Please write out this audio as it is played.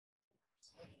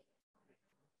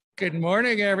Good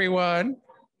morning, everyone.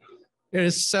 It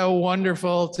is so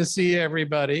wonderful to see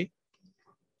everybody.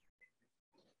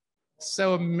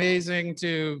 So amazing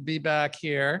to be back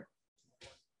here.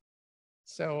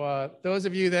 So those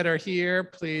of you that are here,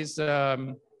 please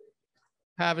have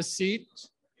a seat.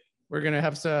 We're going to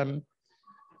have some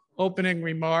opening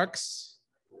remarks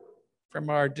from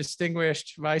our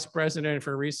distinguished Vice President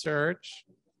for Research.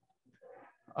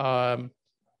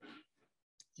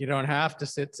 You don't have to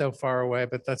sit so far away,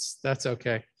 but that's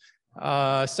okay.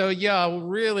 So yeah,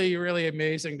 really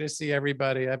amazing to see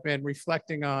everybody. I've been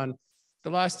reflecting on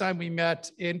the last time we met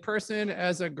in person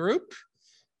as a group.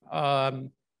 I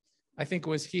think it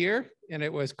was here, and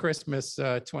it was Christmas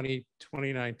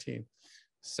 2019.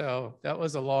 So that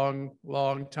was a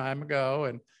long time ago,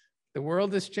 and the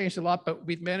world has changed a lot, but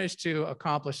we've managed to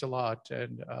accomplish a lot.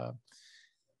 And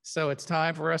so it's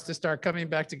time for us to start coming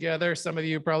back together. Some of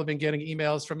you have probably been getting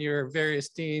emails from your various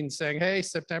deans saying, hey,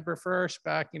 September 1st,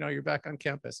 back, you're back on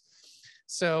campus.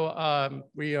 So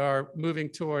we are moving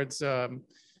towards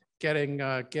getting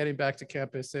back to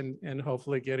campus and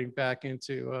hopefully getting back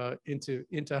into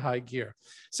high gear.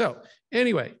 So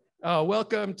anyway,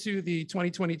 welcome to the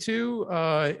 2022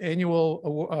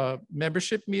 annual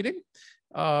membership meeting.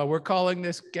 We're calling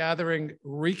this gathering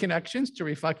Reconnections to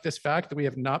reflect this fact that we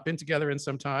have not been together in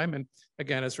some time. And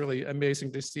again, it's really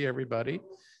amazing to see everybody.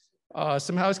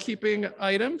 Some housekeeping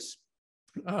items.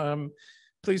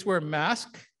 Please wear a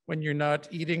mask when you're not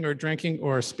eating or drinking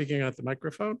or speaking at the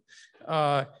microphone.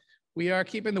 We are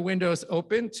keeping the windows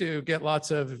open to get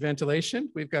lots of ventilation.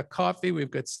 We've got coffee,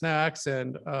 we've got snacks,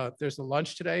 and there's a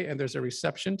lunch today and there's a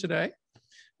reception today.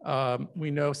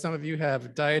 We know some of you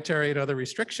have dietary and other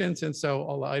restrictions, and so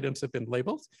all the items have been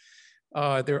labeled.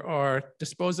 There are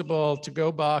disposable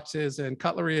to-go boxes and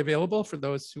cutlery available for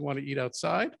those who want to eat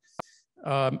outside.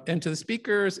 And to the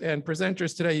speakers and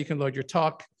presenters today, you can load your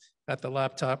talk at the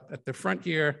laptop at the front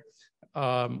here.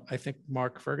 I think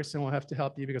Mark Ferguson will have to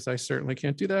help you because I certainly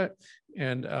can't do that.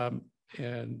 And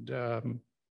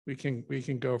we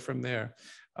can go from there.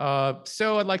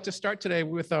 So I'd like to start today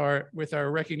with our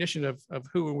recognition of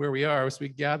who and where we are. As we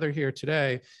gather here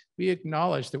today, we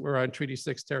acknowledge that we're on Treaty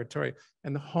 6 territory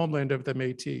and the homeland of the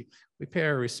Métis. We pay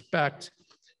our respect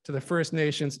to the First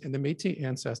Nations and the Métis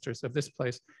ancestors of this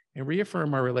place and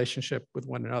reaffirm our relationship with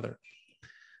one another.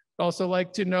 I'd also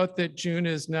like to note that June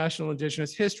is National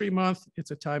Indigenous History Month.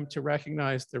 It's a time to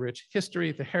recognize the rich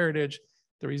history, the heritage,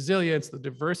 the resilience, the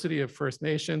diversity of First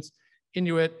Nations,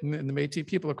 Inuit, and the Métis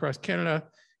people across Canada.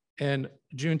 And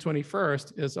June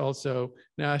 21st is also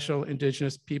National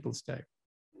Indigenous Peoples Day.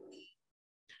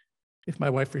 If my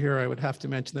wife were here, I would have to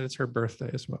mention that it's her birthday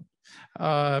as well.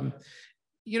 One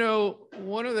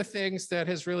of the things that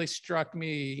has really struck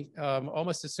me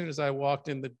almost as soon as I walked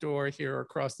in the door here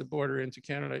across the border into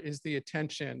Canada is the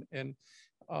attention and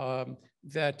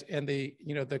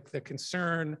the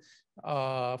concern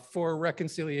for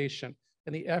reconciliation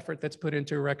and the effort that's put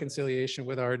into reconciliation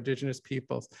with our Indigenous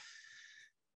peoples.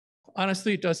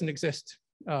 Honestly, it doesn't exist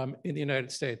in the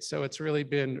United States. So it's really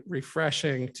been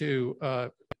refreshing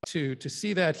to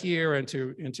see that here and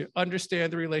to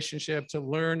understand the relationship, to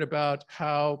learn about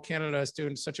how Canada is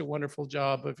doing such a wonderful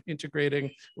job of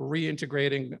reintegrating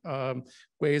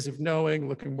ways of knowing,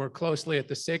 looking more closely at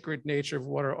the sacred nature of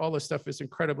water. All this stuff is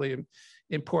incredibly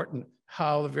important,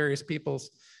 how the various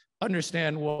peoples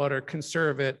understand water,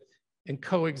 conserve it, and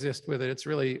coexist with it. It's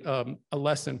really a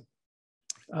lesson.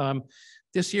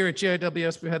 This year at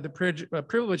GIWS, we had the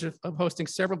privilege of hosting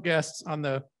several guests on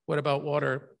the What About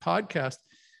Water podcast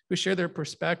who share their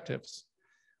perspectives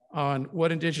on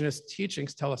what Indigenous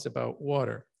teachings tell us about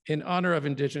water. In honor of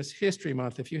Indigenous History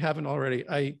Month, if you haven't already,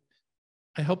 I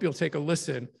hope you'll take a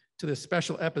listen to this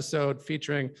special episode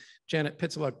featuring Janet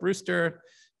Pitzeluk-Brewster.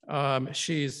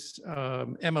 She's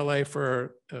MLA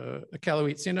for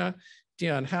Iqaluit-Sina,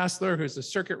 Dion Hassler, who's a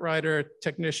circuit rider,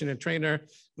 technician, and trainer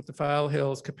with the File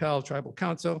Hills Capel Tribal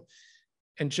Council,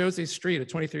 and Josie Street, a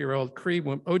 23-year-old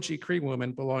OG Cree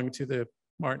woman belonging to the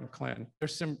Martin clan.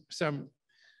 There's some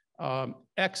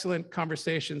excellent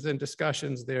conversations and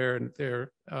discussions there, and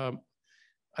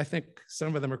I think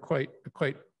some of them are quite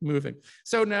moving.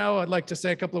 So now I'd like to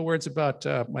say a couple of words about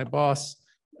my boss,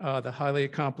 the highly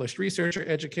accomplished researcher,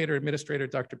 educator, administrator,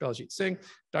 Dr. Baljit Singh.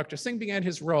 Dr. Singh began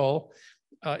his role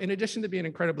in addition to being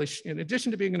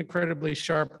an incredibly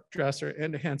sharp dresser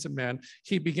and a handsome man,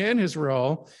 he began his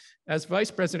role as vice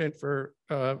president for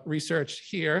research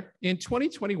here in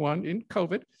 2021 in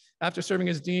COVID, after serving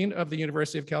as dean of the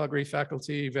University of Calgary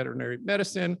Faculty of Veterinary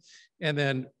Medicine, and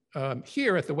then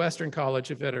here at the Western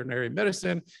College of Veterinary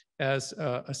Medicine as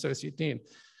associate dean.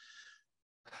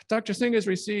 Dr. Singh has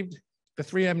received the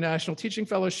 3M National Teaching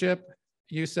Fellowship,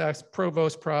 USAC's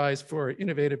Provost Prize for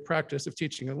Innovative Practice of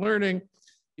Teaching and Learning,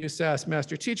 USAS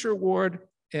Master Teacher Award,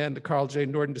 and the Carl J.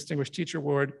 Norton Distinguished Teacher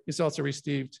Award. He's also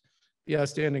received the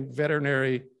Outstanding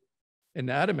Veterinary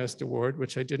Anatomist Award,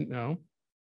 which I didn't know.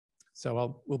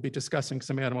 So we'll be discussing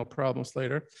some animal problems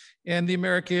later. And the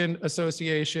American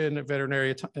Association of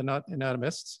Veterinary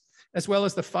Anatomists, as well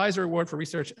as the Pfizer Award for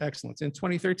Research Excellence. In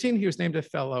 2013, he was named a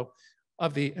fellow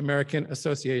of the American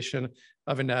Association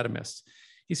of Anatomists.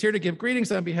 He's here to give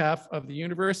greetings on behalf of the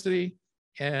university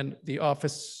and the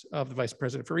Office of the Vice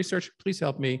President for Research. Please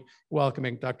help me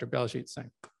welcoming Dr. Baljit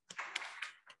Singh.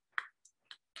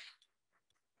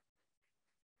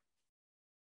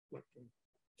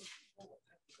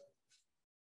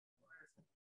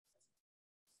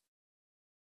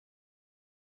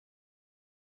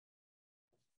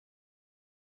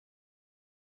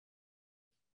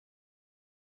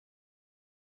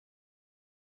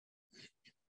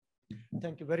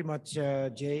 Thank you very much,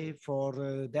 Jay, for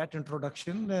that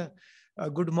introduction.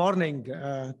 Good morning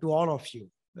to all of you.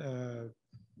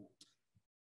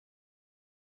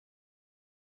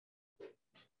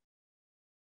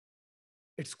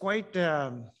 It's quite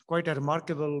a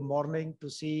remarkable morning to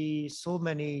see so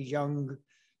many young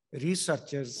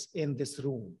researchers in this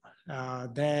room.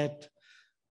 That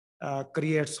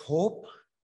creates hope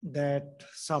that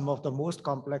some of the most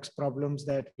complex problems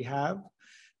that we have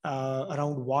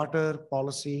around water,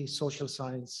 policy, social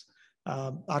science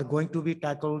are going to be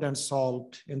tackled and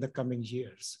solved in the coming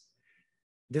years.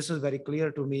 This is very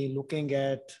clear to me looking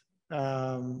at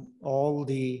all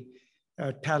the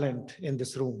talent in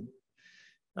this room.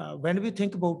 When we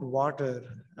think about water,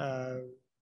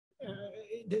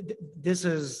 this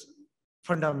is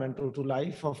fundamental to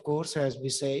life, of course, as we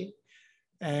say,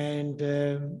 and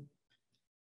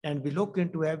we look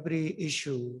into every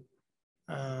issue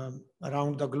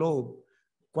around the globe.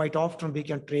 Quite often we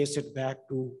can trace it back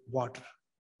to water.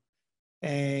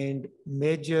 And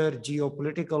major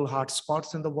geopolitical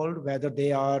hotspots in the world, whether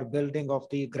they are building of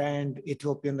the grand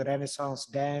Ethiopian Renaissance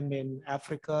Dam in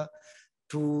Africa,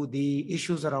 to the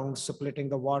issues around splitting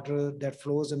the water that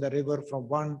flows in the river from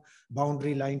one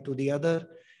boundary line to the other.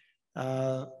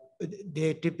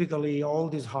 They typically, all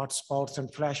these hotspots and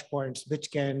flashpoints,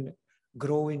 which can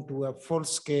grow into a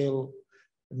full-scale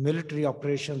military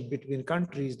operations between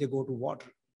countries, they go to water.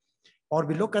 Or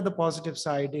we look at the positive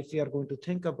side, if we are going to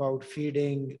think about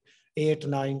feeding 8,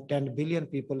 9, 10 billion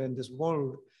people in this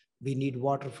world, we need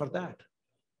water for that.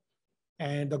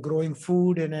 And the growing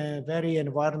food in a very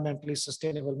environmentally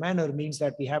sustainable manner means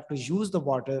that we have to use the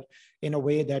water in a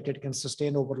way that it can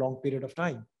sustain over a long period of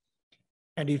time.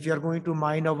 And if you are going to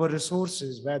mine our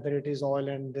resources, whether it is oil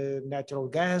and natural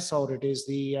gas, or it is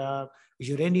the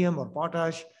uranium or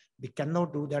potash, we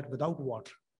cannot do that without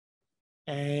water.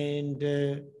 And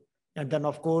then,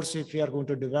 of course, if we are going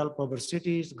to develop our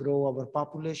cities, grow our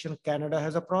population, Canada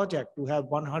has a project to have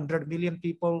 100 million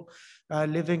people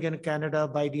living in Canada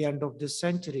by the end of this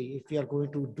century. If we are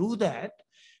going to do that,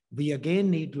 we again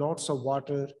need lots of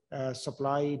water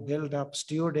supply, build up,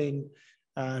 stewarding,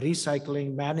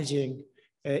 recycling, managing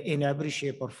in every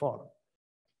shape or form.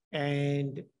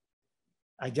 And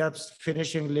I just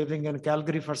finishing living in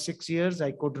Calgary for 6 years.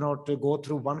 I could not go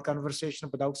through one conversation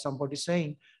without somebody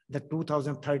saying the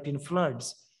 2013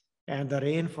 floods and the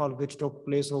rainfall which took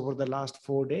place over the last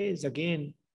 4 days.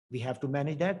 Again, we have to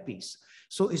manage that piece.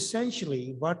 So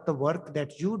essentially, what the work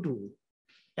that you do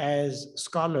as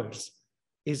scholars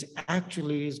is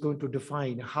going to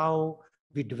define how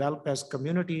we develop as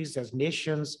communities, as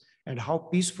nations, and how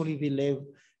peacefully we live,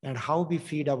 and how we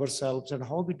feed ourselves, and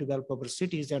how we develop our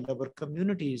cities and our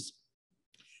communities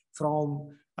from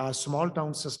small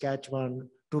town Saskatchewan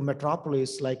to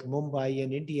metropolis like Mumbai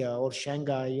in India, or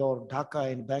Shanghai or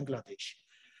Dhaka in Bangladesh.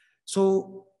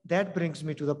 So that brings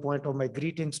me to the point of my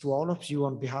greetings to all of you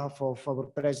on behalf of our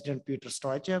President Peter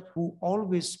Stoichev, who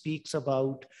always speaks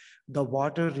about the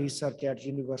water research at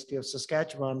University of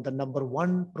Saskatchewan, the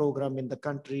 #1 program in the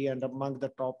country and among the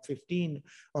top 15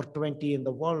 or 20 in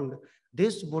the world.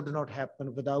 This would not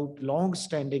happen without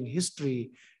long-standing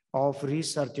history of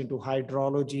research into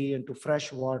hydrology, into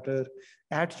fresh water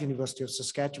at University of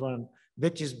Saskatchewan,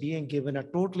 which is being given a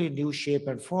totally new shape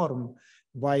and form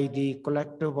by the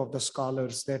collective of the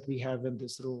scholars that we have in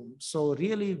this room. So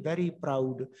really very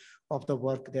proud of the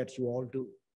work that you all do.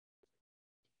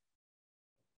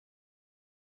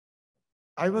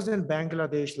 I was in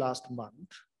Bangladesh last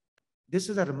month. This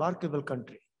is a remarkable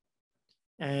country,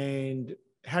 and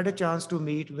had a chance to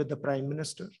meet with the Prime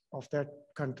Minister of that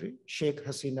country, Sheikh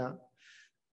Hasina,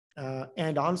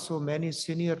 and also many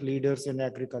senior leaders in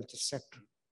agriculture sector.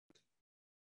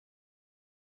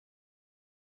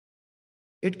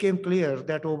 it came clear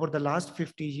that over the last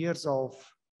 50 years of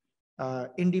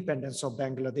independence of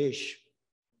Bangladesh,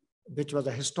 which was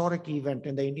a historic event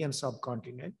in the Indian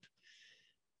subcontinent,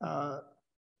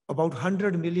 about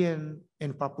 100 million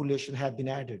in population have been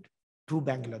added to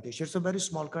Bangladesh. It's a very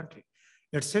small country.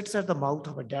 It sits at the mouth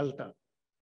of a delta.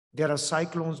 There are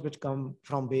cyclones which come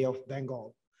from Bay of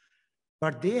Bengal,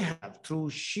 but they have,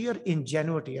 through sheer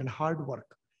ingenuity and hard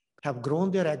work, have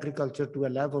grown their agriculture to a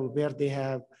level where they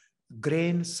have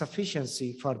grain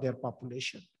sufficiency for their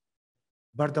population.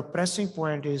 But the pressing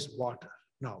point is water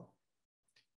now.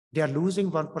 They are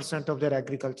losing 1% of their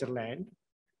agriculture land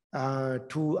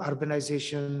to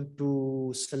urbanization,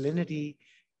 to salinity,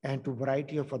 and to a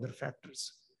variety of other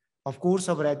factors. Of course,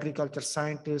 our agriculture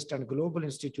scientist and Global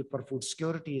Institute for Food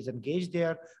Security is engaged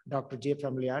there. Dr. J.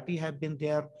 Familiati have been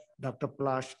there. Dr.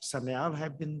 Plash Sanyal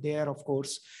have been there, of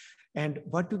course. And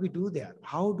what do we do there?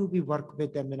 How do we work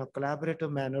with them in a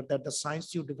collaborative manner that the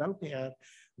science you develop here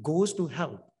goes to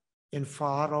help in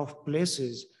far off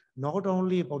places, not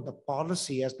only about the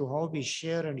policy as to how we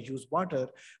share and use water,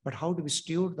 but how do we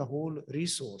steward the whole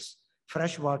resource,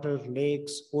 fresh water,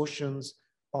 lakes, oceans,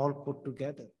 all put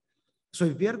together. So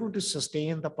if we are going to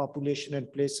sustain the population in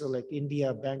places like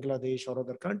India, Bangladesh, or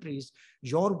other countries,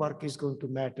 your work is going to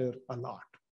matter a lot.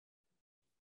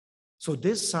 So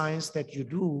this science that you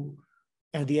do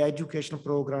and the educational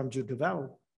programs you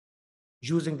develop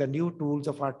using the new tools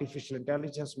of artificial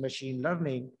intelligence, machine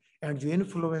learning, and you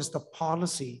influence the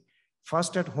policy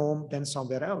first at home, then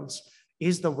somewhere else,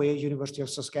 is the way University of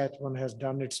Saskatchewan has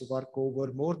done its work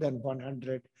over more than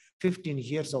 115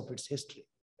 years of its history.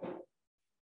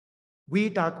 We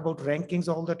talk about rankings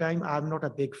all the time. I'm not a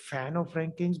big fan of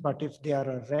rankings, but if there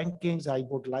are rankings, I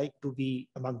would like to be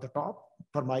among the top,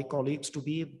 for my colleagues to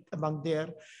be among there.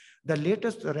 The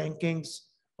latest rankings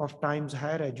of Times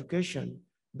Higher Education,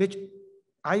 which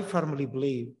I firmly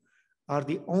believe are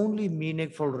the only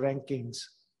meaningful rankings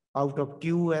out of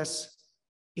QS,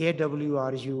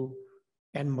 AWRU,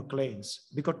 and Maclean's,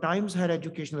 because Times Higher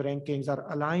Education rankings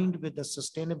are aligned with the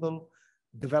Sustainable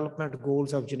Development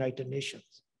Goals of United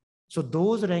Nations. So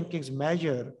those rankings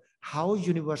measure how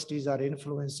universities are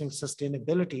influencing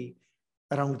sustainability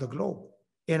around the globe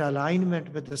in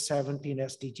alignment with the 17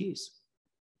 SDGs.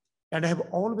 And I have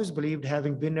always believed,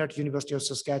 having been at University of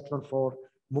Saskatchewan for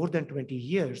more than 20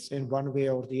 years in one way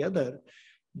or the other,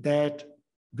 that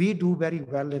we do very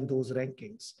well in those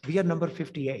rankings. We are number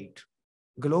 58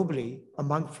 globally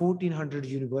among 1,400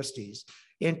 universities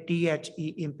in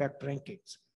THE impact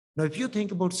rankings. Now, if you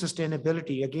think about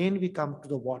sustainability, again, we come to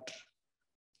the water,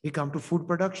 we come to food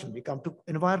production, we come to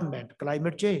environment,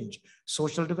 climate change,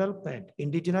 social development,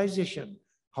 indigenization.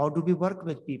 How do we work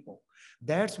with people?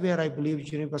 That's where I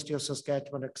believe University of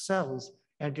Saskatchewan excels,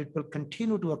 and it will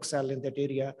continue to excel in that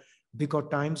area because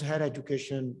Times Higher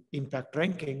Education impact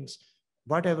rankings,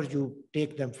 whatever you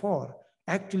take them for,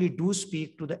 actually do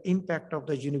speak to the impact of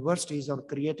the universities on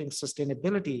creating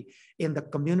sustainability in the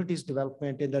community's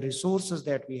development, in the resources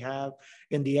that we have,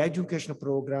 in the educational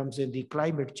programs, in the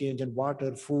climate change and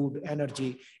water, food,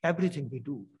 energy, everything we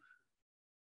do.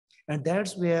 And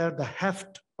that's where the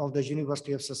heft of the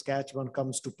University of Saskatchewan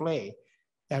comes to play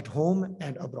at home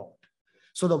and abroad.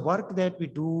 So the work that we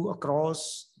do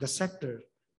across the sector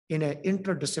in an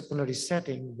interdisciplinary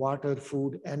setting, water,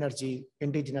 food, energy,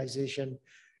 indigenization,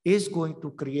 is going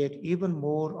to create even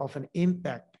more of an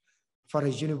impact for a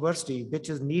university, which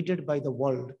is needed by the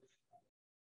world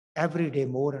every day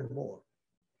more and more.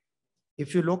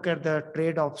 If you look at the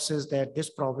trade offices that this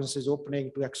province is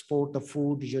opening to export the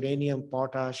food, uranium,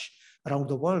 potash around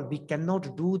the world, we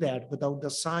cannot do that without the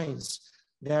science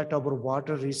that our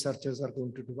water researchers are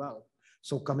going to develop.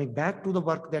 So coming back to the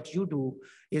work that you do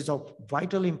is of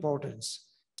vital importance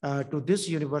to this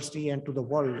university and to the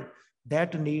world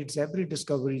that needs every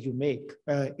discovery you make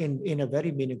in a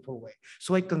very meaningful way.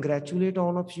 So I congratulate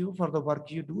all of you for the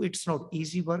work you do. It's not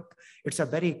easy work. It's a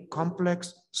very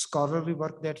complex scholarly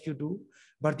work that you do.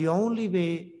 But the only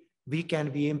way we can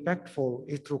be impactful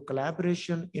is through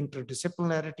collaboration,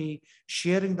 interdisciplinarity,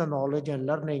 sharing the knowledge and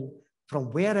learning from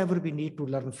wherever we need to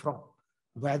learn from,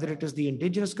 whether it is the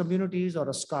indigenous communities or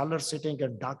a scholar sitting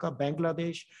in Dhaka,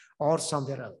 Bangladesh, or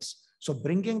somewhere else. So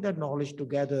bringing that knowledge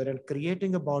together and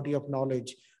creating a body of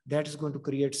knowledge that is going to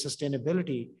create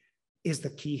sustainability is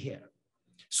the key here.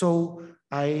 So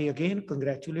I again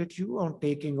congratulate you on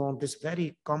taking on this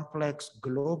very complex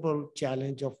global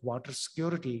challenge of water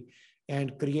security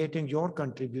and creating your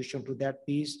contribution to that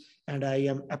piece. And I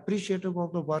am appreciative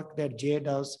of the work that Jay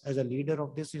does as a leader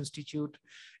of this institute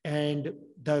and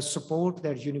the support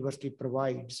that university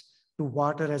provides to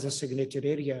water as a signature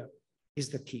area is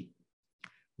the key.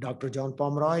 Dr. John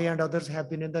Pomeroy and others have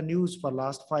been in the news for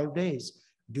last 5 days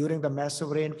during the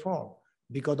massive rainfall,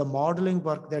 because the modeling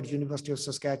work that University of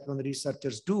Saskatchewan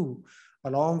researchers do,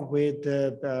 along with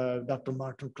Dr.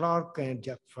 Martin Clark and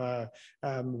Jeff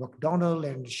McDonald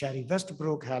and Sherry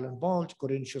Westbrook, Helen Balch,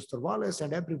 Corinne Schuster-Wallace,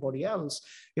 and everybody else.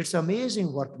 It's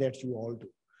amazing work that you all do.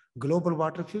 Global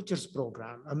Water Futures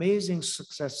Program, amazing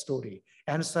success story.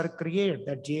 Answer Create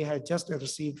that Jay has just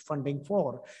received funding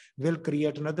for will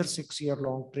create another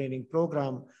 6-year-long training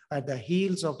program at the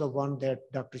heels of the one that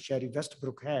Dr. Sherry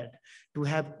Westbrook had, to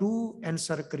have 2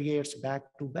 Answer Creates back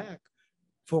to back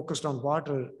focused on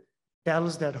water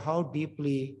tells that how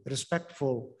deeply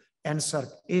respectful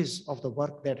NSERC is of the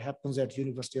work that happens at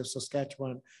University of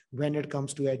Saskatchewan when it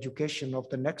comes to education of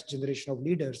the next generation of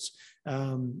leaders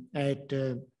in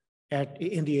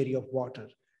the area of water,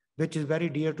 which is very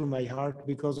dear to my heart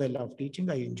because I love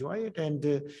teaching, I enjoy it.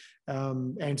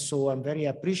 And so I'm very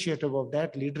appreciative of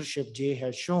that leadership Jay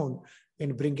has shown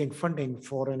in bringing funding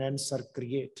for an NSERC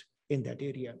Create in that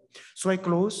area. So I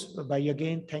close by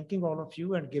again thanking all of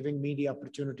you and giving me the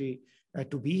opportunity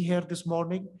to be here this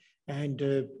morning and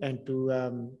to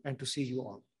see you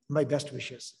all. My best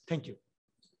wishes. Thank you.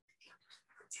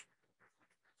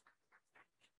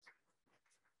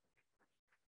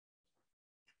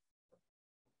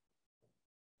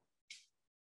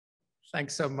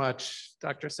 Thanks so much,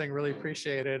 Dr. Singh, really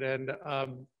appreciate it. And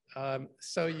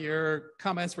so your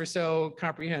comments were so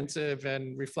comprehensive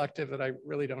and reflective that I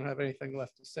really don't have anything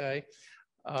left to say.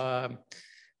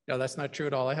 No, that's not true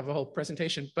at all. I have a whole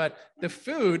presentation, but the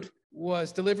food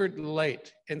was delivered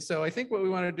late. And so I think what we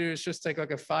want to do is just take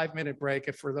like a 5-minute break.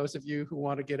 If for those of you who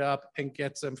want to get up and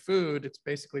get some food, it's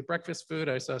basically breakfast food.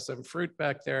 I saw some fruit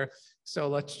back there. So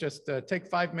let's just take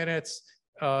 5 minutes,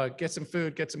 get some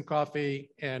food, get some coffee,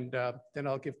 and then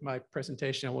I'll give my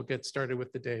presentation and we'll get started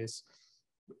with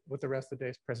the rest of the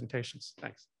day's presentations.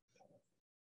 Thanks.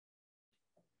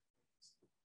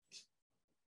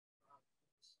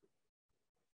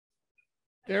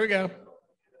 There we go.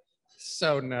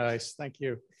 So nice. Thank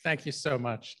you. Thank you so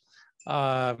much.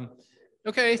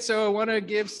 Okay, so I want to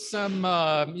give some,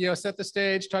 set the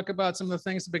stage, talk about some of the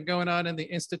things that have been going on in the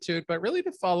Institute, but really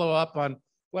to follow up on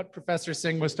what Professor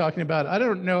Singh was talking about. I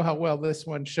don't know how well this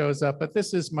one shows up, but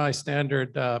this is my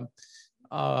standard, actually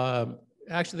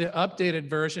the updated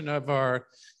version of our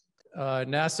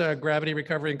NASA Gravity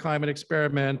Recovery and Climate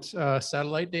Experiment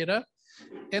satellite data.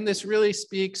 And this really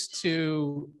speaks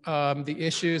to the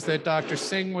issues that Dr.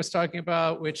 Singh was talking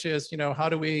about, which is, how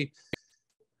do we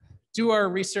do our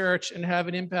research and have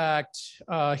an impact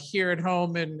here at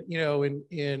home and,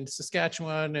 in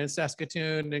Saskatchewan and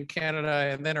Saskatoon and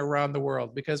Canada and then around the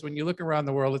world? Because when you look around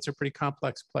the world, it's a pretty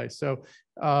complex place. So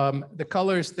the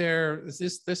colors there,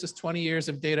 this is 20 years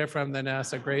of data from the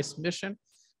NASA GRACE mission.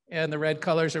 And the red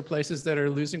colors are places that are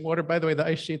losing water. By the way, the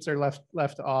ice sheets are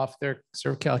left off. They're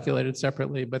sort of calculated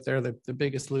separately, but they're the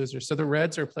biggest losers. So the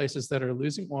reds are places that are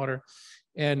losing water,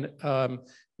 and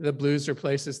the blues are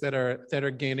places that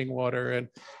are gaining water.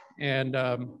 And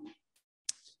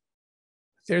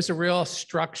there's a real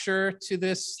structure to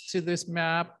this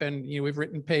map, and we've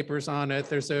written papers on it.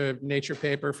 There's a Nature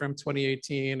paper from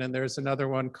 2018, and there's another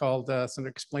one called some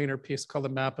explainer piece called The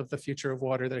Map of the Future of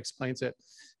Water that explains it.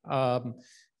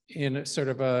 In sort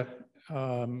of a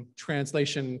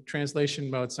translation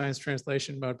mode, science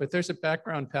translation mode, but there's a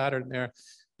background pattern there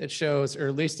that shows, or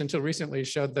at least until recently,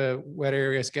 showed the wet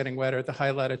areas getting wetter, the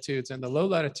high latitudes, and the low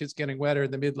latitudes getting wetter,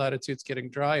 the mid latitudes getting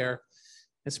drier.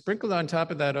 And sprinkled on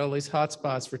top of that, all these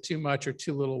hotspots for too much or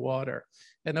too little water.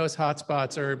 And those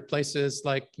hotspots are places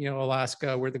like,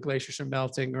 Alaska, where the glaciers are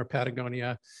melting, or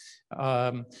Patagonia.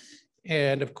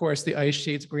 And of course, the ice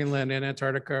sheets, Greenland and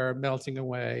Antarctica, are melting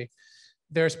away.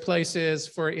 There's places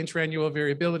for interannual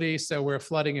variability, so where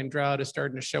flooding and drought is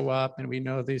starting to show up, and we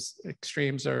know these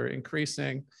extremes are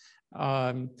increasing.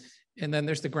 And then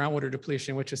there's the groundwater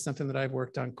depletion, which is something that I've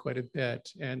worked on quite a bit.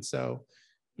 And so,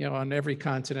 on every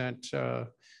continent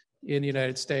in the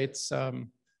United States, the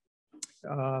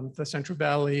Central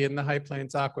Valley and the High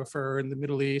Plains Aquifer in the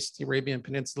Middle East, the Arabian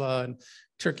Peninsula, and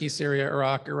Turkey, Syria,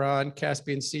 Iraq, Iran,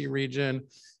 Caspian Sea region,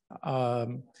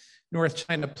 North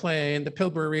China Plain, the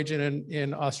Pilbara region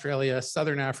in Australia,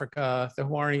 Southern Africa, the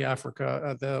Huarni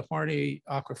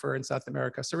Aquifer in South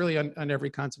America. So really on every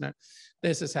continent,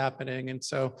 this is happening. And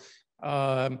so,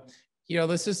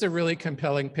 this is a really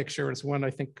compelling picture. It's one I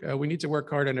think we need to work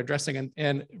hard on addressing.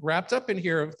 And wrapped up in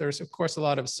here, there's of course a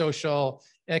lot of social,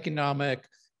 economic,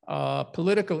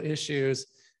 political issues.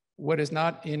 What is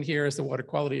not in here is the water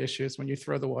quality issues. When you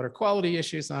throw the water quality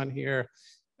issues on here,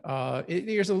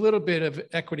 there's a little bit of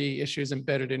equity issues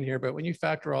embedded in here, but when you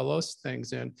factor all those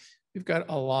things in, we've got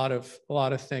a lot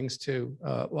of things to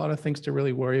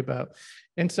really worry about.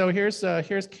 And so here's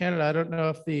Canada. I don't know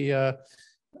if the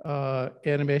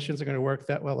animations are going to work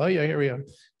that well. Oh yeah, here we are.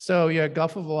 So yeah,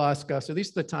 Gulf of Alaska. So these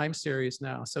are the time series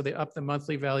now. So they up the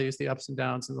monthly values, the ups and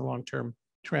downs, and the long-term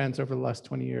trends over the last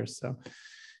 20 years. So,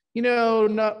 you know,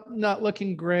 not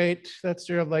looking great. That's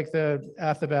sort of like the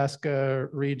Athabasca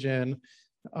region.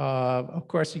 Of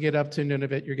course, you get up to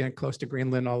Nunavut, you're getting close to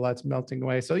Greenland, all that's melting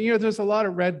away. So, you know, there's a lot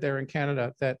of red there in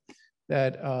Canada that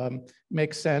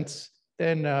makes sense.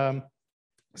 Then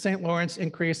St. Lawrence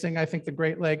increasing. I think the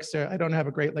Great Lakes I don't have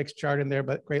a Great Lakes chart in there,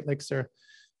 but Great Lakes are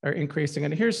increasing.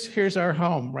 And here's our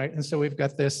home, right? And so we've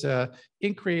got this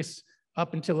increase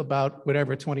up until about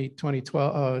whatever,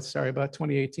 2012, about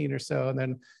 2018 or so, and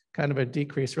then kind of a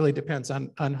decrease. Really depends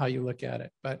on how you look at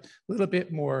it, but a little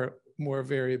bit more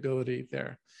variability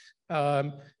there.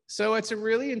 So it's a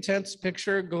really intense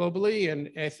picture globally. And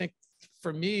I think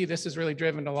for me, this has really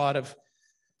driven a lot of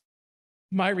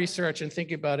my research and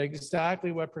thinking about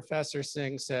exactly what Professor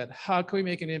Singh said. How can we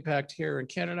make an impact here in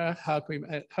Canada? How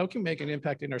can we make an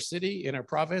impact in our city, in our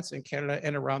province, in Canada,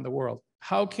 and around the world?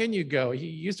 How can you go? He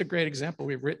used a great example.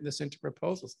 We've written this into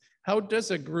proposals. How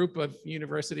does a group of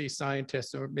university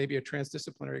scientists, or maybe a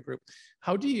transdisciplinary group,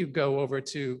 how do you go over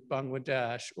to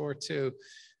Bangladesh or to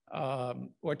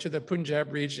the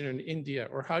Punjab region in India?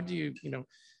 Or how do you,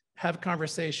 have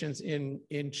conversations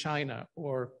in China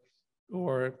or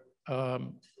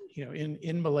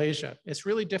in Malaysia? It's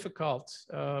really difficult.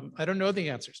 I don't know the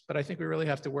answers, but I think we really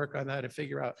have to work on that and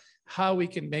figure out how we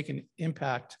can make an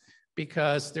impact,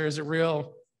 because there's a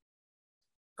real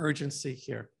urgency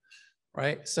here,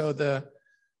 right? So the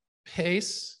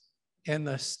pace and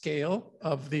the scale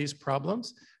of these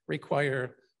problems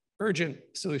require urgent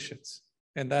solutions.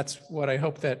 And that's what I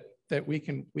hope that we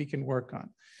can work on.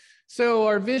 So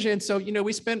our vision,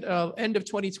 we spent end of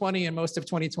 2020 and most of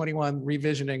 2021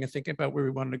 revisioning and thinking about where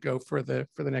we wanted to go for the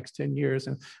next 10 years.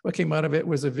 And what came out of it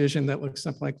was a vision that looks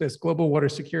something like this: global water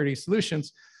security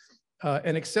solutions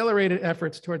and accelerated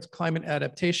efforts towards climate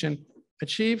adaptation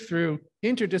achieved through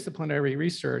interdisciplinary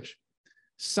research,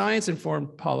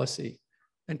 science-informed policy,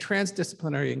 and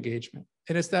transdisciplinary engagement.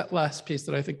 And it's that last piece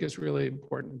that I think is really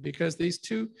important, because these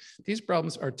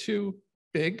problems are too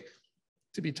big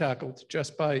to be tackled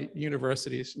just by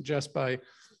universities, just by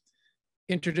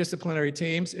interdisciplinary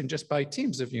teams, and just by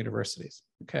teams of universities,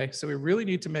 okay? So we really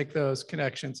need to make those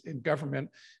connections in government,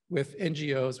 with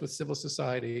NGOs, with civil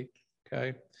society,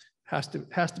 okay? Has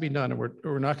to be done, and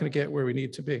we're not gonna get where we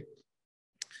need to be.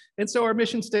 And so our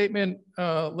mission statement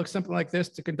looks something like this: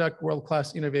 to conduct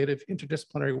world-class, innovative,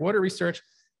 interdisciplinary water research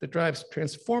that drives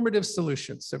transformative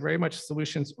solutions, so very much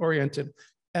solutions-oriented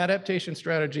adaptation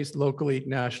strategies locally,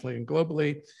 nationally, and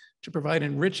globally, to provide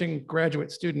enriching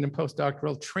graduate, student, and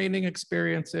postdoctoral training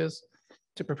experiences,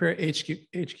 to prepare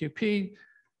HQP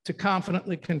to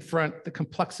confidently confront the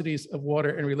complexities of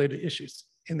water and related issues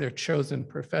in their chosen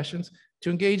professions, to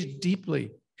engage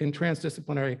deeply in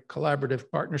transdisciplinary collaborative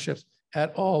partnerships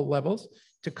at all levels,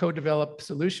 to co-develop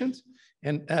solutions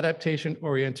and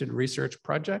adaptation-oriented research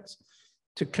projects,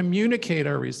 to communicate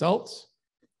our results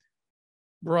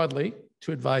broadly,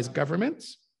 to advise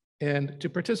governments, and to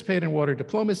participate in water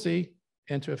diplomacy,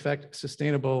 and to affect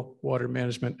sustainable water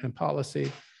management and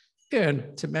policy,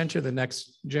 and to mentor the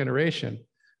next generation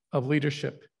of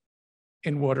leadership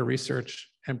in water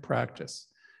research and practice.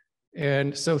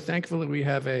 And so thankfully, we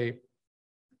have a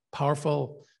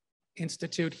powerful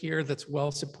institute here that's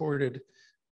well supported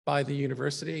by the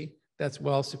university, that's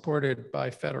well supported by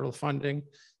federal funding.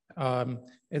 And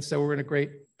so we're in a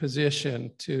great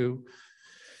position to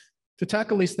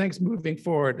tackle these things moving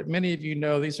forward. Many of you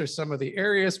know these are some of the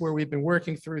areas where we've been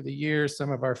working through the years,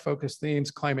 some of our focus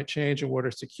themes: climate change and water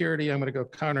security. I'm going to go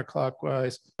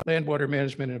counterclockwise. Land, water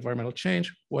management, and environmental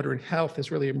change. Water and health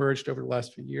has really emerged over the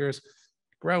last few years.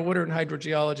 Groundwater and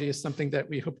hydrogeology is something that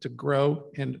we hope to grow,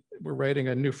 and we're writing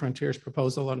a New Frontiers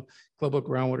proposal on global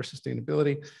groundwater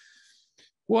sustainability.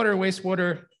 Water and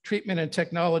wastewater treatment and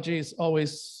technology is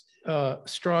always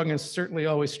strong, and certainly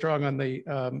always strong on the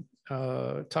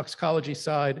toxicology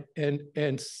side, and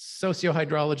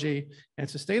sociohydrology and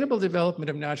sustainable development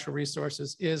of natural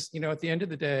resources is, at the end of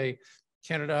the day,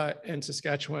 Canada and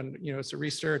Saskatchewan, it's a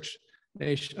research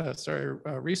nation,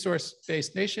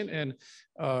 resource-based nation and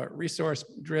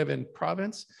resource-driven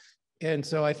province. And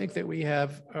so I think that we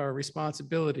have a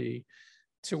responsibility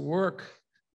to work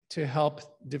to help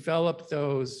develop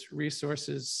those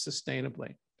resources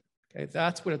sustainably. Okay,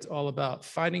 that's what it's all about: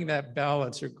 finding that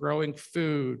balance, or growing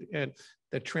food, and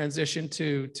the transition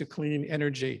to clean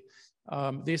energy,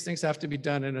 These things have to be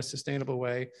done in a sustainable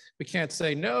way. We can't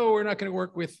say, no, we're not going to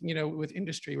work with, with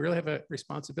industry. We really have a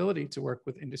responsibility to work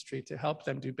with industry to help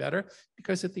them do better,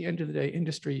 because at the end of the day,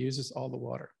 industry uses all the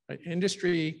water, right?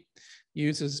 Industry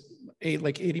uses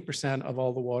like 80% of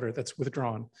all the water that's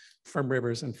withdrawn from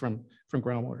rivers and from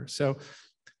groundwater. So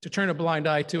to turn a blind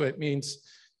eye to it means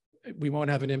we won't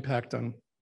have an impact on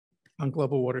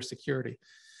global water security.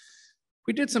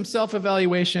 We did some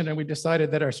self-evaluation and we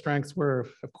decided that our strengths were,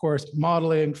 of course,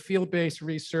 modeling, field-based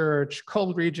research,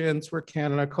 cold regions, we're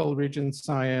Canada, cold region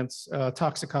science,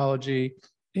 toxicology,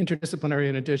 interdisciplinary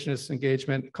and indigenous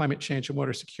engagement, climate change and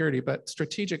water security, but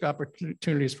strategic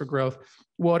opportunities for growth,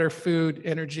 water, food,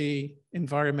 energy,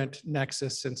 environment,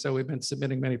 nexus. And so we've been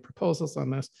submitting many proposals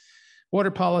on this.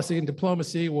 Water policy and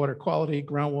diplomacy, water quality,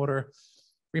 groundwater,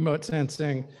 remote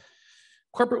sensing,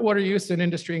 corporate water use and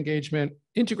industry engagement,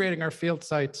 integrating our field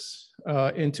sites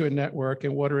into a network,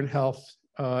 and water and health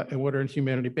and water and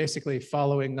humanity, basically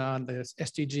following on this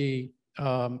SDG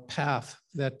path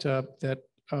that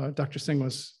Dr. Singh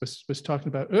was talking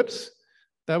about. Oops,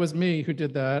 that was me who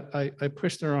did that. I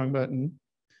pushed the wrong button.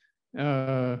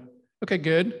 Okay,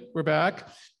 good, we're back.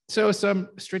 So some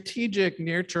strategic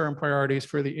near-term priorities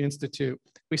for the Institute.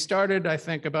 We started, I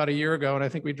think, about a year ago, and I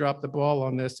think we dropped the ball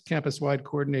on this campus-wide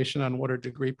coordination on water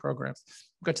degree programs.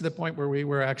 We got to the point where we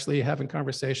were actually having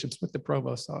conversations with the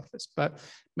provost's office. But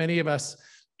many of us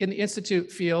in the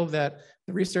Institute feel that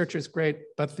the research is great,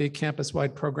 but the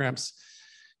campus-wide programs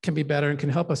can be better and can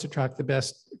help us attract the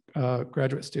best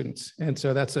graduate students. And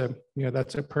so that's a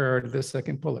priority, the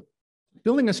second bullet.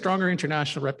 Building a stronger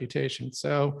international reputation.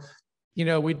 So,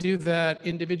 we do that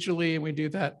individually, and we do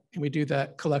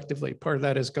that collectively. Part of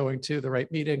that is going to the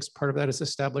right meetings. Part of that is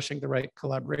establishing the right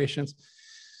collaborations.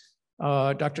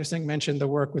 Dr. Singh mentioned the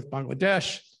work with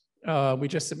Bangladesh. We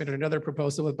just submitted another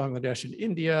proposal with Bangladesh and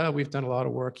India. We've done a lot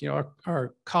of work.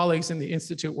 Our colleagues in the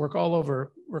Institute work all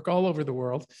over the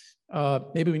world.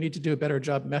 Maybe we need to do a better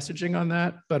job messaging on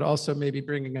that, but also maybe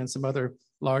bringing in some other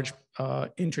large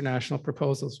international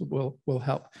proposals will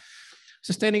help.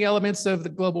 Sustaining elements of the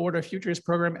Global Water Futures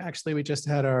program. Actually, we just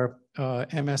had our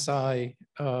MSI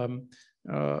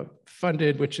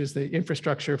funded, which is the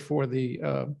infrastructure for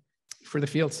the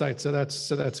field site. So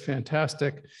that's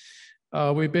fantastic.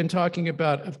 We've been talking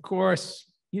about, of course,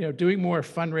 doing more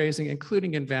fundraising,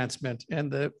 including advancement. And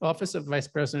the Office of Vice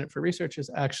President for Research has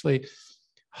actually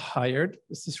hired,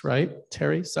 is this right,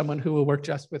 Terry, someone who will work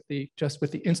just with the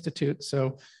Institute.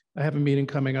 So I have a meeting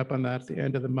coming up on that at the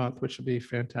end of the month, which will be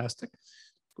fantastic.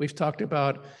 We've talked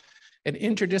about an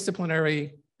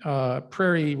interdisciplinary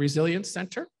prairie resilience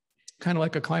center, kind of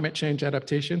like a climate change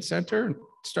adaptation center.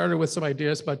 Started with some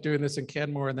ideas about doing this in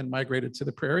Canmore and then migrated to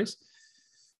the prairies.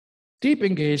 Deep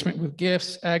engagement with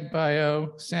GIWS, Ag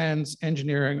Bio, SANS,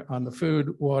 engineering on the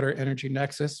food, water, energy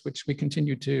nexus, which we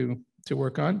continue to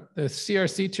work on. The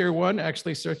CRC Tier 1,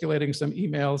 actually circulating some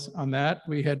emails on that.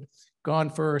 We had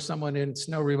gone for someone in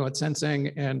snow remote sensing,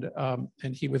 and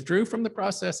he withdrew from the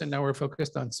process, and now we're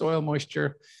focused on soil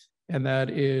moisture, and that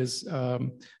is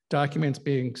documents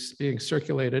being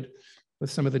circulated with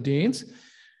some of the deans.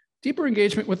 Deeper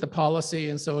engagement with the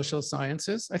policy and social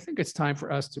sciences. I think it's time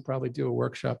for us to probably do a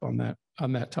workshop on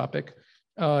that topic.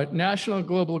 National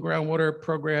Global Groundwater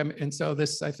Program, and so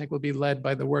this I think will be led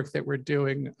by the work that we're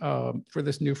doing for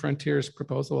this New Frontiers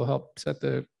proposal. Will help set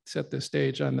the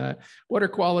stage on that. Water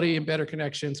quality and better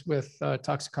connections with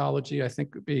toxicology, I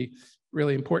think, would be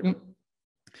really important.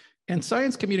 And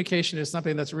science communication is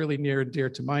something that's really near and dear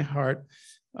to my heart.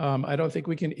 I don't think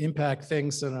we can impact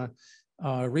things on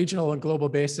a regional and global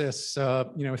basis.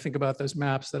 Think about those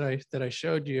maps that I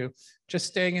showed you. Just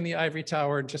staying in the ivory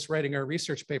tower and just writing our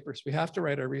research papers. We have to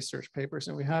write our research papers,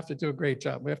 and we have to do a great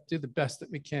job. We have to do the best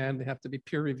that we can. They have to be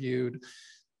peer reviewed.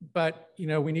 But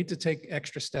we need to take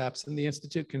extra steps, and the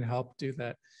Institute can help do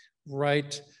that.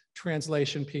 Write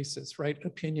translation pieces, write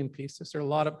opinion pieces. There are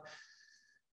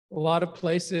a lot of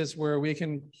places where we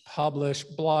can publish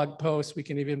blog posts. We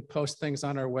can even post things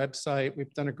on our website.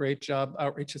 We've done a great job.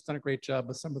 Outreach has done a great job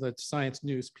with some of the science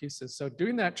news pieces. So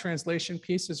doing that translation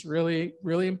piece is really,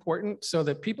 really important, so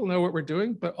that people know what we're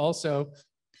doing, but also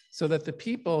so that the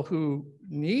people who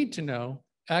need to know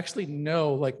actually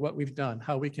know like what we've done,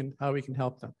 how we can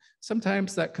help them.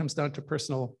 Sometimes that comes down to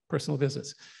personal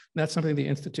visits. And that's something the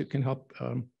Institute can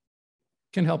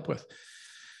help with.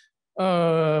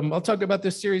 I'll talk about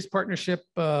this series partnership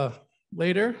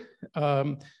later.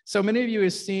 So many of you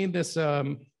have seen this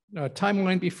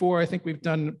timeline before. I think we've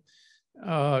done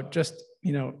just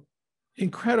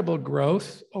incredible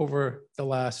growth over the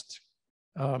last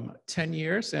 10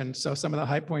 years. And so some of the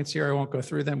high points here, I won't go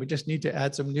through them. We just need to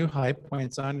add some new high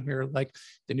points on here, like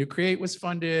the new CREATE was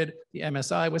funded, the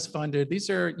MSI was funded. These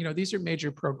are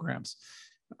major programs.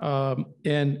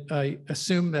 And I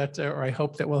assume that, or I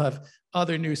hope that we'll have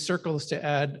other new circles to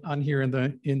add on here in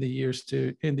the years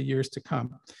to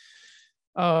come.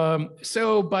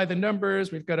 So by the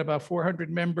numbers, we've got about 400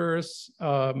 members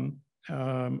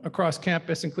across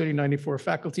campus, including 94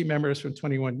 faculty members from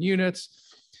 21 units,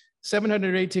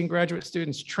 718 graduate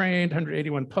students trained,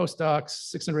 181 postdocs,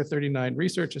 639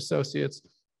 research associates.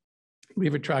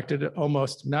 We've attracted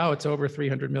almost, now it's over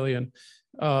 300 million.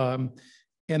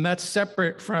 And that's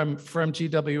separate from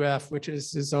GWF, which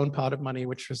is his own pot of money,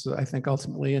 which was, I think,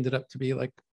 ultimately ended up to be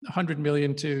like 100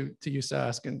 million to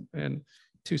USask and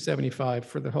 275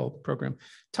 for the whole program.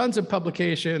 Tons of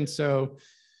publications, so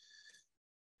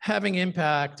having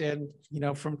impact. And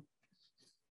from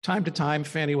time to time,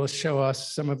 Fanny will show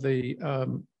us some of the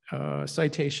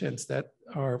citations that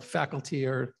our faculty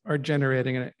are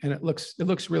generating, and it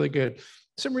looks really good.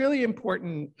 Some really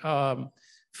important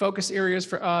focus areas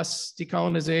for us: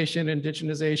 decolonization,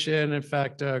 indigenization. In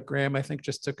fact, Graham, I think,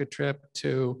 just took a trip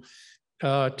to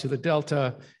the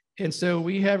Delta. And so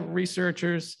we have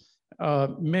researchers,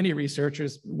 many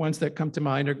researchers. Ones that come to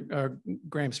mind are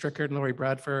Graham Strickard and Laurie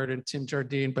Bradford and Tim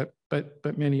Jardine,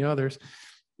 but many others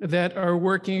that are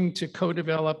working to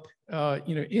co-develop,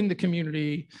 in the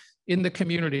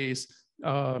communities,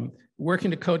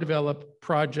 working to co-develop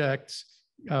projects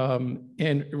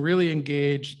and really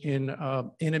engage in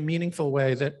a meaningful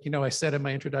way that, I said in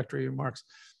my introductory remarks,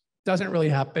 doesn't really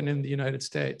happen in the United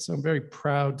States. So I'm very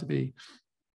proud to be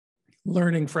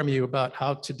learning from you about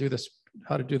how to do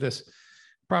this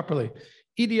properly.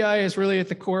 EDI is really at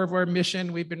the core of our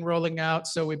mission. We've been rolling out.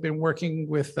 So we've been working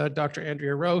with Dr.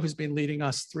 Andrea Rowe, who's been leading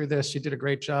us through this. She did a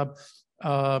great job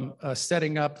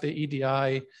setting up the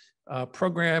EDI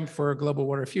program for Global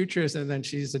Water Futures, and then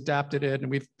she's adapted it. And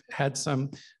we've had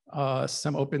some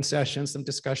open sessions, some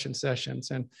discussion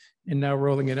sessions, and now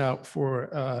rolling it out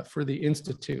for the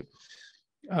Institute.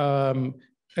 And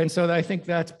so I think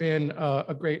that's been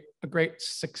a great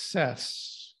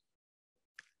success.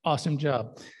 Awesome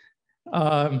job.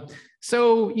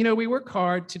 So, we work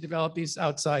hard to develop these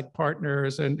outside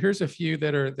partners, and here's a few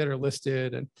that are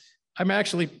listed. And I'm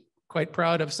actually quite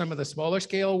proud of some of the smaller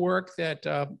scale work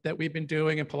that we've been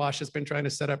doing, and Palasha's been trying to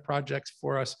set up projects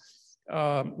for us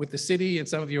with the city, and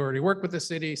some of you already work with the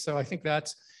city. So I think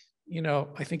that's,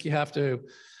 I think you have to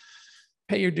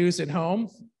pay your dues at home,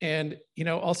 and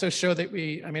also show that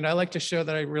I like to show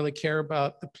that I really care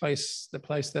about the place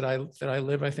that I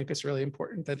live. I think it's really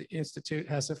important that the Institute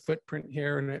has a footprint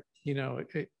here, and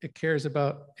it cares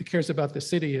about the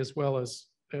city as well as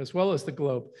the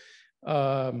globe.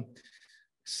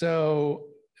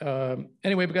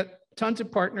 Anyway, we've got tons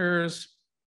of partners,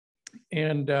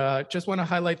 and just want to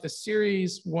highlight the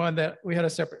series one that we had a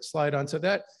separate slide on. So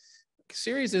that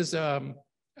series is a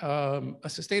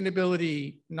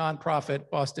sustainability nonprofit,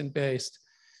 Boston-based,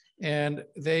 and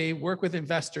they work with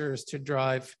investors to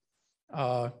drive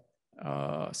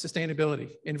sustainability,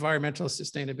 environmental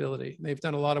sustainability. They've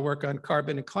done a lot of work on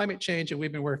carbon and climate change, and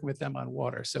we've been working with them on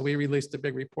water. So we released a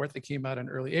big report that came out in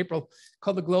early April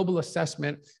called the Global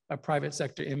Assessment of Private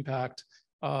Sector Impact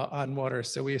on Water.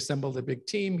 So we assembled a big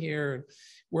team here and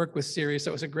worked with Ceres.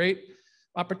 So it was a great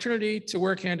opportunity to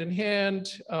work hand in hand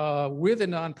with a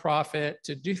nonprofit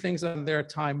to do things on their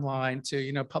timeline,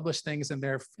 to publish things in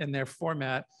their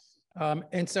format.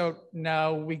 And so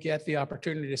now we get the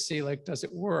opportunity to see, like, does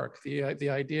it work? The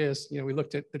idea is, we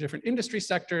looked at the different industry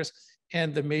sectors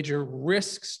and the major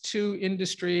risks to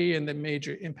industry and the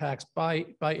major impacts by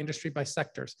industry, by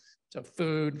sectors. So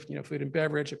food, food and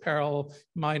beverage, apparel,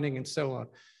 mining, and so on.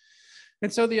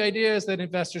 And so the idea is that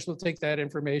investors will take that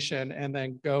information and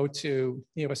then go to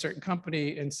a certain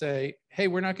company and say, hey,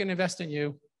 we're not going to invest in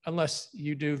you unless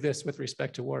you do this with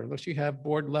respect to water, unless you have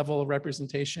board level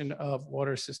representation of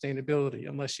water sustainability,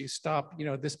 unless you stop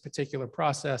this particular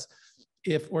process,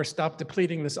 or stop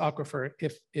depleting this aquifer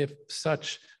if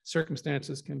such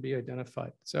circumstances can be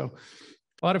identified. So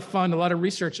a lot of fun, a lot of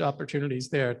research opportunities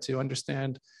there to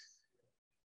understand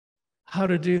how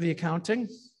to do the accounting,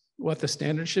 what the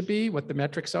standards should be, what the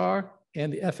metrics are,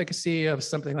 and the efficacy of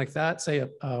something like that, say,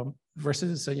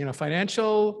 versus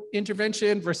financial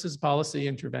intervention versus policy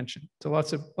intervention. So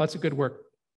lots of good work.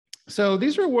 So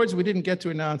these are awards we didn't get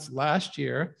to announce last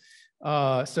year.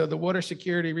 So the Water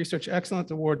Security Research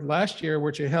Excellence Award last year,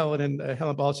 which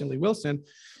Helen Balch and Lee Wilson,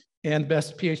 and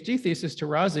Best PhD Thesis to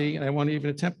Razi, and I won't even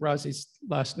attempt Razi's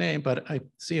last name, but I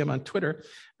see him on Twitter.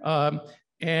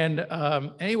 And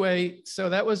anyway, so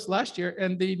that was last year,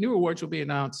 and the new awards will be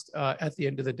announced at the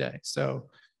end of the day. So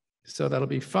that'll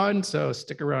be fun. So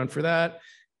stick around for that.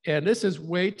 And this is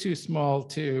way too small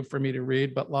for me to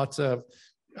read, but lots of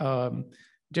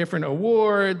different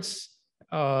awards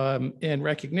and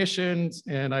recognitions,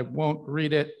 and I won't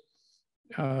read it.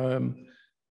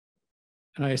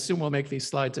 And I assume we'll make these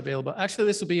slides available. Actually,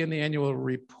 this will be in the annual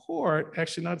report.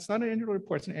 Actually, no, it's not an annual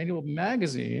report, it's an annual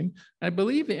magazine. I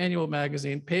believe the annual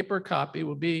magazine paper copy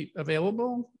will be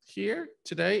available here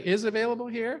today, is available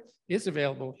here.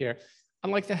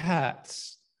 Unlike the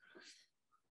hats,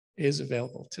 is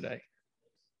available today.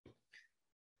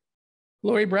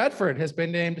 Lori Bradford has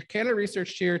been named Canada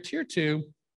Research Chair Tier 2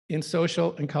 in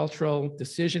Social and Cultural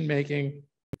Decision-Making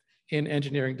in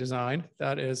Engineering Design.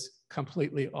 That is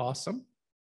completely awesome.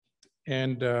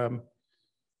 And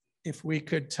if we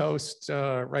could toast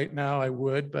right now, I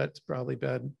would, but it's probably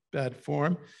bad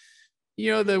form.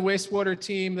 You know, the wastewater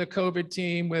team, the COVID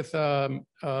team with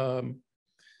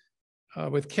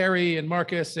Kerry and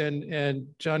Marcus and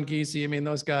John Giese. I mean,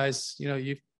 those guys, you know,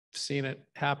 you've seen it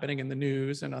happening in the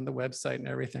news and on the website and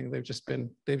everything. They've just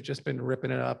been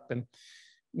ripping it up and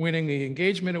winning the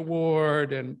engagement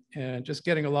award and just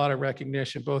getting a lot of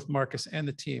recognition, both Marcus and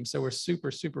the team. So we're super,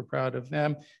 super proud of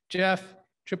them. Jeff,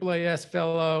 AAAS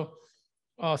fellow,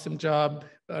 awesome job,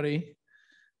 buddy.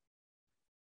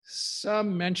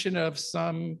 Some mention of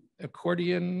some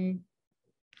accordion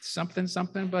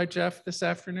something by Jeff this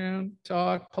afternoon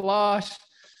talk. Palash,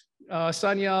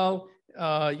 Sanyal,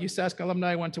 USask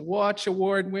alumni went to watch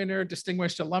award winner,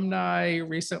 distinguished alumni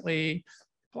recently.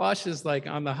 Palash is like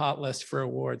on the hot list for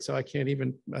awards, so I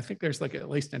think there's like at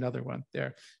least another one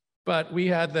there. But we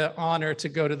had the honor to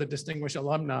go to the distinguished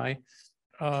alumni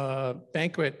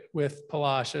banquet with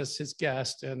Palash as his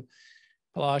guest, and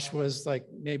Palash was like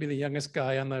maybe the youngest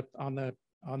guy on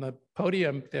the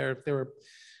podium there.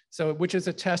 Which is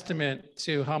a testament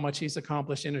to how much he's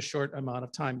accomplished in a short amount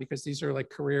of time, because these are like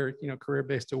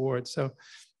career-based awards. So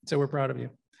we're proud of you.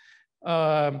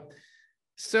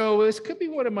 So this could be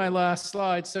one of my last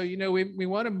slides. So, you know, we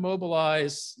want to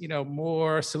mobilize, you know,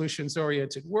 more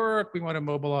solutions-oriented work. We want to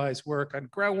mobilize work on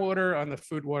groundwater, on the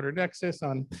food-water nexus,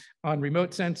 on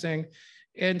remote sensing.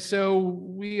 And so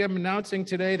we are announcing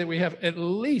today that we have at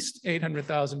least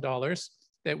 $800,000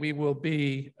 that we will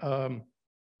be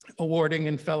awarding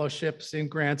in fellowships, in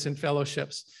grants and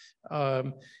fellowships.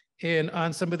 And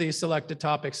on some of these selected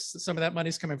topics, some of that money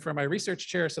is coming from my research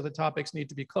chair, so the topics need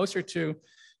to be closer to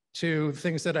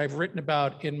things that I've written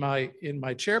about in my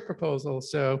chair proposal.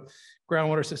 So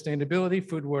groundwater sustainability,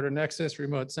 food water nexus,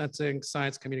 remote sensing,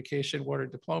 science communication, water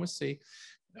diplomacy.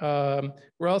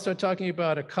 We're also talking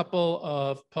about a couple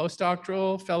of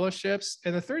postdoctoral fellowships.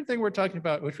 And the third thing we're talking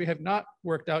about, which we have not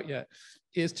worked out yet,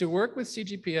 is to work with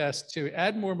CGPS to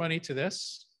add more money to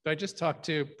this. I just talked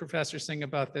to Professor Singh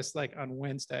about this like on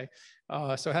Wednesday.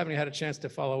 So I haven't had a chance to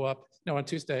follow up, no, on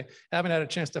Tuesday. Haven't had a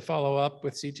chance to follow up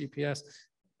with CGPS,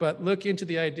 but look into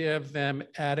the idea of them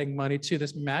adding money to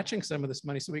this, matching some of this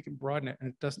money so we can broaden it, and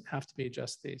it doesn't have to be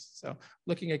just these. So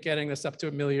looking at getting this up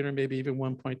to $1 million or maybe even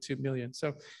 1.2 million.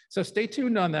 So stay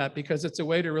tuned on that, because it's a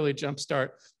way to really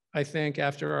jumpstart, I think,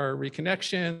 after our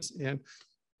Reconnections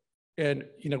and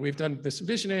you know, we've done this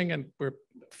visioning and we're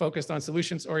focused on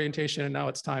solutions orientation, and now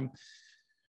it's time,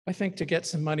 I think, to get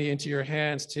some money into your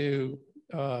hands to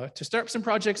start some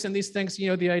projects and these things. You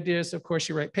know, the idea is, of course,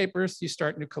 you write papers, you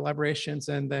start new collaborations,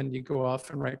 and then you go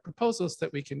off and write proposals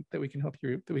that we can help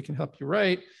you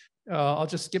write. I'll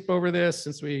just skip over this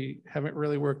since we haven't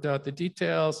really worked out the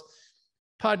details.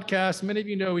 Podcast. Many of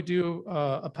you know we do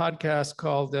a podcast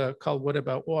called What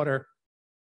About Water.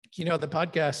 You know, the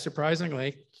podcast,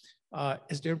 surprisingly,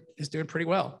 is doing pretty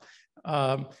well.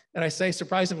 And I say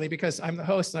surprisingly because I'm the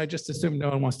host and I just assume no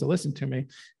one wants to listen to me.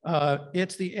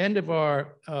 It's the end of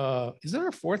our, is it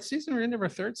our fourth season or end of our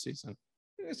third season? I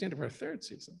think it's the end of our third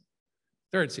season.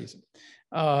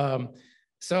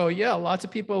 So yeah, lots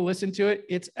of people listen to it.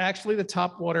 It's actually the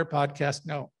top water podcast.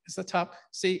 No, it's the top.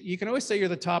 See, you can always say you're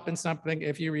the top in something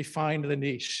if you refine the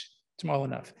niche small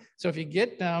enough. So if you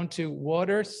get down to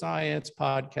water science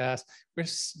podcast, we're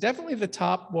definitely the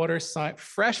top water science,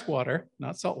 freshwater,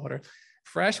 not saltwater,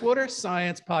 freshwater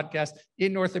science podcast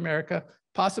in North America,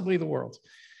 possibly the world,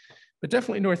 but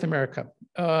definitely North America.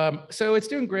 So it's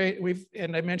doing great.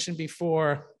 And I mentioned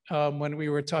before when we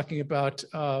were talking about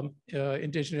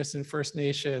Indigenous and First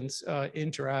Nations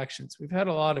interactions, we've had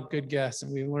a lot of good guests,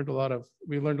 and we learned a lot of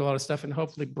stuff, and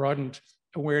hopefully broadened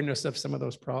awareness of some of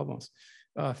those problems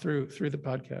through the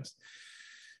podcast.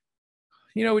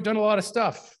 You know, we've done a lot of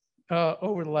stuff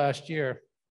over the last year.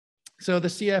 So the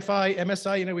CFI,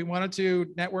 MSI, we wanted to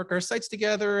network our sites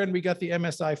together, and we got the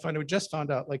MSI funded. We just found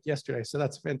out like yesterday, so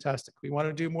that's fantastic. We want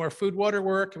to do more food water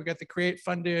work. We got the CREATE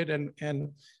funded,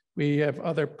 and we have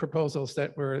other proposals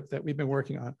that we've been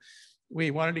working on. We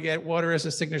wanted to get water as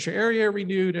a signature area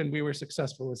renewed, and we were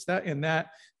successful with that. In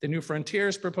that, the New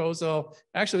Frontiers proposal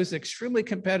actually was an extremely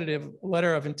competitive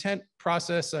letter of intent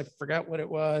process. I forgot what it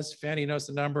was. Fanny knows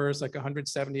the numbers, like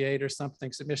 178 or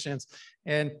something submissions,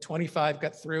 and 25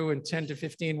 got through, and 10 to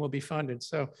 15 will be funded.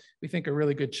 So we think a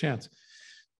really good chance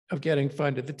of getting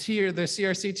funded. The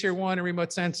CRC Tier 1 and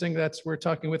remote sensing, we're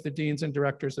talking with the deans and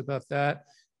directors about that.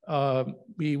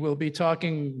 We will be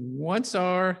talking once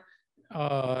our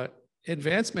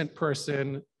advancement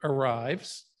person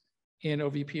arrives in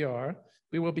OVPR.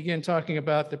 We will begin talking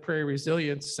about the Prairie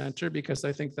Resilience Center, because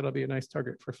I think that'll be a nice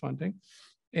target for funding.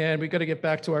 And we got to get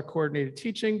back to our coordinated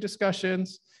teaching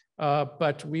discussions,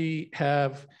 but we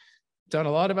have done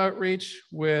a lot of outreach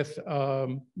with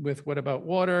What About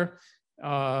Water.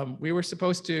 We were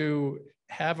supposed to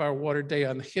have our Water Day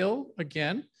on the Hill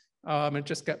again. It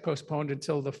just got postponed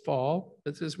until the fall.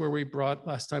 This is where we brought,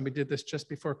 last time we did this just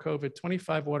before COVID,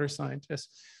 25 water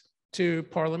scientists to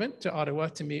Parliament, to Ottawa,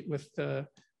 to meet with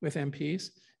MPs.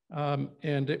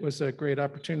 And it was a great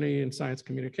opportunity in science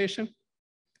communication.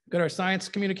 Got our science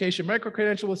communication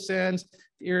micro-credential with SANS,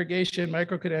 the irrigation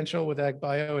micro-credential with Ag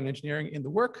Bio and engineering in the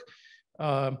work,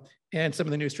 and some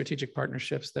of the new strategic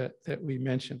partnerships that we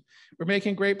mentioned. We're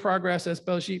making great progress. As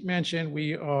Belgique mentioned,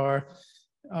 we are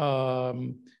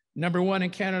 #1 in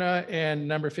Canada and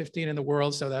number 15 in the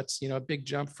world. So that's, a big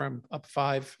jump from up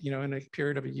 5, in a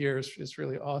period of a year is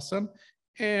really awesome.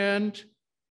 And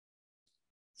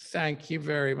thank you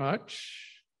very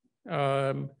much.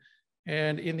 And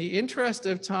in the interest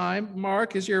of time,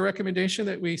 Mark, is your recommendation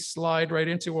that we slide right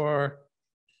into our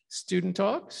student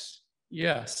talks?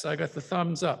 Yes, I got the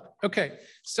thumbs up. Okay,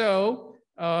 so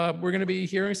we're going to be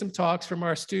hearing some talks from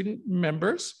our student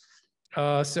members.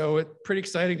 So it's pretty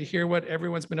exciting to hear what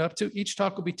everyone's been up to. Each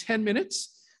talk will be 10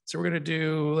 minutes. So we're going to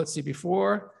do, let's see,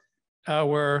 before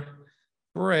our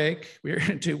break, we're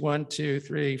going to do 1, 2,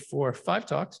 3, 4, 5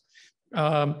 talks.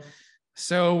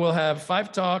 So we'll have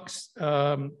 5 talks,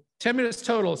 10 minutes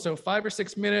total. So 5 or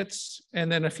 6 minutes, and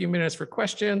then a few minutes for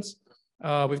questions.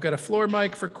 We've got a floor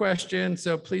mic for questions.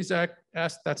 So please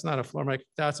ask, that's not a floor mic,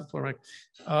 that's a floor mic.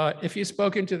 If you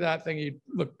spoke into that thing, you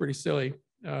look pretty silly.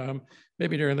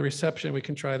 Maybe during the reception, we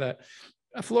can try that.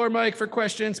 A floor mic for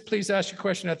questions. Please ask your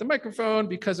question at the microphone,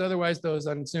 because otherwise those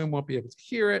on Zoom won't be able to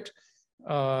hear it.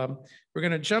 We're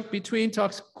going to jump between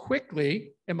talks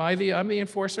quickly. I'm the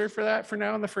enforcer for that for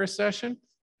now in the first session.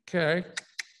 Okay.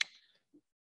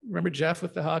 Remember Jeff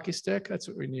with the hockey stick? That's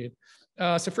what we need.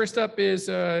 So first up is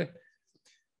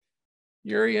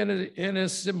Yuri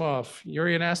Anisimov.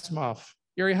 Yuri Anisimov.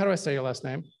 Yuri, how do I say your last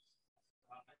name?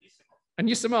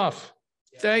 Anisimov.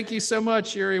 Thank you so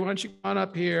much, Yuri. Why don't you come on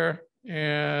up here?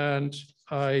 And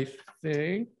I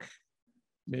think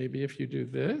maybe if you do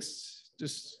this,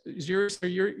 are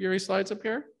your slides up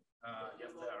here? Yes,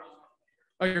 they are.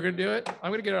 Oh, you're going to do it? I'm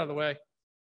going to get out of the way.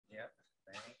 Yeah,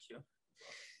 thank you.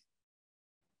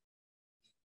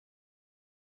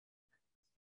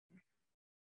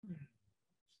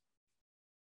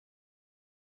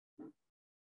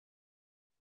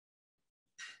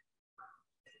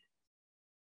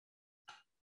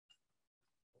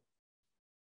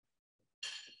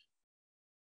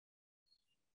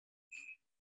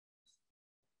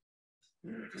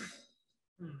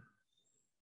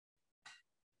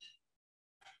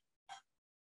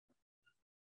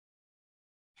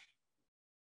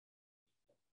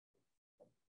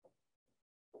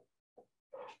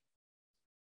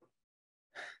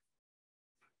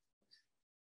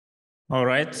 All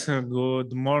right,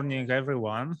 good morning,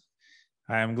 everyone.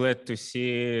 I'm glad to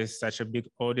see such a big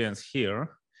audience here.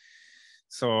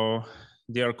 So,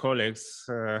 dear colleagues,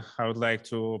 I would like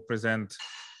to present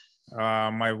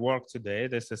my work today.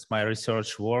 This is my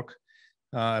research work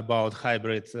about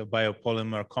hybrid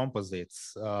biopolymer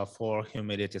composites for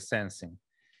humidity sensing.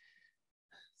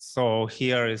 So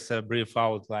here is a brief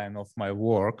outline of my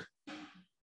work.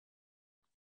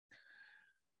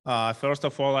 First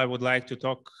of all, I would like to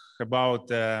talk about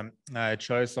the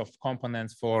choice of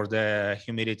components for the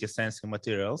humidity sensing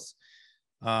materials.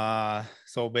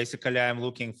 So basically, I'm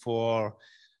looking for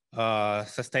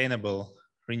sustainable,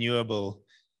 renewable,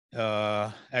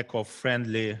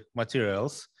 eco-friendly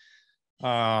materials.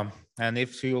 And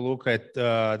if you look at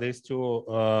these two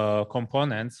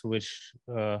components, which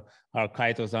are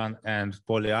chitosan and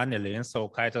polyaniline, so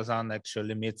chitosan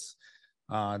actually meets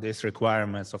these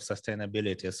requirements of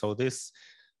sustainability. So this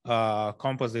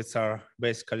composites are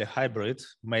basically hybrid,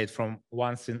 made from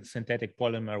one synthetic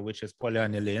polymer, which is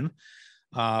polyaniline,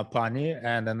 PANI,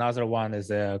 and another one is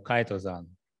a chitosan.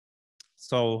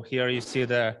 So here you see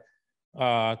the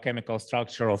chemical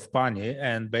structure of PANI,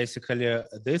 and basically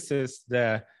this is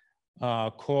the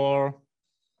core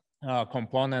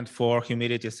component for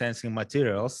humidity sensing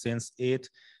materials, since it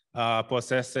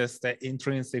possesses the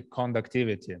intrinsic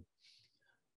conductivity.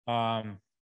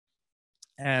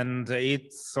 And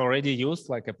it's already used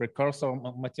like a precursor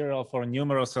material for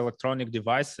numerous electronic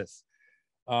devices,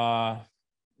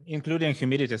 including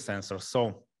humidity sensors.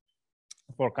 So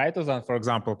for chitosan, for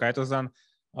example, chitosan,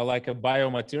 like a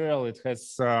biomaterial, it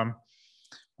has a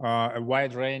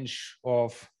wide range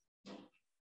of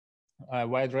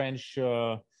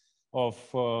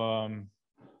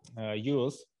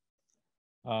use.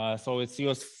 So it's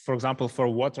used, for example, for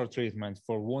water treatment,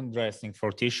 for wound dressing,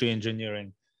 for tissue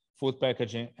engineering, food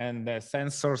packaging, and the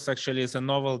sensors actually is a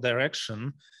novel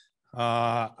direction.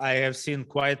 I have seen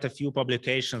quite a few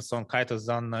publications on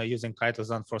chitosan, using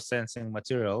chitosan for sensing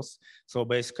materials. So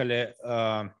basically,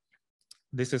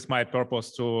 this is my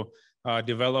purpose to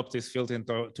develop this field and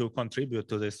to contribute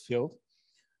to this field.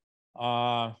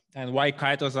 And why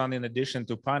chitosan in addition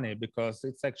to PANI? Because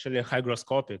it's actually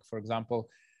hygroscopic. For example,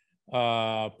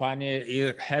 PANI,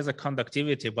 it has a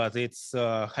conductivity, but its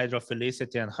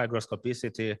hydrophilicity and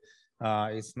hygroscopicity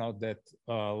is not that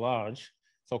large.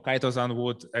 So chitosan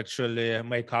would actually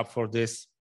make up for this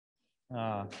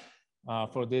gap.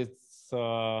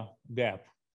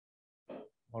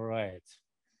 All right.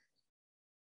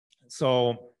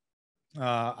 So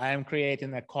I am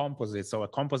creating a composite. So a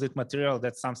composite material,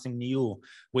 that's something new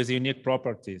with unique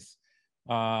properties.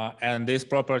 And these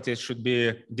properties should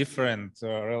be different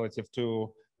relative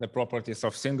to the properties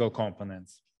of single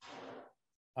components.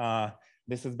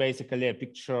 This is basically a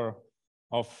picture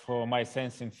of my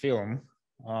sensing film,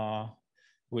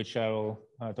 which I will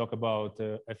talk about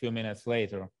a few minutes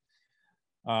later.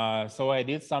 So I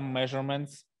did some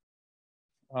measurements,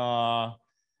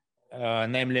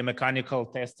 namely mechanical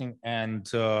testing and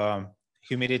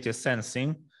humidity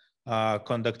sensing,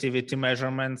 conductivity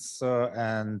measurements,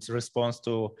 and response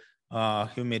to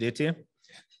humidity.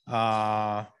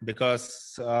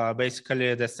 Because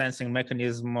basically the sensing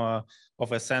mechanism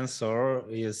of a sensor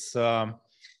is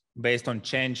based on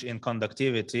change in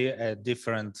conductivity at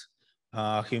different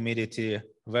humidity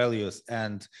values.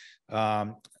 And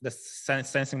the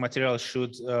sensing material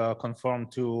should conform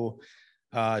to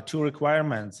two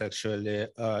requirements, actually.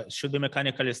 Should be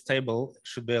mechanically stable,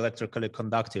 should be electrically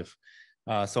conductive.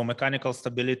 So mechanical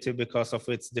stability because of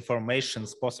its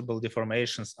deformations, possible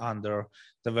deformations under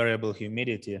the variable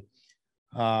humidity,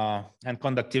 and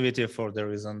conductivity for the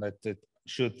reason that it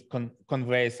should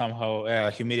convey somehow a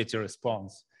humidity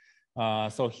response.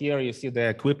 So here you see the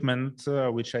equipment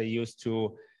which I used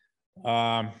to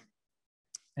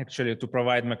actually to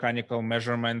provide mechanical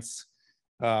measurements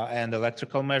and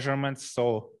electrical measurements.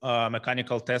 So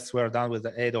mechanical tests were done with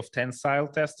the aid of tensile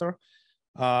tester.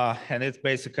 And it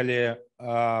basically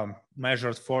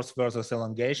measured force versus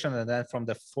elongation. And then from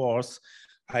the force,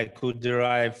 I could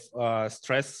derive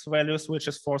stress values, which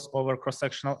is force over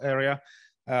cross-sectional area,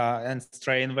 and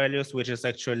strain values, which is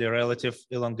actually relative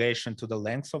elongation to the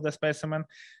length of the specimen,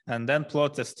 and then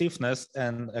plot the stiffness.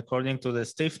 And according to the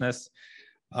stiffness,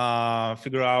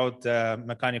 figure out the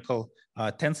mechanical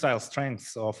tensile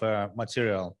strengths of a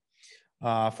material.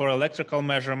 For electrical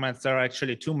measurements, there are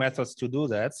actually two methods to do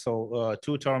that. So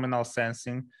two-terminal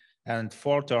sensing and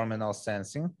four-terminal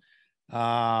sensing.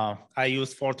 I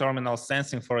used four-terminal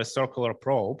sensing for a circular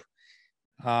probe,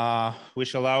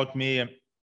 which allowed me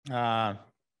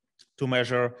to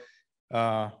measure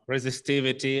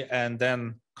resistivity and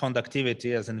then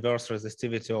conductivity as inverse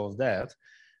resistivity of that.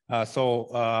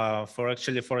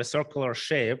 For a circular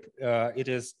shape, it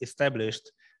is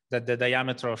established that the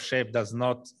diameter of shape does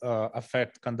not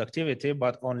affect conductivity,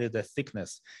 but only the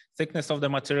thickness. Thickness of the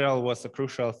material was a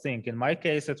crucial thing. In my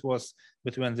case, it was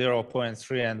between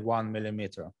 0.3 and 1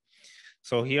 millimeter.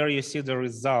 So here you see the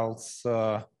results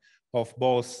of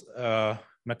both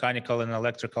mechanical and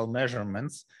electrical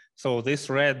measurements. So these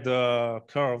red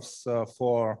curves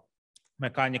for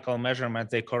mechanical measurement,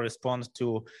 they correspond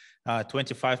to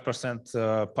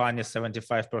 25% PANI,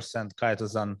 75%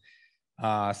 chitosan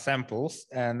samples.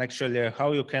 And actually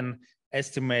how you can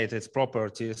estimate its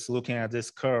properties looking at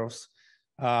these curves,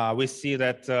 we see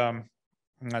that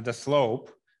the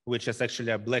slope, which is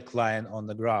actually a black line on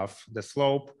the graph, the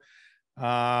slope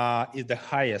is the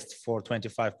highest for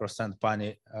 25%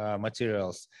 PANI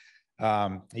materials.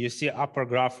 You see upper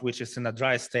graph, which is in a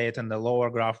dry state, and the lower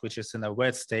graph, which is in a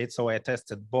wet state. So I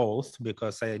tested both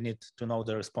because I need to know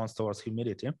the response towards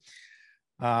humidity.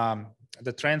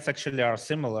 The trends actually are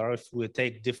similar if we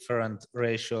take different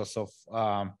ratios of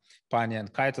pani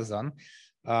and chitosan.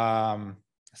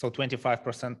 So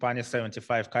 25% pani,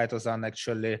 75 chitosan,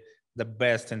 actually the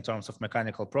best in terms of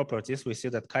mechanical properties. We see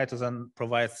that chitosan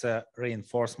provides a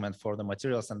reinforcement for the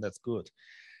materials, and that's good.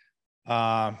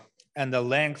 And the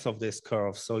length of this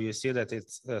curve, so you see that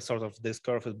it's sort of this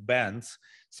curve, it bends.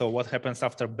 So what happens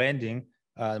after bending?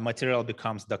 Material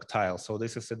becomes ductile. So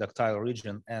this is a ductile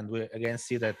region, and we again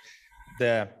see that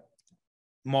the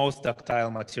most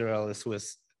ductile material is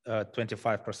with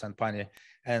 25% pani,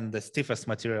 and the stiffest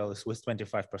material is with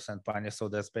 25% pani. So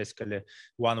that's basically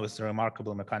one with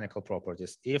remarkable mechanical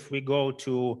properties. If we go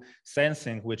to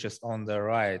sensing, which is on the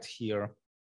right here,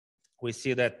 we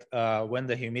see that when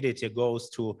the humidity goes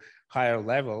to higher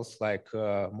levels, like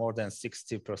more than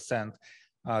 60%,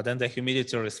 then the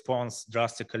humidity response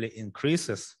drastically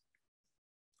increases.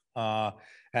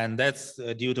 And that's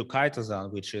due to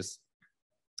chitosan, which is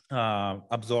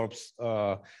absorbs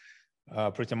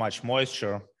pretty much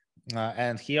moisture.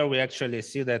 And here we actually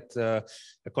see that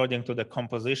according to the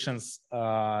compositions,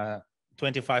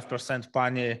 25%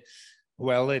 pani,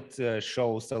 well, it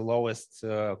shows the lowest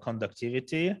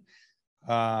conductivity.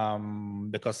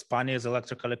 Because pani is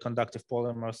electrically conductive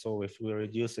polymer, so if we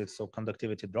reduce it, so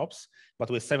conductivity drops. But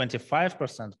with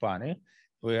 75% pani,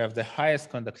 we have the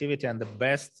highest conductivity and the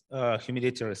best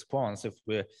humidity response. If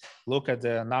we look at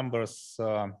the numbers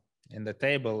in the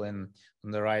table on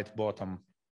the right bottom,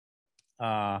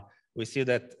 we see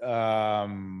that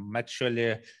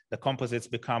actually the composites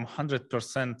become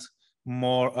 100%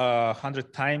 more,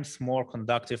 100 times more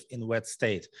conductive in wet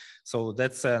state. So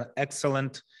that's an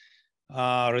excellent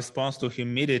response to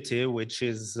humidity, which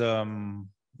is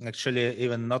actually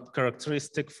even not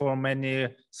characteristic for many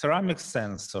ceramic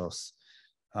sensors.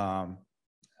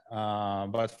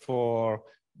 But for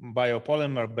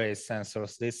biopolymer-based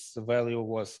sensors, this value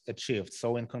was achieved.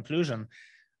 So in conclusion,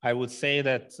 I would say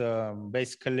that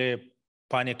basically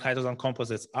pani chitosan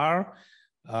composites are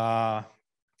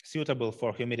suitable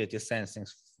for humidity sensing.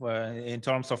 In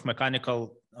terms of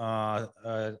mechanical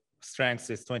strength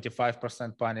is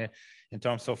 25% pani. In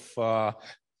terms of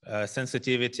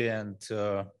sensitivity and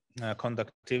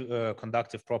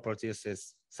conductive properties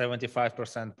is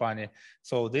 75% pani.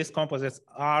 So these composites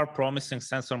are promising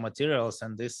sensor materials,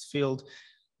 and this field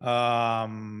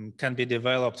can be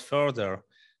developed further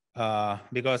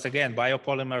because again,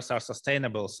 biopolymers are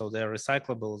sustainable, so they're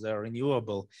recyclable, they're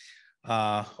renewable.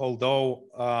 Although,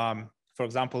 for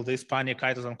example, these pani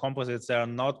chitosan composites, they are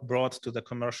not brought to the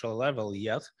commercial level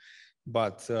yet,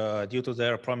 but due to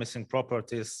their promising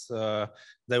properties,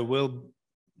 they will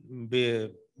be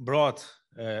brought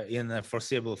in a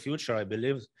foreseeable future. I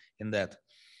believe in that.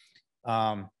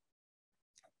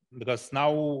 Because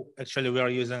now actually we are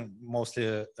using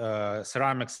mostly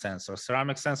ceramic sensors.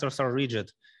 Ceramic sensors are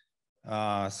rigid,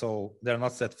 so they're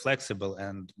not that flexible,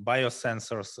 and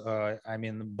biosensors, I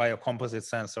mean biocomposite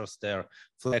sensors, they're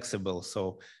flexible,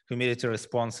 so humidity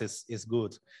response is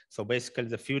good. So basically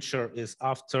the future is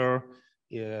after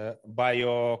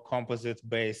biocomposite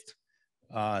based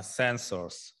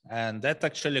sensors, and that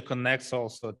actually connects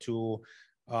also to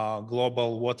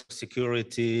global water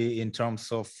security in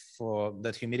terms of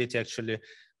that humidity actually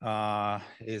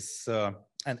is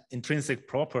an intrinsic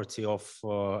property of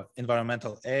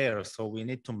environmental air. So we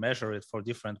need to measure it for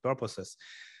different purposes,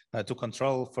 to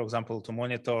control, for example, to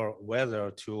monitor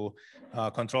weather, to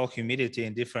control humidity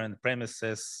in different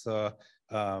premises,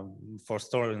 for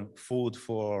storing food,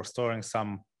 for storing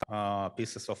some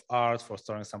pieces of art, for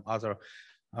storing some other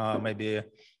maybe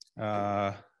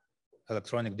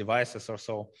electronic devices or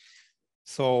so.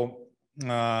 So,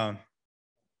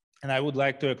 and I would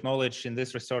like to acknowledge in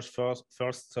this research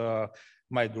first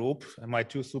my group and my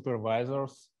two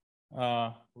supervisors,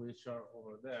 which are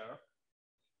over there,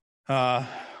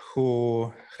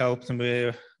 who helped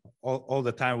me all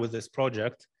the time with this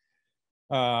project.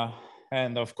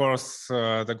 And of course,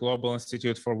 the Global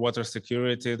Institute for Water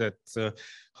Security that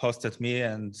hosted me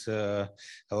and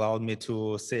allowed me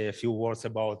to say a few words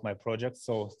about my project.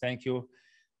 So thank you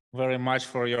very much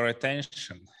for your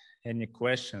attention. Any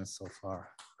questions so far?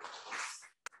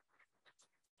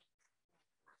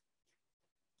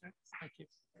 Thank you.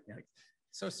 Yeah.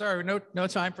 So sorry, no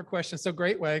time for questions. So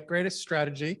greatest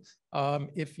strategy.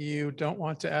 If you don't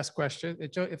want to ask questions,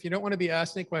 if you don't want to be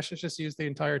asked any questions, just use the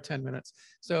entire 10 minutes.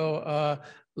 So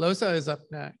Loza is up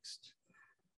next.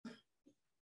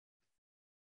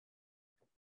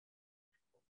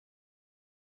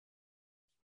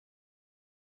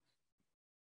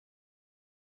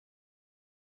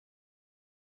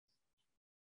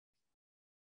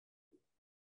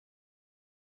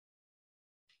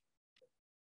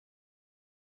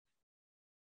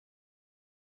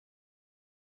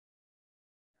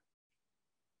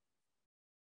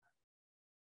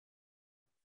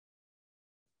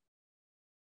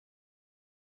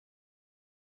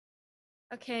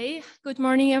 Okay, good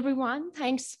morning, everyone.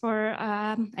 Thanks for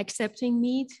accepting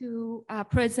me to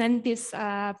present this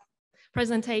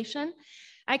presentation.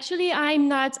 Actually, I'm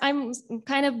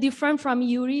kind of different from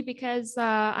Yuri because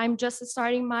I'm just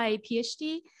starting my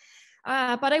PhD.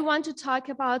 But I want to talk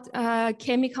about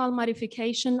chemical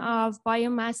modification of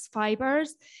biomass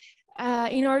fibers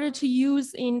in order to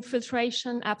use in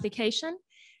filtration application.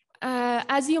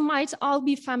 As you might all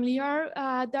be familiar,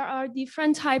 there are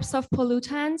different types of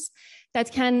pollutants that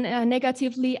can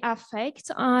negatively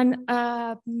affect on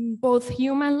both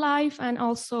human life and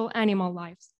also animal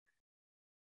lives.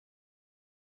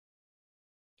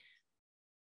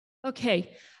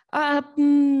 Okay,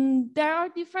 there are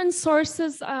different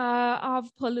sources of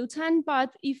pollutant,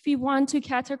 but if we want to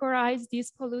categorize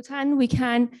this pollutant, we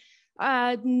can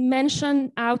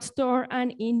mention outdoor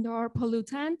and indoor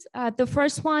pollutant. The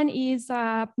first one is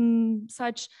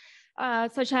such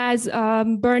as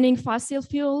burning fossil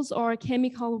fuels or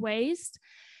chemical waste.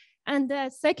 And the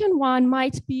second one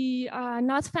might be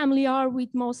not familiar with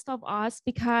most of us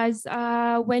because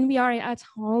when we are at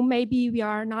home, maybe we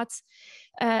are not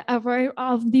aware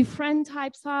of different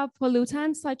types of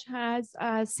pollutants such as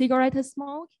cigarette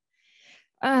smoke,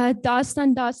 dust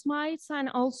and dust mites, and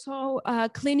also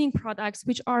cleaning products,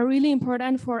 which are really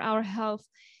important for our health,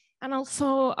 and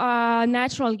also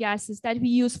natural gases that we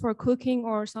use for cooking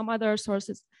or some other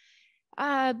sources.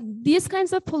 These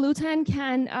kinds of pollutant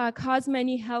can cause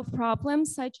many health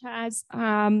problems such as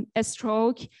a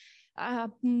stroke,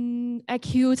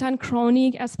 acute and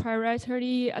chronic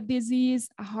respiratory disease,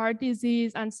 heart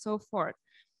disease, and so forth.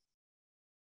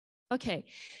 Okay,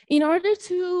 in order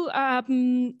to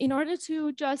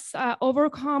just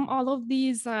overcome all of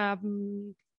these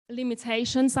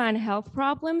limitations and health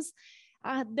problems,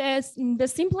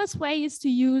 the simplest way is to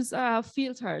use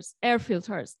filters, air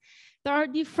filters. There are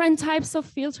different types of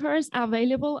filters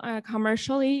available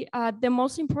commercially. The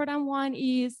most important one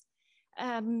is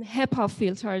HEPA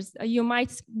filters. You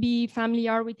might be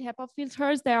familiar with HEPA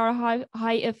filters. They are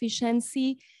high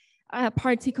efficiency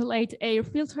particulate air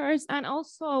filters, and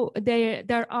also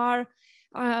there are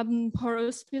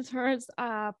porous filters,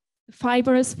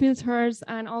 fibrous filters,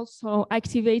 and also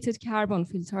activated carbon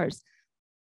filters.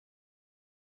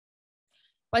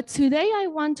 But today I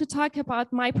want to talk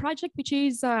about my project, which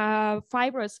is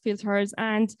fibrous filters.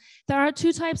 And there are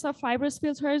two types of fibrous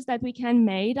filters that we can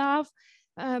made of.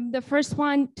 The first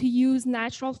one, to use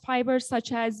natural fibers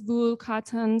such as wool,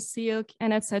 cotton, silk,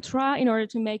 and etc. in order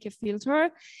to make a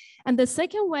filter. And the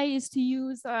second way is to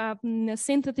use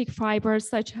synthetic fibers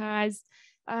such as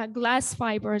glass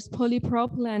fibers,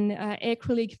 polypropylene,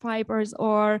 acrylic fibers,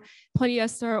 or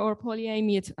polyester or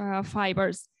polyamide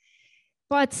fibers.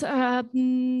 But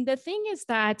the thing is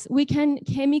that we can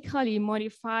chemically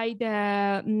modify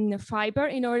the fiber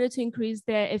in order to increase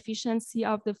the efficiency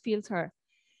of the filter.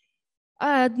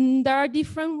 There are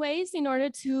different ways in order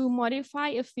to modify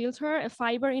a filter, a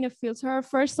fiber in a filter.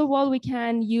 First of all, we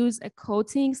can use a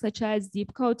coating such as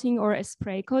deep coating or a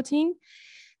spray coating.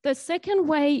 The second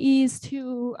way is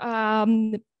to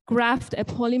graft a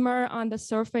polymer on the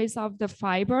surface of the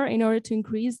fiber in order to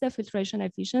increase the filtration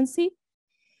efficiency.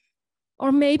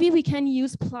 Or maybe we can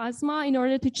use plasma in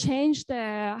order to change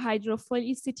the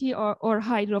hydrophilicity or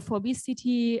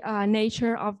hydrophobicity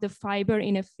nature of the fiber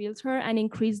in a filter and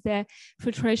increase the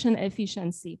filtration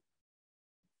efficiency.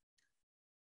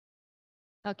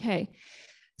 Okay,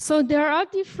 so there are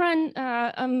different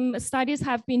studies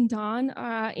have been done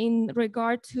in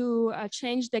regard to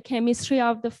change the chemistry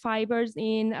of the fibers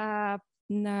in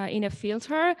a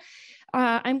filter.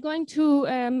 I'm going to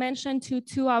mention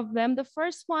two of them. The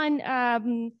first one,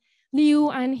 Liu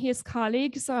and his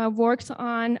colleagues worked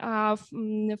on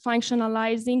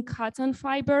functionalizing cotton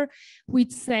fiber with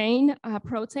zein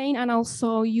protein and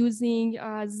also using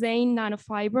zein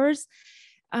nanofibers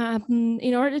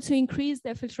in order to increase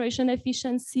the filtration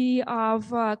efficiency of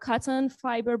cotton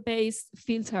fiber-based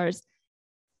filters.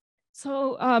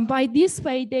 So by this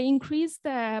way, they increase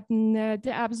the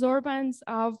absorbance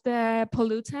of the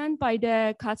pollutant by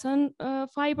the cotton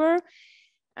fiber.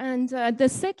 And the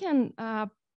second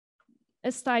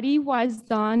study was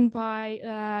done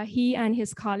by he and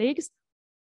his colleagues.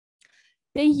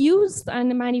 They used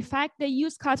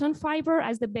cotton fiber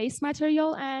as the base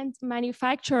material and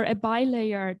manufacture a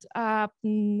bilayered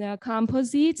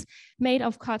composite made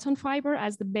of cotton fiber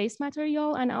as the base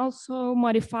material, and also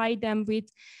modify them with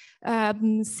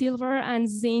silver and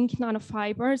zinc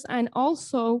nanofibers, and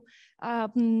also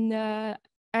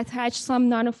attach some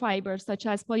nanofibers such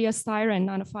as polystyrene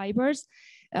nanofibers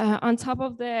on top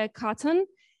of the cotton.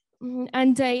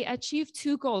 and they achieved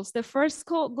two goals. The first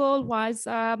goal was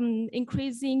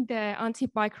increasing the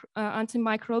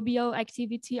antimicrobial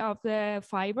activity of the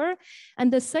fiber.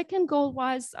 And the second goal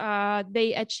was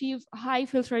they achieved high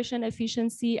filtration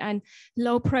efficiency and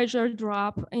low pressure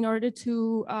drop in order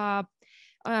to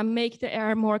make the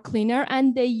air more cleaner.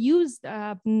 And they used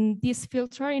this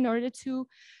filter in order to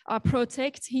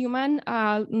protect human,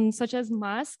 such as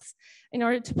masks, in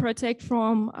order to protect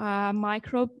from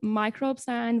microbes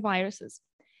and viruses.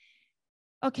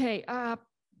 Okay,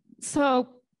 so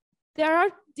there are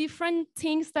different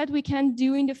things that we can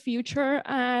do in the future,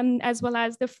 as well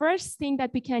as the first thing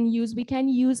that we can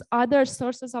use other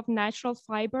sources of natural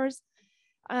fibers,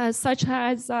 such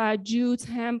as jute,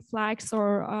 hemp, flax,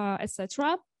 or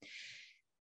etc.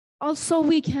 Also,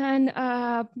 we can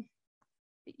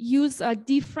use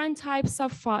different types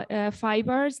of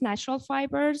fibers, natural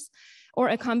fibers, or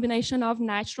a combination of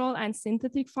natural and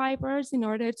synthetic fibers in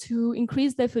order to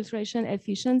increase the filtration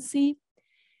efficiency.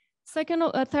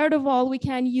 Third of all, we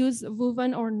can use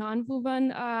woven or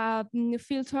non-woven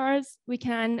filters. We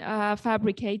can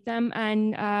fabricate them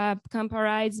and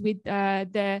comparize with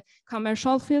the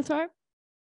commercial filter.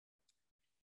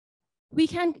 We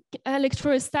can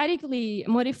electrostatically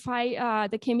modify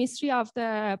the chemistry of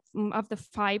the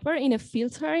fiber in a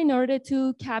filter in order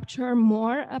to capture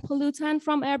more pollutant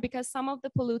from air, because some of the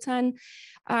pollutant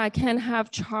can have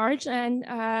charge, and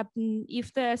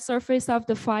if the surface of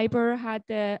the fiber had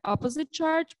the opposite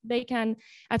charge, they can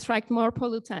attract more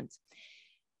pollutant.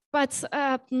 But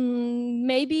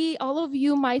maybe all of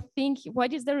you might think,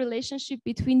 what is the relationship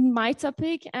between my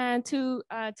topic and to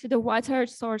the water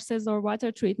sources or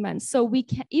water treatment? So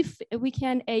if we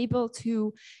can able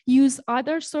to use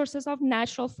other sources of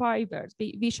natural fibers,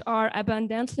 which are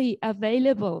abundantly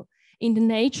available in the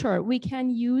nature, we can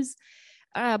use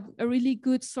a really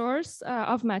good source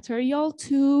of material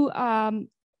to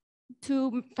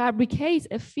fabricate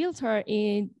a filter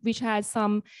which has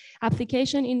some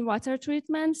application in water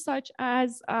treatment, such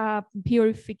as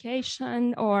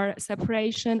purification or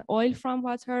separation oil from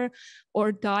water,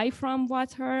 or dye from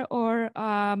water, or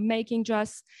making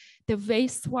just the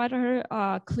wastewater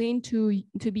clean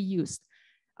to be used.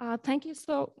 Thank you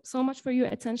so much for your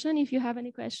attention. If you have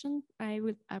any questions, I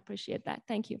would appreciate that.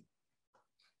 Thank you.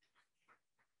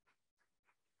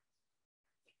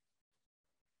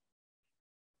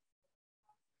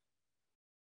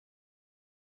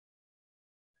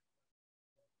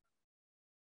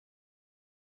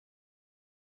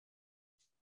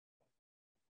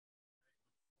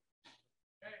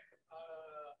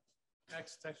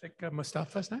 Next, I think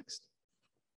Mustafa's next.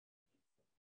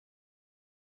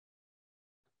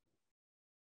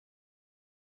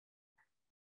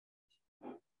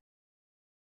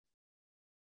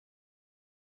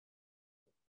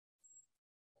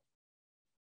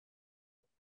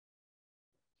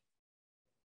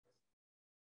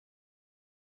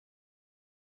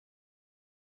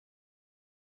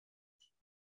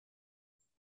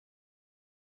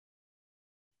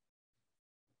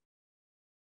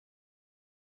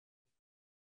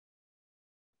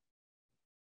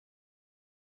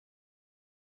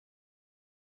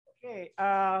 Okay,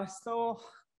 so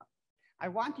I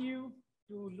want you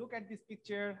to look at this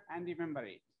picture and remember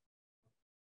it.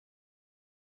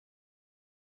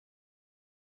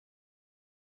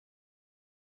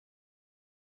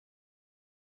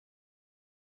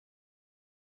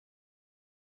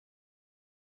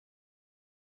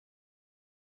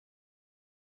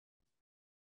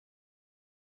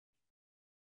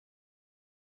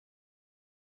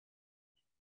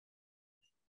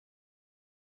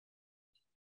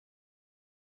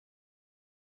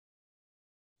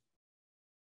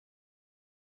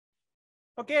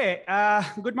 Okay,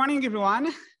 good morning,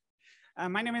 everyone.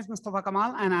 My name is Mustafa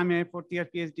Kamal, and I'm a fourth-year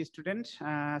PhD student,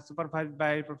 supervised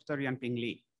by Professor Yan Ping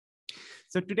Lee.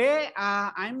 So today,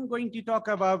 I'm going to talk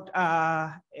about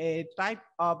a type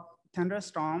of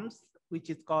thunderstorms, which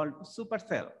is called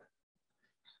supercell.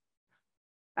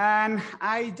 And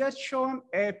I just shown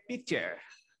a picture,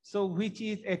 so which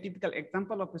is a typical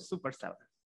example of a supercell.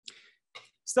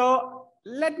 So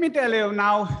let me tell you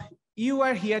now, you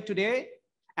are here today,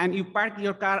 and you park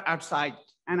your car outside.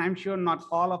 And I'm sure not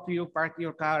all of you park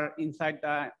your car inside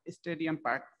the stadium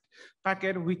park,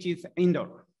 which is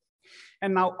indoor.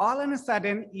 And now all of a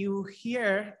sudden you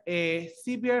hear a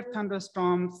severe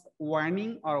thunderstorms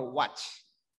warning or watch.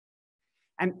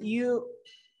 And you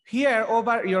hear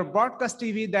over your broadcast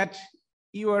TV that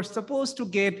you are supposed to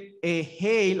get a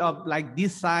hail of like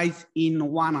this size in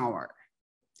 1 hour.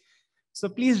 So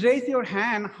please raise your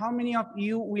hand. How many of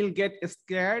you will get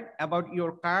scared about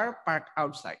your car parked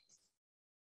outside?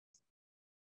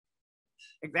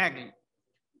 Exactly.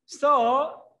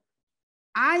 So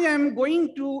I am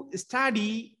going to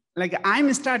study, like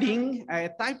I'm studying a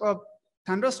type of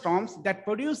thunderstorms that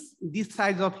produce this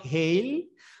size of hail,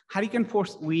 hurricane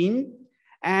force wind,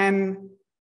 and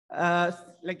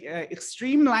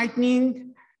extreme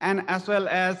lightning, and as well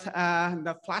as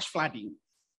the flash flooding.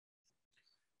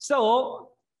 So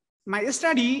my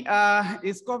study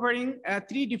is covering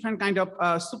 3 different kind of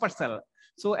supercell.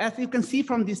 So as you can see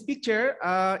from this picture,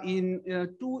 in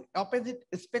 2 opposite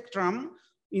spectrum,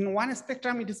 in one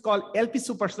spectrum, it is called LP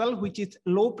supercell, which is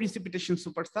low precipitation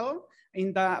supercell.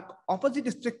 In the opposite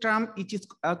spectrum, it is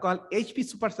called HP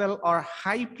supercell or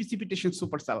high precipitation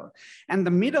supercell. And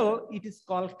the middle, it is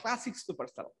called classic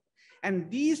supercell. And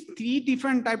these 3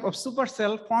 different type of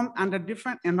supercell form under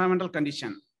different environmental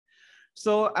conditions.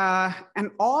 So,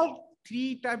 and all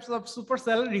 3 types of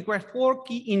supercell require 4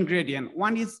 key ingredients.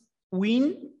 One is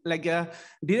wind, like a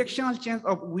directional change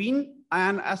of wind,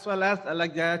 and as well as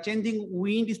like changing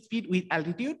wind speed with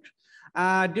altitude,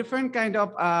 different kind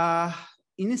of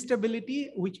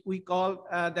instability, which we call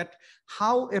that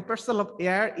how a parcel of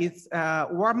air is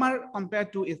warmer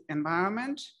compared to its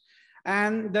environment.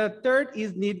 And the third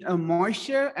is need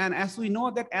moisture. And as we know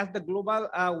that as the global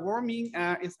warming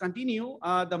is continue,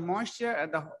 the moisture,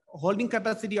 the holding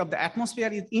capacity of the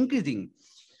atmosphere is increasing.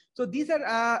 So these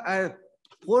are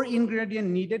 4 ingredients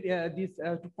needed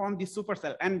to form this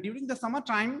supercell. And during the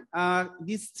summertime,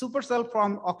 this supercell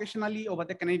form occasionally over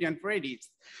the Canadian prairies.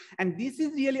 And this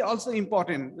is really also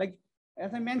important. Like,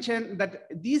 as I mentioned, that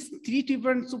these 3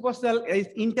 different supercell is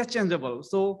interchangeable.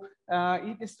 So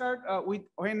it starts with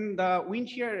when the wind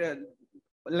shear,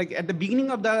 like at the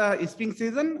beginning of the spring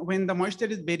season, when the moisture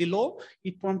is very low,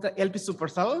 it forms the LP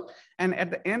supercell. And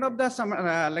at the end of the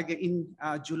summer, like in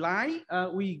July,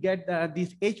 we get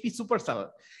this HP supercell.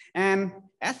 And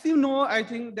as you know, I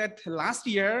think that last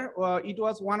year, it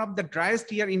was one of the driest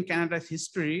year in Canada's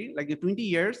history, like 20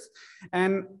 years.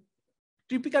 And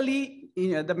typically,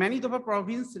 the Manitoba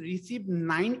province received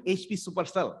 9 HP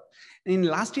supercell. In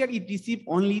last year, it received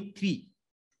only 3.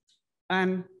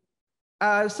 And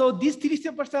so these 3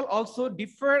 supercell also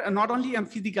differ not only in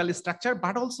physical structure,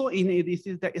 but also in this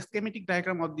is the schematic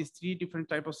diagram of these 3 different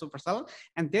types of supercell,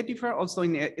 and they differ also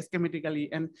in schematically,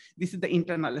 and this is the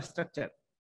internal structure.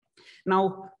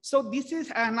 Now, so this is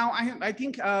now I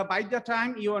think by the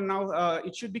time you are now,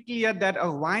 it should be clear that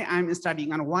why I'm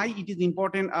studying and why it is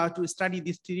important to study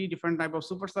these 3 different types of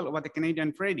supercell over the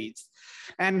Canadian prairies.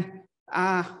 And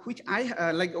which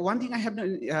I like one thing I have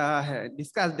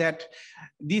discussed that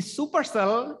this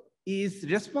supercell is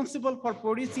responsible for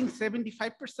producing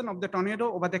 75% of the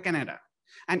tornado over the Canada.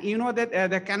 And you know that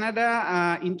the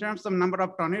Canada, in terms of number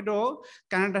of tornado,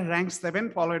 Canada ranks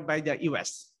 7, followed by the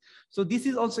US. So this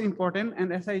is also important.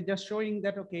 And as I just showing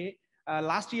that, okay,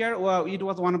 last year, well, it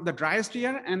was one of the driest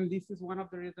year. And this is one of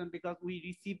the reasons because we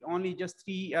received only just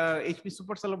 3 HP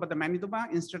supercell over the Manitoba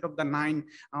instead of the 9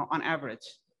 on average.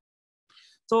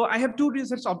 So I have 2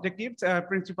 research objectives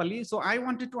principally. So I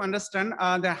wanted to understand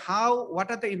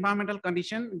what are the environmental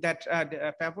conditions that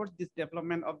favors this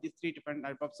development of these 3 different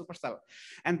types of supercell.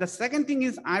 And the second thing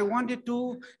is I wanted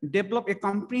to develop a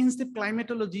comprehensive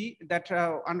climatology that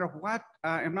under what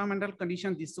environmental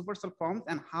conditions this supercell forms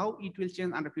and how it will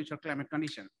change under future climate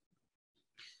conditions.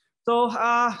 So,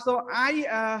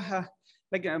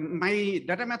 my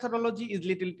data methodology is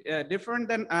little different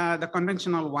than the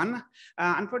conventional one.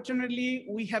 Unfortunately,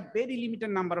 we have very limited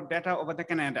number of data over the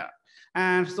Canada.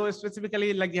 And so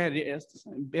specifically like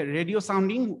radio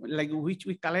sounding, like which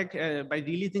we collect by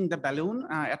releasing the balloon,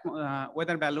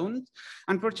 weather balloons.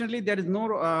 Unfortunately, there is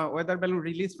no weather balloon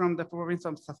released from the province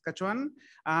of Saskatchewan,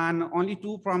 and only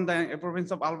 2 from the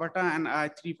province of Alberta, and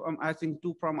 3 from, I think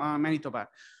 2 from Manitoba.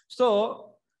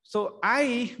 So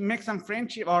I make some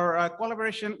friendship or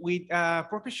collaboration with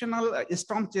professional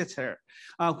storm chaser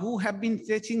who have been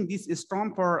chasing this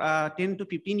storm for 10 to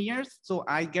 15 years. So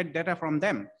I get data from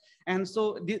them. And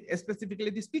so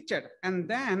specifically this picture. And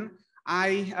then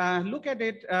I look at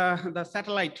it, the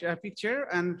satellite picture,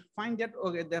 and find that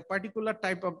okay, the particular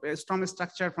type of storm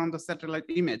structure from the satellite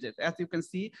images. As you can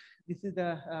see, this is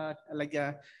the like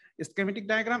a schematic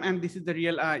diagram, and this is the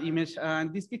real image.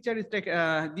 This picture is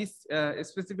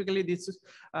specifically this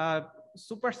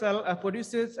supercell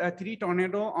produces 3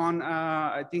 tornado on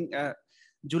I think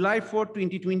July 4,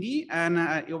 2020, and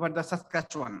over the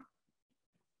Saskatchewan.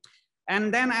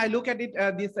 And then I look at it,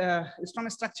 this storm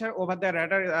structure over the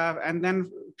radar, and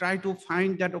then try to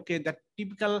find that, okay, the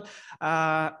typical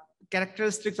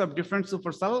characteristics of different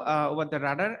supercell over the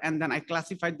radar. And then I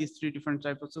classify these 3 different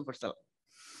types of supercell.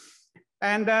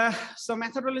 And so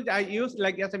methodology I use,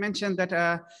 like as I mentioned, that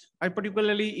I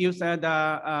particularly use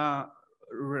the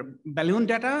balloon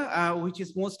data, which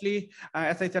is mostly,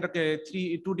 as I said, okay,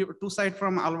 two side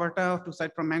from Alberta, two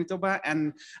side from Manitoba,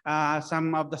 and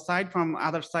some of the side from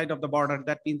other side of the border,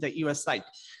 that means the US side.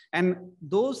 And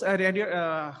those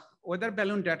weather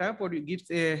balloon data gives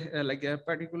like a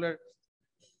particular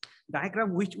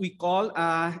diagram, which we call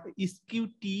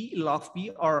SQT log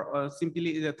P, or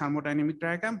simply the thermodynamic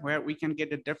diagram, where we can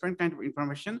get a different kind of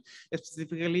information,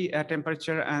 specifically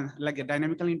temperature and like a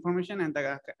dynamical information and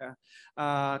the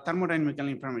thermodynamical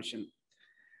information.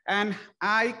 And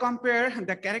I compare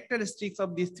the characteristics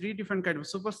of these three different kinds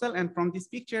of supercell. And from this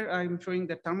picture, I'm showing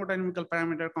the thermodynamical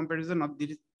parameter comparison of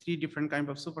these three different kinds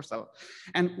of supercell,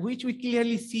 and which we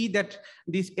clearly see that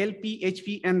this LP,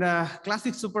 HP, and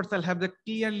classic supercell have the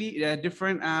clearly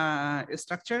different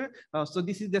structure. So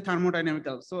this is the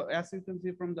thermodynamical. So as you can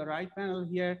see from the right panel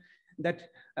here, that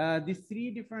these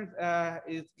three different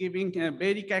is giving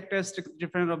very characteristic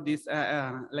different of these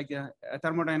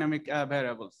thermodynamic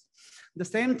variables. The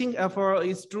same thing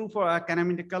is true for a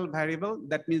kinematical variable,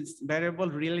 that means variable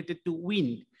related to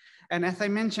wind. And as I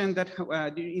mentioned, that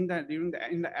in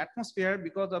the atmosphere,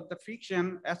 because of the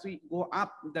friction, as we go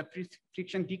up, the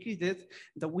friction decreases,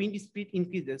 the wind speed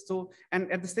increases. So, and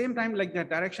at the same time, like the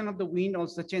direction of the wind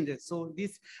also changes. So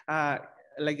this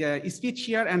speed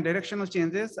shear and directional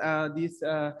changes, these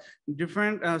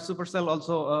different supercell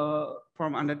also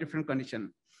form under different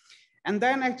condition. And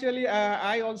then actually,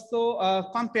 I also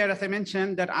compare, as I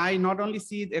mentioned, that I not only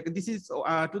see, this is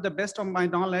to the best of my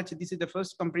knowledge, this is the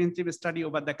first comprehensive study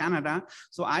over the Canada.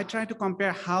 So I try to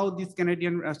compare how this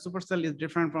Canadian supercell is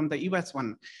different from the US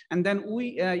one. And then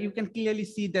you can clearly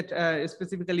see that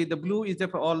specifically the blue is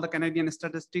for all the Canadian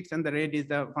statistics and the red is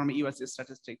from US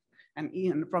statistics.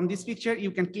 And from this picture,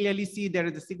 you can clearly see there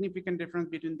is a significant difference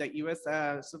between the US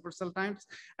supercell times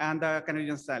and the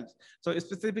Canadian sides. So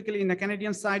specifically in the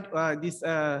Canadian side, this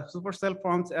supercell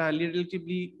forms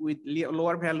relatively with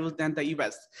lower values than the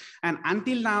US. And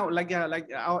until now,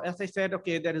 as I said,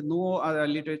 okay, there is no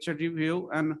literature review.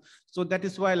 And so that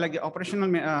is why operational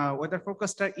weather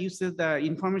forecaster uses the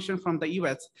information from the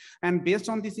US. And based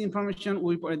on this information,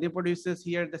 they produces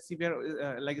here the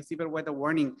severe weather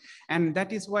warning. And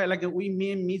that is why we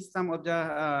may miss some of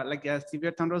the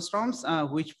severe thunderstorms,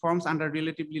 which forms under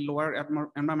relatively lower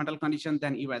environmental conditions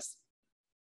than US.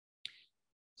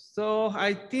 So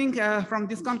I think from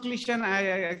this conclusion,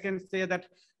 I can say that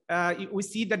we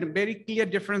see that a very clear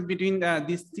difference between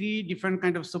these three different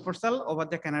kinds of supercell over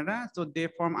the Canada. So they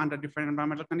form under different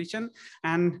environmental conditions.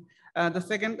 And the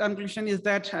second conclusion is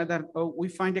that, we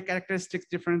find a characteristics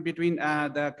difference between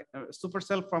the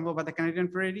supercell from over the Canadian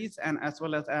prairies and as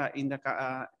well as in the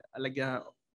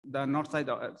the north side,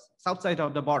 south side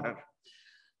of the border.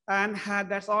 And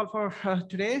that's all for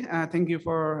today. Thank you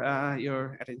for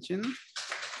your attention.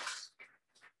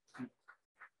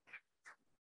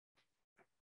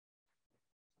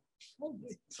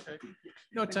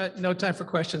 No time for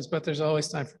questions, but there's always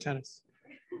time for tennis.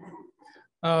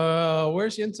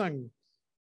 Where's Yinsung?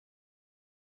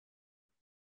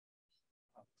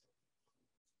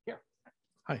 Here.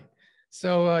 Hi.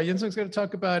 So Yinsung's going to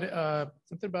talk about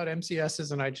something about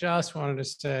MCSs, and I just wanted to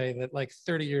say that like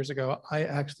 30 years ago, I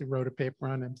actually wrote a paper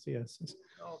on MCSs.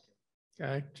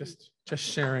 Okay, just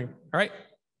sharing. All right.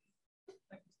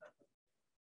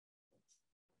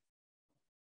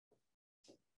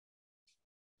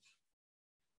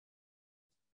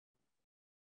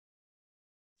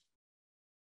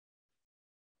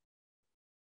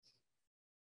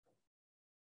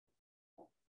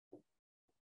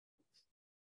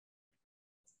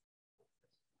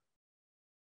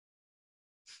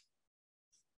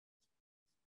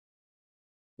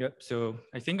 Yep, so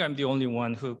I think I'm the only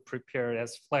one who prepared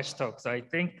as flash talk. So I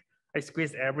think I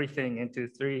squeezed everything into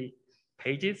 3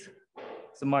 pages.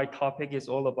 So my topic is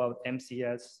all about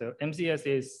MCS. So MCS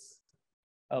is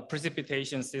a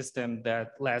precipitation system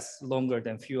that lasts longer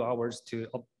than few hours to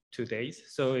up to days.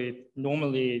 So it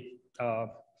normally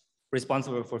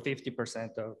responsible for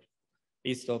 50% of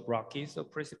east of Rockies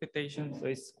of precipitation. So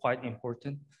it's quite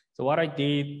important. So what I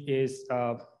did is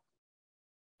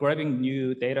grabbing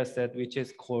new data set, which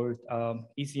is called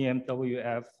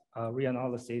ECMWF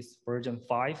reanalysis version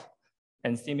 5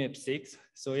 and CMIP 6.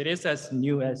 So it is as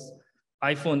new as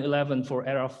iPhone 11 for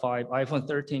ERA 5, iPhone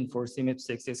 13 for CMIP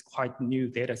 6 is quite new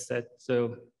data set.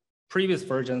 So previous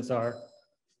versions are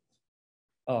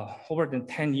over than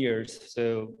 10 years.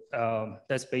 So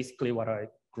that's basically what I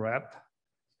grabbed.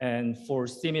 And for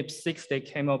CMIP 6, they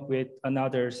came up with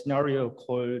another scenario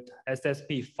called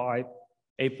SSP 5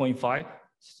 8.5.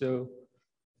 So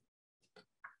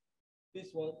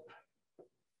This one,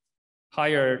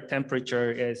 higher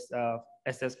temperature is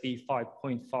SSB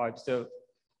 5.5. So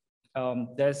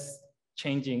that's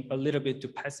changing a little bit to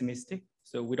pessimistic.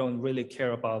 So we don't really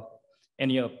care about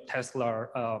any of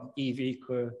Tesla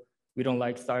e-vehicle. We don't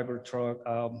like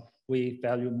Cybertruck. We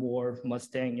value more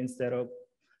Mustang instead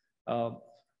of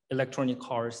electronic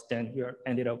cars. Then we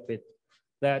ended up with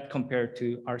that compared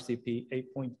to RCP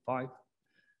 8.5.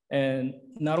 And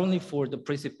not only for the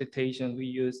precipitation, we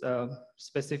use a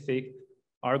specific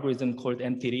algorithm called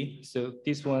MTD. So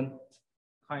this one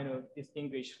kind of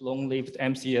distinguish long-lived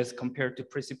MCS compared to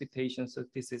precipitation. So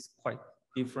this is quite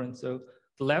different. So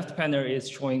the left panel is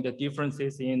showing the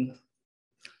differences in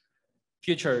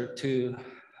future to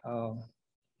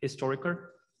historical.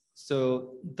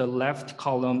 So the left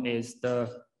column is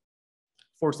the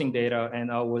forcing data,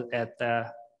 and I will add the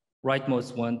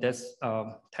rightmost one, that's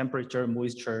temperature,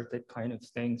 moisture, that kind of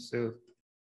thing. So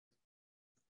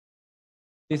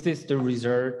this is the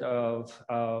result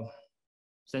of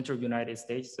Central United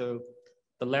States. So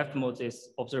the leftmost is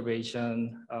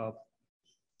observation.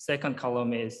 Second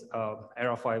column is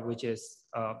RFI, which is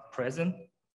present.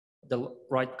 The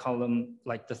right column,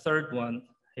 like the third one,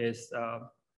 is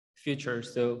future.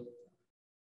 So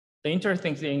the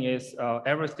interesting thing is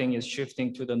everything is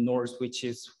shifting to the north, which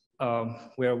is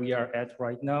where we are at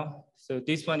right now. So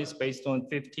this one is based on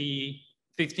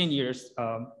 15 years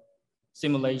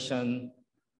simulation,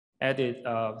 added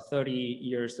 30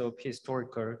 years of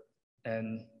historical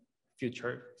and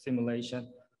future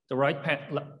simulation. The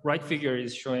right figure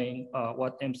is showing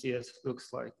what MCS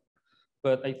looks like.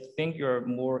 But I think you're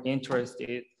more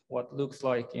interested what looks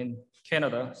like in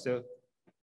Canada. So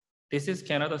this is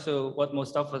Canada. So what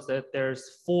most of us said,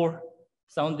 there's 4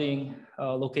 sounding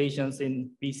locations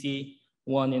in BC,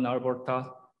 1 in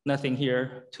Alberta, nothing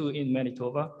here, 2 in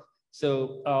Manitoba.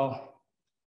 So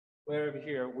wherever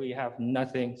here, we have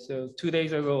nothing. So 2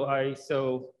 days ago, I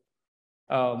saw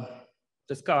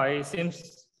the sky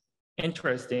seems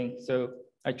interesting. So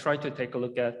I tried to take a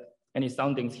look at any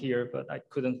soundings here, but I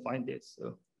couldn't find it.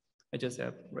 So I just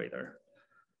have radar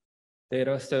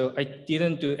data. So I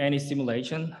didn't do any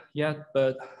simulation yet,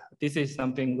 but this is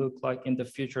something look like in the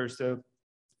future. So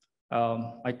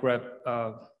I grabbed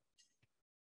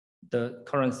the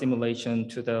current simulation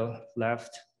to the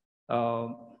left.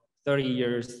 30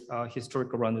 years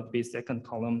historical run would be second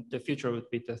column. The future would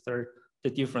be the third. The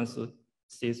difference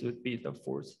would be the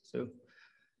fourth. So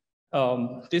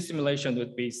this simulation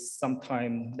would be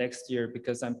sometime next year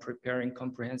because I'm preparing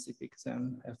comprehensive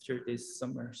exam after this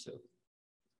summer. So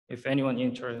if anyone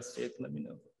interested, let me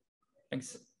know.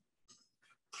 Thanks.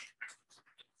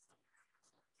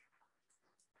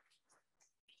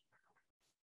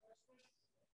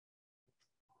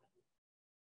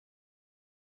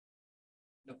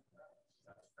 No. All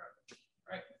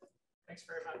right. Thanks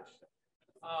very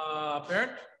much.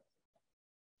 Bernd?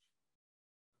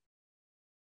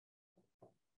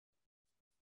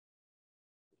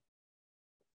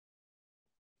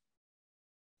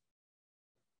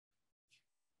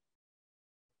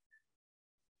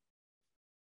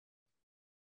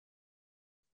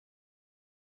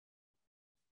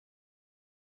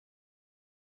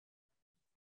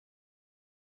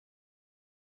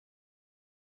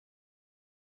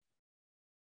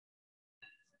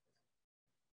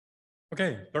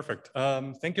 Okay, perfect.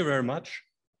 Thank you very much.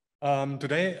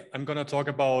 Today, I'm going to talk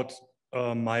about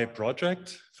my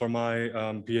project for my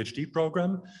PhD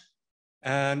program.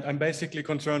 And I'm basically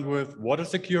concerned with water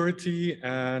security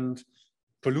and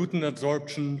pollutant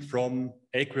absorption from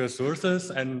aqueous sources.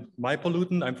 And my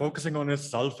pollutant I'm focusing on is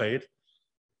sulfate.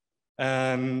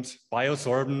 And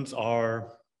biosorbents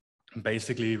are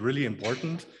basically really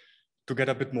important to get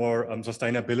a bit more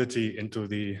sustainability into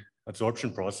the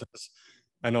absorption process,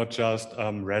 and not just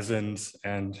resins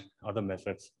and other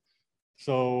methods.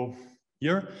 So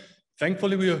here,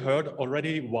 thankfully, we have heard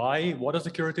already why water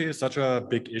security is such a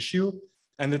big issue.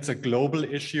 And it's a global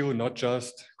issue, not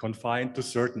just confined to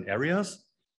certain areas.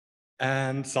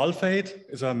 And sulfate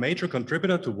is a major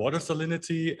contributor to water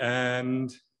salinity,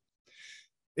 and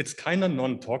it's kind of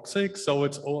non-toxic, so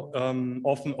it's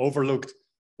often overlooked.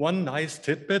 One nice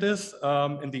tidbit is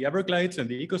in the Everglades, in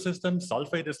the ecosystem,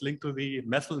 sulfate is linked to the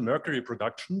methyl mercury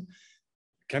production.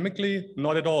 Chemically,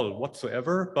 not at all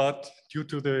whatsoever, but due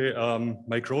to the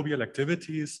microbial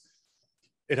activities,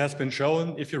 it has been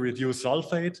shown if you reduce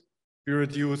sulfate, you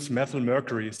reduce methyl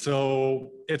mercury.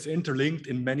 So it's interlinked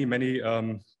in many, many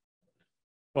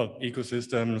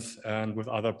ecosystems and with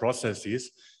other processes,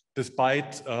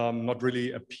 despite not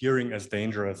really appearing as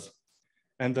dangerous.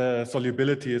 And the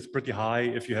solubility is pretty high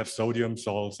if you have sodium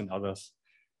salts and others.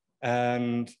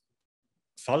 And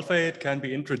sulfate can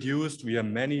be introduced via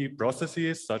many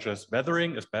processes, such as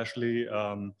weathering, especially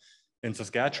in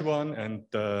Saskatchewan and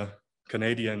the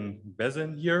Canadian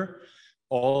basin here.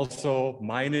 Also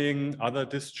mining, other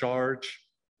discharge,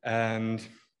 and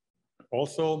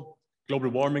also global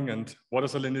warming and water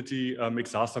salinity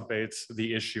exacerbates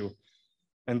the issue.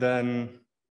 And then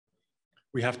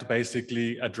we have to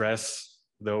basically address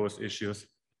those issues.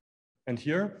 And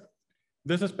here,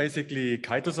 this is basically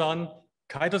chitosan.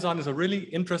 Chitosan is a really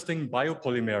interesting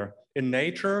biopolymer. In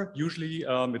nature, usually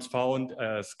it's found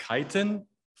as chitin,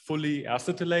 fully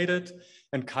acetylated,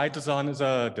 and chitosan is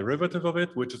a derivative of it,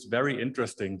 which is very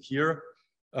interesting. Here,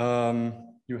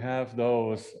 you have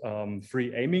those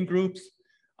free amine groups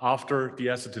after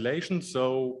deacetylation.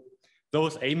 So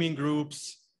those amine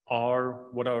groups are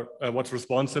what's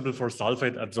responsible for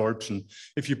sulfate absorption.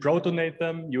 If you protonate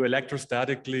them, you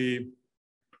electrostatically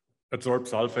absorb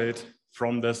sulfate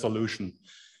from the solution.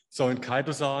 So in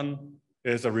chitosan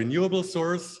is a renewable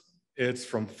source. It's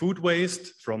from food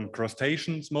waste, from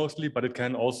crustaceans mostly, but it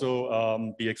can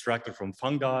also be extracted from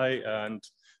fungi and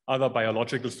other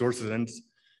biological sources. And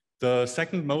the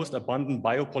second most abundant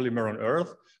biopolymer on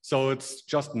Earth. So it's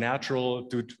just natural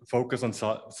to focus on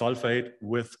sulfate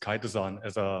with chitosan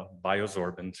as a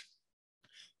biosorbent.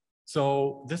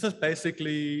 So this is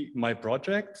basically my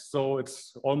project. So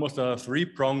it's almost a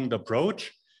three-pronged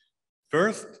approach.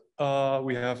 First,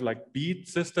 we have like bead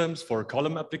systems for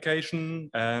column application,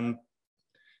 and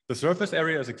the surface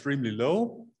area is extremely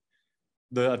low.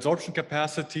 The absorption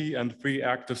capacity and free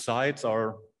active sites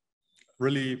are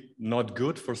really not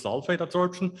good for sulfate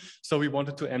absorption. So we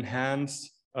wanted to enhance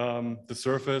the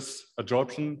surface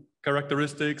absorption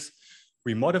characteristics.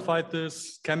 We modified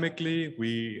this chemically.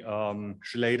 We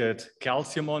chelated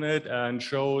calcium on it and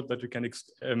showed that we can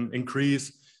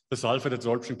increase the sulfate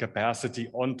absorption capacity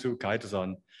onto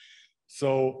chitosan.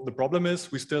 So the problem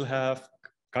is we still have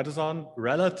chitosan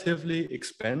relatively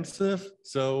expensive.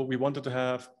 So we wanted to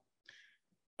have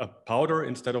a powder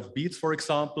instead of beads, for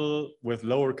example, with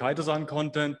lower chitosan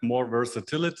content, more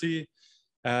versatility.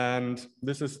 And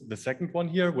this is the second one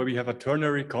here, where we have a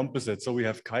ternary composite. So we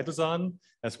have chitosan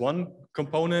as one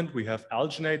component, we have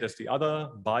alginate as the other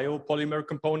biopolymer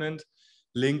component,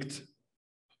 linked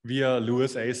via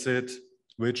Lewis acid,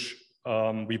 which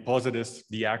we posit is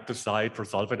the active site for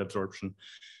sulfate absorption.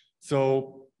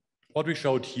 So what we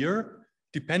showed here,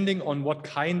 depending on what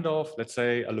kind of, let's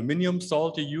say, aluminum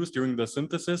salt you use during the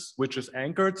synthesis, which is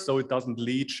anchored so it doesn't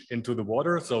leach into the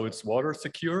water, so it's water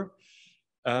secure.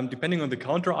 Depending on the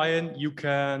counter ion, you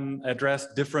can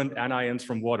address different anions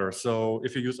from water. So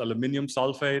if you use aluminum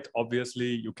sulfate, obviously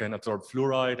you can absorb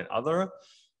fluoride and other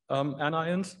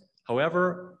anions.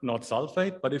 However, not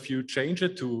sulfate, but if you change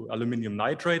it to aluminum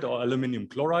nitrate or aluminum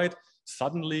chloride,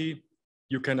 suddenly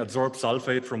you can absorb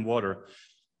sulfate from water.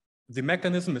 The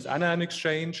mechanism is anion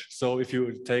exchange. So if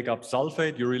you take up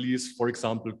sulfate, you release, for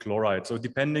example, chloride. So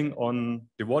depending on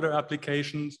the water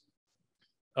applications,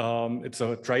 it's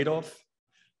a trade-off.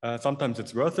 Sometimes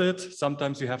it's worth it.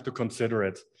 Sometimes you have to consider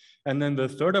it. And then the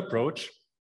third approach,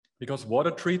 because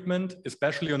water treatment,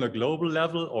 especially on a global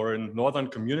level or in northern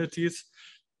communities,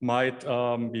 might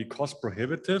be cost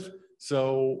prohibitive.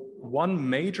 So one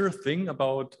major thing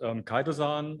about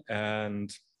chitosan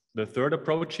and the third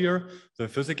approach here, the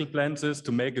physical plants, is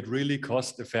to make it really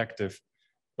cost effective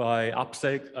by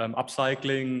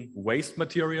upcycling waste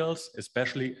materials,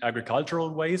 especially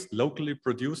agricultural waste, locally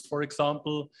produced, for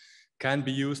example, can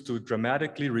be used to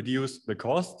dramatically reduce the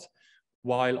costs,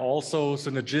 while also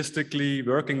synergistically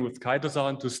working with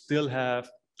chitosan to still have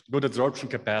good absorption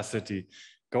capacity.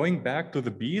 Going back to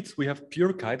the beads, we have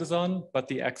pure chitosan, but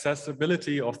the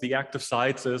accessibility of the active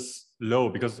sites is low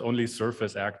because it's only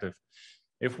surface active.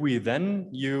 If we then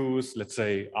use, let's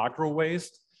say, agro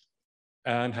waste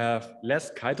and have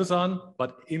less chitosan,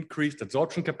 but increased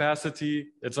absorption capacity,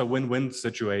 it's a win-win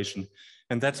situation.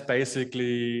 And that's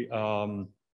basically,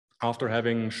 after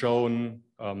having shown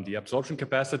the absorption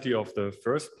capacity of the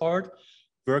first part,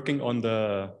 working on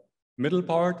the middle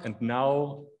part, and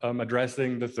now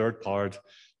addressing the third part.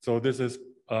 So this is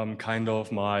kind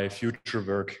of my future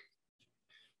work.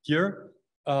 Here,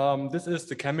 this is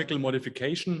the chemical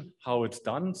modification, how it's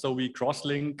done. So we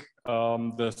cross-link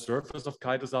the surface of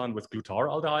chitosan with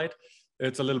glutaraldehyde.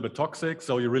 It's a little bit toxic,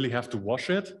 so you really have to wash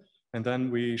it. And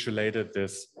then we chelated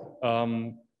this.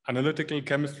 Analytical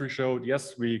chemistry showed,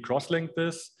 yes, we cross-linked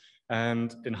this.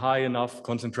 And in high enough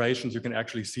concentrations, you can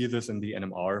actually see this in the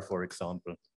NMR, for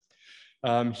example.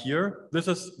 Here, this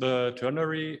is the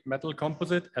ternary metal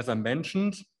composite, as I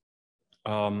mentioned,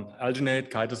 alginate,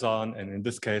 chitosan, and in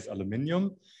this case,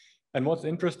 aluminium. And what's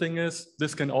interesting is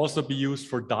this can also be used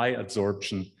for dye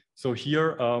adsorption. So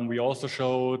here we also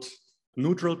showed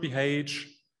neutral pH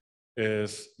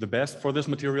is the best for this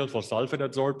material for sulfate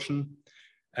adsorption.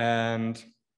 And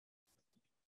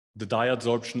the dye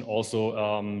adsorption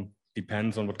also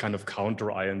depends on what kind of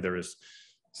counter ion there is.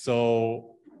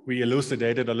 So we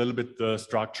elucidated a little bit the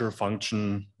structure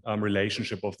function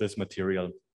relationship of this material.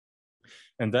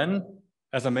 And then,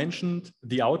 as I mentioned,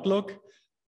 the outlook,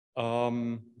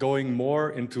 going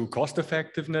more into cost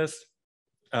effectiveness,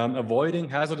 avoiding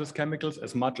hazardous chemicals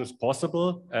as much as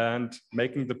possible and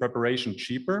making the preparation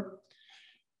cheaper.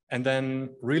 And then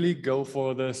really go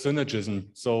for the synergism.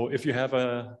 So if you have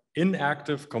an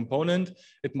inactive component,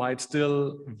 it might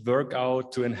still work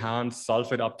out to enhance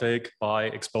sulfate uptake by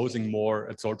exposing more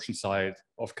adsorption site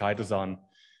of chitosan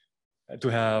to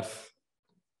have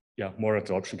more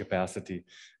adsorption capacity.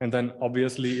 And then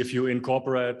obviously, if you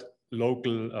incorporate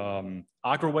local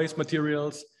agro-waste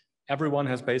materials, everyone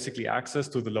has basically access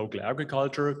to the local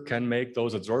agriculture, can make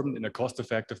those adsorbent in a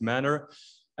cost-effective manner,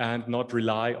 and not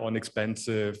rely on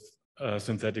expensive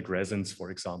synthetic resins,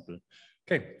 for example.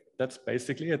 Okay, that's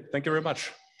basically it. Thank you very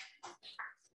much.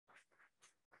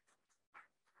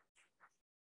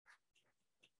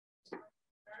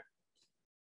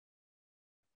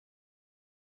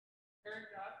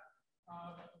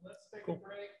 Let's take a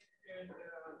break and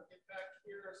get back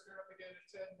here, start up again at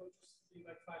 10. We'll just be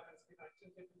like 5 minutes behind,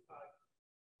 10:55.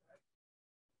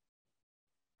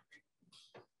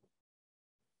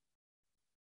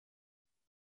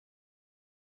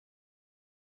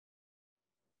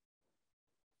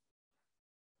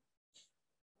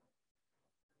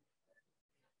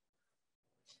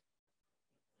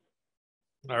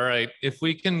 All right, if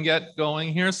we can get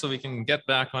going here so we can get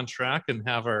back on track and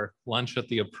have our lunch at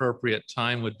the appropriate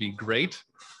time would be great.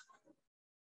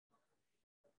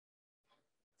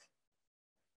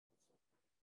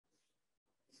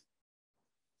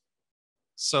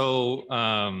 So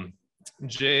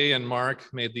Jay and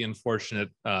Mark made the unfortunate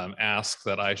ask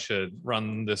that I should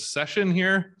run this session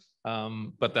here,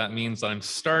 but that means I'm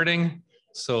starting,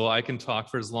 so I can talk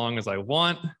for as long as I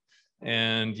want,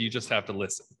 and you just have to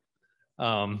listen.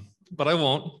 But I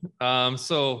won't.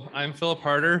 So I'm Philip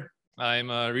Harder. I'm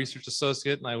a research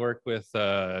associate and I work with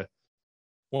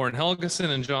Warren Helgeson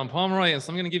and John Pomeroy. And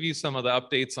so I'm going to give you some of the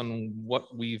updates on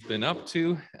what we've been up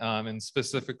to, and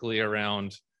specifically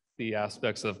around the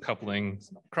aspects of coupling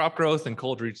crop growth and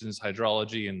cold regions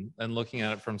hydrology and looking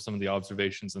at it from some of the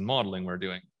observations and modeling we're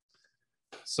doing.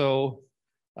 So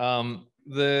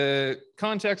the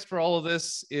context for all of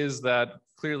this is that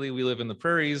clearly we live in the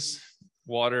prairies.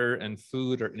 Water and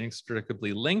food are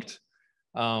inextricably linked.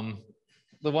 The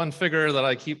one figure that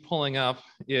I keep pulling up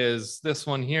is this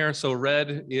one here. So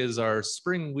red is our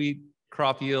spring wheat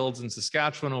crop yields in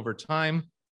Saskatchewan over time.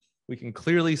 We can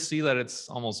clearly see that it's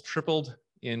almost tripled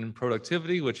in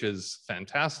productivity, which is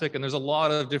fantastic. And there's a lot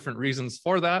of different reasons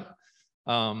for that.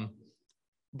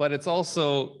 But it's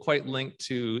also quite linked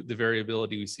to the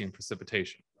variability we see in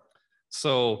precipitation.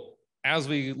 So as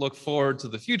we look forward to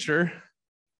the future,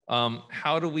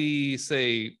 how do we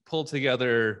say pull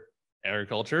together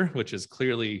agriculture, which is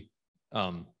clearly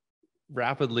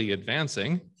rapidly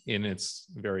advancing in its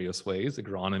various ways,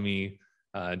 agronomy,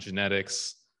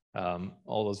 genetics,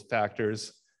 all those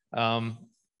factors,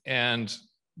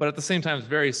 but at the same time, it's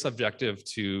very subjective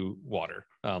to water.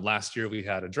 Last year we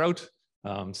had a drought,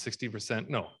 60%,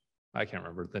 no, I can't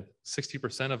remember, the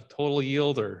 60% of total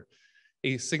yield or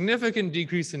a significant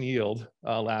decrease in yield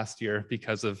last year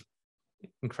because of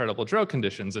incredible drought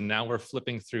conditions, and now we're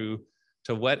flipping through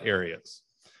to wet areas.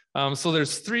 So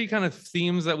there's three kind of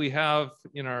themes that we have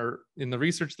in the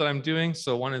research that I'm doing.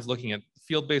 So one is looking at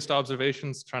field-based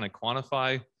observations, trying to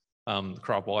quantify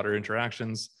crop-water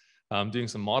interactions, doing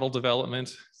some model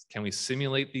development. Can we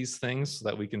simulate these things so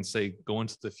that we can say go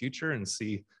into the future and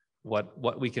see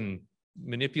what we can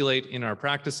manipulate in our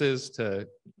practices to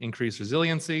increase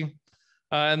resiliency,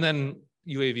 and then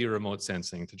UAV remote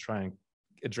sensing to try and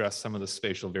address some of the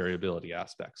spatial variability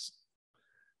aspects.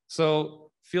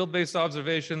 So field-based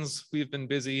observations, we've been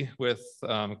busy with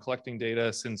collecting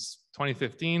data since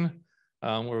 2015,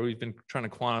 where we've been trying to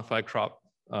quantify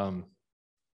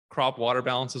crop water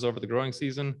balances over the growing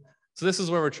season. So this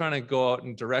is where we're trying to go out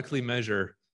and directly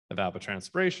measure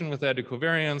evapotranspiration with added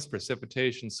covariance,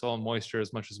 precipitation, soil moisture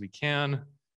as much as we can.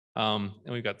 And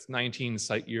we've got 19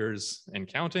 site years and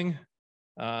counting.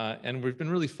 And we've been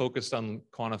really focused on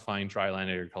quantifying dryland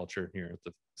agriculture here at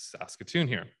the Saskatoon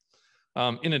here.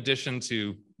 In addition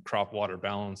to crop water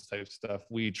balance type stuff,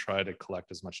 we try to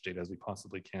collect as much data as we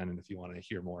possibly can. And if you want to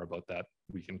hear more about that,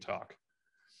 we can talk.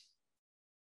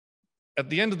 At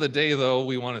the end of the day, though,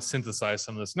 we want to synthesize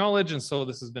some of this knowledge. And so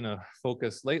this has been a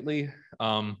focus lately.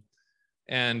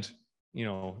 And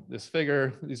this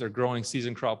figure, these are growing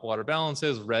season crop water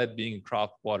balances, red being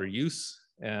crop water use,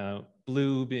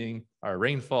 blue being our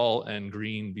rainfall, and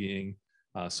green being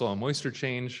soil moisture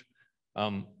change.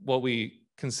 What we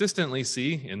consistently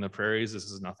see in the prairies, this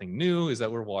is nothing new, is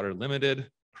that we're water limited.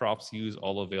 Crops use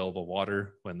all available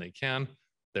water when they can.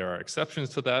 There are exceptions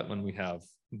to that when we have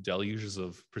deluges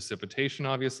of precipitation,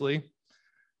 obviously.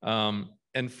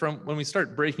 And from when we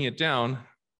start breaking it down,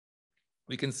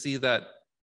 we can see that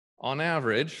on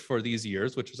average for these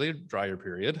years, which is a drier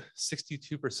period,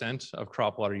 62% of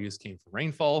crop water use came from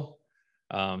rainfall,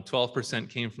 12%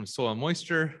 came from soil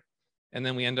moisture, and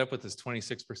then we end up with this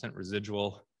 26%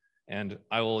 residual. And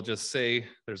I will just say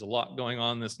there's a lot going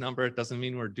on in this number. It doesn't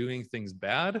mean we're doing things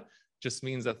bad, it just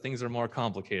means that things are more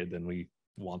complicated than we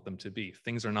want them to be.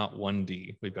 Things are not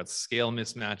 1D. We've got scale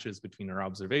mismatches between our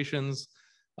observations,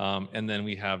 and then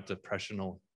we have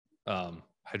depressional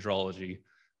hydrology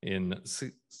in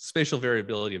spatial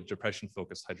variability of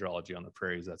depression-focused hydrology on the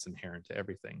prairies that's inherent to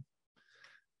everything.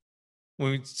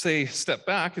 When we say step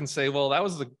back and say, well, that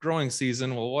was the growing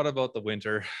season, well, what about the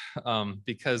winter?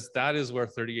 Because that is where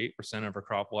 38% of our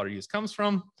crop water use comes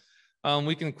from.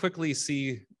 We can quickly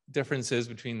see differences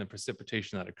between the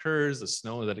precipitation that occurs, the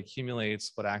snow that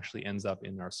accumulates, what actually ends up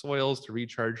in our soils to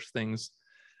recharge things,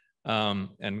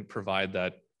 and provide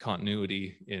that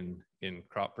continuity in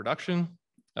crop production.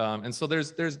 And so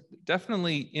there's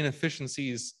definitely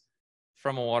inefficiencies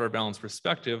from a water balance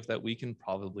perspective that we can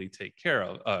probably take care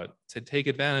of, to take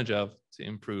advantage of to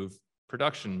improve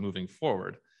production moving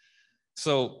forward.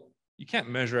 So you can't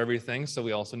measure everything, so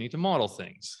we also need to model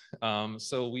things.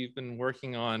 So we've been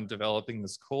working on developing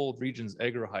this cold regions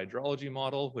agrohydrology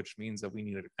model, which means that we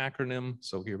need an acronym.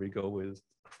 So here we go with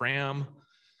CRAM,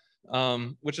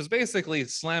 which is basically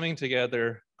slamming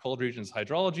together cold regions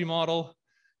hydrology model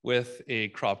with a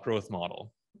crop growth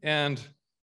model. And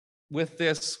with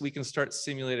this, we can start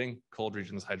simulating cold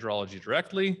regions hydrology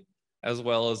directly, as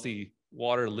well as the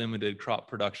water limited crop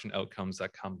production outcomes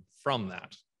that come from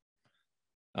that.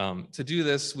 To do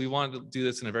this, we wanted to do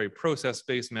this in a very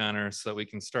process-based manner so that we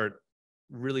can start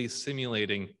really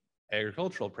simulating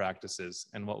agricultural practices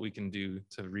and what we can do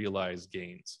to realize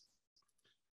gains.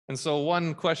 And so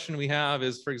one question we have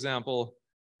is, for example,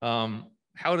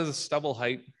 how does stubble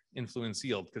height influence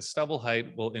yield? Because stubble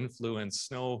height will influence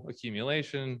snow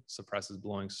accumulation, suppresses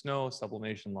blowing snow,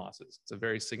 sublimation losses. It's a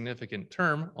very significant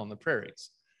term on the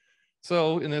prairies.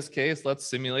 So in this case, let's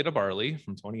simulate a barley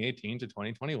from 2018 to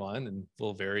 2021, and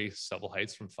we'll vary stubble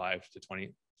heights from 5 to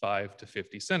 25 to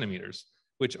 50 centimeters,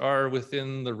 which are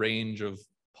within the range of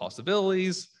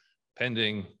possibilities,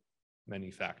 pending many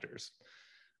factors.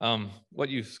 What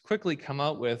you quickly come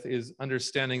out with is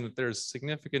understanding that there's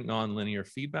significant nonlinear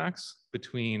feedbacks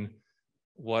between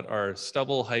what our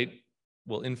stubble height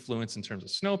will influence in terms of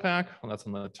snowpack, well, that's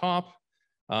on the top.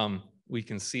 We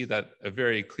can see that a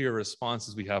very clear response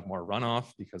is we have more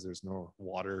runoff because there's no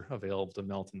water available to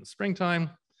melt in the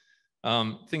springtime.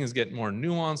 Things get more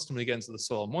nuanced when we get into the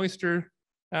soil moisture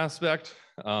aspect,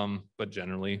 but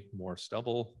generally more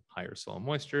stubble, higher soil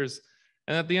moistures.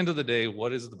 And at the end of the day,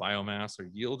 what is the biomass or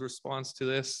yield response to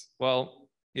this? Well,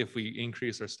 if we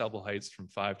increase our stubble heights from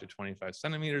 5 to 25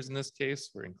 centimeters in this case,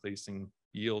 we're increasing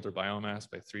yield or biomass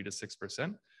by 3 to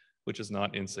 6%, which is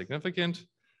not insignificant.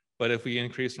 But if we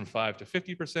increase from 5 to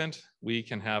 50%, we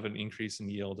can have an increase in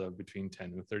yield of between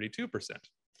 10 and 32%.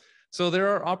 So there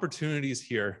are opportunities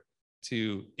here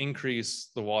to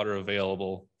increase the water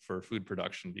available for food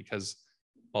production, because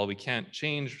while we can't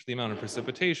change the amount of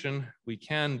precipitation, we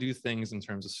can do things in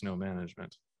terms of snow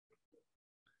management.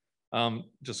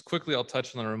 Just quickly, I'll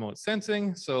touch on the remote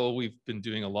sensing. So we've been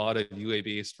doing a lot of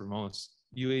UAV-based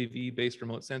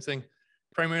remote sensing,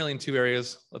 primarily in two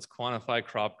areas. Let's quantify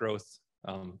crop growth,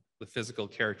 the physical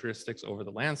characteristics over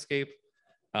the landscape,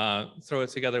 throw it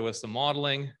together with some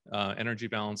modeling, energy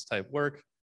balance type work,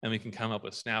 and we can come up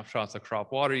with snapshots of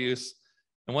crop water use.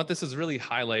 And what this is really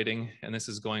highlighting, and this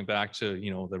is going back to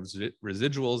the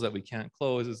residuals that we can't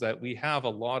close, is that we have a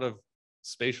lot of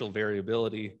spatial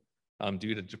variability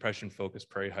due to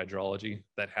depression-focused prairie hydrology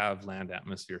that have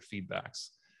land-atmosphere feedbacks.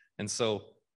 And so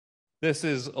this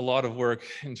is a lot of work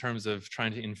in terms of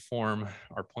trying to inform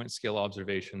our point scale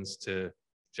observations to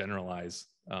generalize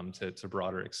to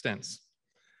broader extents.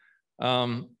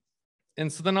 And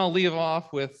so then I'll leave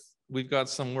off with, we've got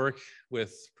some work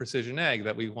with precision ag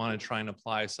that we want to try and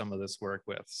apply some of this work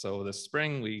with. So this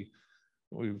spring,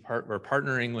 we're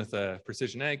partnering with a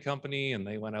precision ag company, and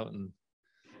they went out and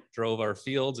drove our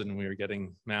fields, and we were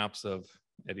getting maps of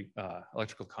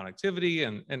electrical connectivity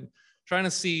and trying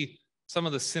to see some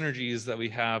of the synergies that we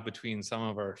have between some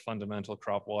of our fundamental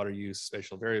crop water use,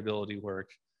 spatial variability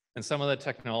work, and some of the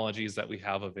technologies that we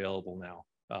have available now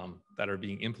that are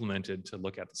being implemented to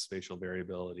look at the spatial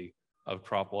variability of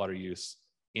crop water use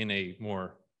in a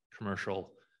more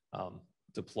commercial,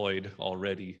 deployed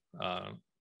already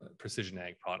precision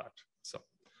ag product. So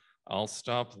I'll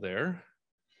stop there.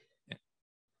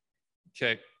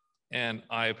 Okay, and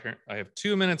I have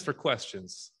 2 minutes for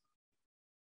questions.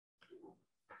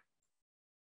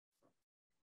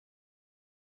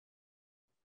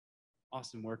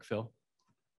 Awesome work, Phil.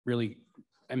 Really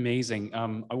amazing.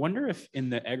 I wonder if in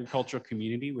the agricultural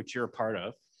community, which you're a part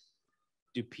of,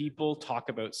 do people talk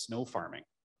about snow farming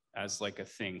as like a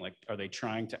thing? Like, are they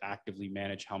trying to actively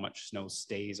manage how much snow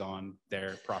stays on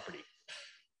their property?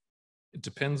 It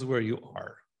depends where you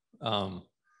are.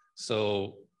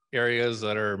 So areas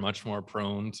that are much more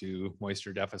prone to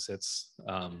moisture deficits,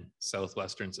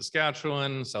 southwestern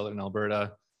Saskatchewan, southern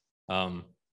Alberta,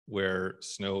 where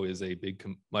snow is a big,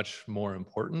 much more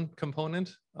important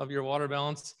component of your water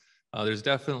balance. There's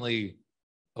definitely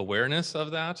awareness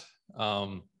of that,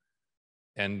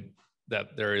 and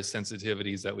that there is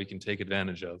sensitivities that we can take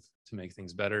advantage of to make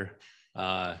things better.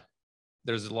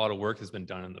 There's a lot of work that's been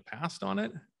done in the past on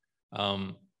it,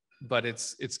 but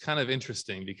it's kind of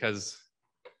interesting because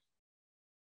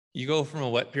you go from a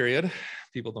wet period,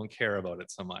 people don't care about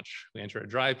it so much. We enter a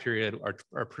dry period,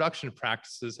 our production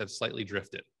practices have slightly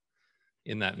drifted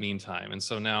in that meantime. And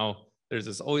so now there's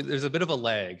a bit of a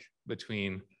lag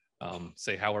between,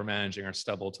 say, how we're managing our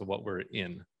stubble to what we're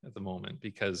in at the moment,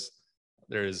 because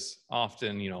there's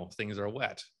often, things are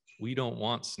wet. We don't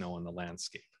want snow in the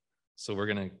landscape. So we're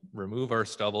gonna remove our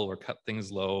stubble or cut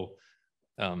things low.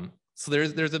 So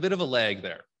there's a bit of a lag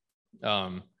there.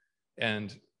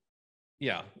 And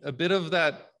yeah, a bit of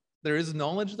that, there is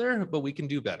knowledge there, but we can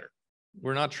do better.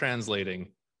 We're not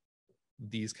translating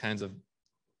these kinds of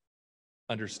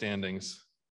understandings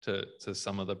to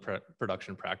some of the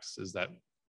production practices that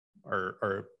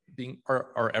are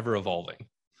ever evolving,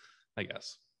 I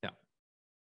guess. Yeah.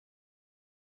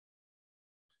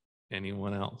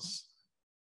 Anyone else?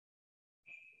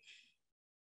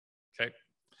 Okay.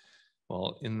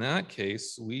 Well, in that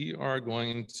case, we are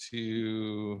going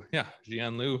to,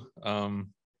 Jian Liu,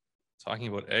 talking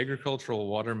about agricultural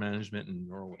water management in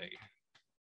Norway.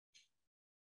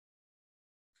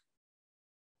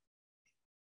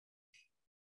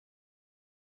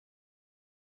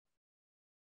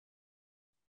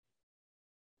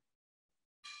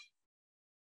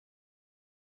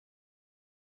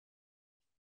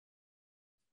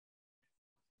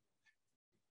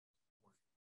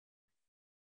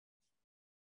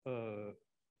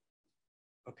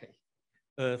 Okay.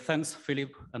 Thanks,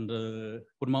 Philip, and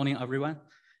good morning, everyone.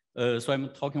 So I'm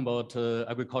talking about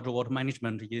agricultural water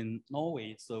management in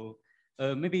Norway. So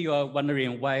maybe you are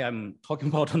wondering why I'm talking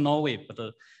about Norway,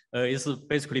 but it's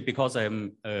basically because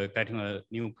I'm getting a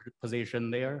new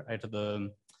position there at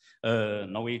the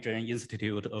Norwegian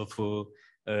Institute of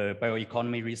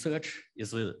Bioeconomy Research.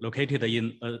 It's located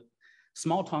in a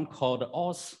small town called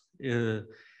Ås.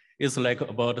 It's like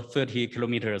about 30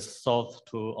 kilometers south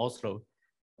to Oslo.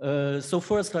 So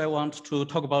first I want to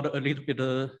talk about a little bit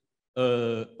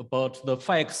about the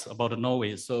facts about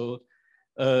Norway. So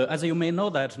as you may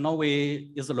know that Norway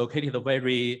is located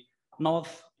very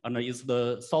north and is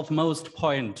the southmost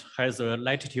point, has a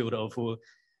latitude of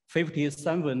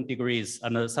 57 degrees,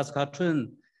 and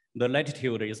Saskatchewan, the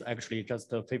latitude is actually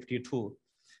just 52.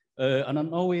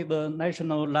 And Norway, the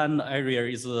national land area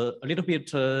is a little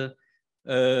bit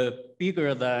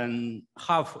bigger than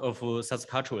half of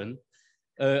Saskatchewan,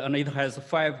 and it has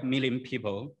 5 million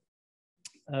people.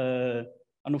 And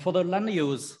for the land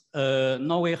use,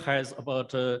 Norway has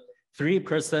about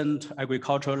 3%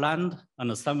 agricultural land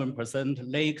and 7%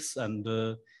 lakes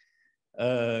and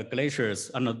glaciers,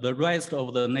 and the rest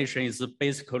of the nation is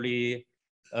basically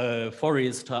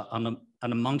forest and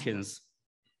mountains.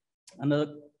 And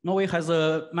Norway has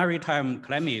a maritime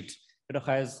climate. It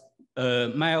has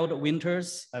mild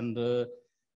winters and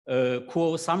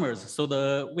cool summers. So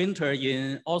the winter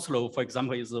in Oslo, for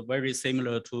example, is very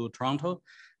similar to Toronto,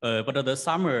 but the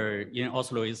summer in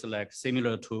Oslo is like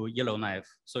similar to Yellowknife.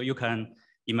 So you can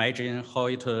imagine how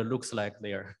it looks like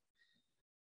there.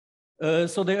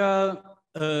 So there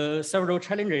are several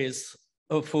challenges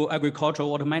for agricultural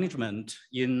water management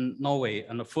in Norway.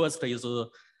 And the first is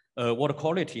water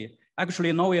quality.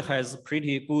 Actually, Norway has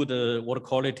pretty good water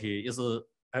quality.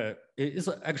 It's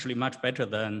actually much better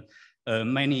than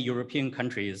many European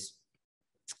countries.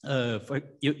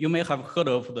 You may have heard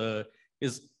of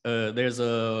there's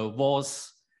a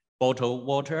WAS bottled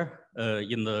water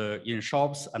in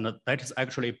shops, and that is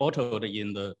actually bottled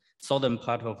in the southern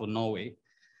part of Norway.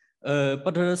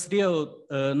 But still,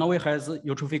 Norway has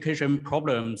eutrophication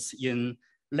problems in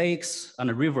lakes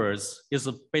and rivers. Is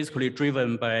basically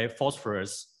driven by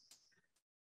phosphorus.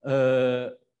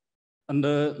 And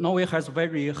Norway has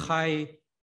very high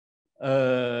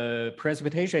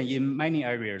precipitation in many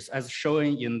areas, as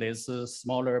shown in this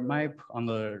smaller map on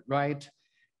the right.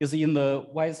 Is in the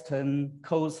western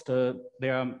coast,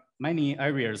 there are many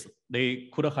areas they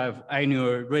could have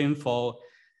annual rainfall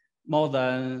more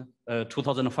than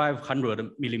 2,500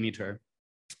 millimeter.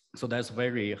 So that's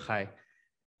very high.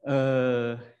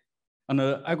 And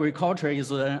agriculture is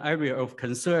an area of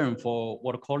concern for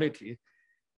water quality.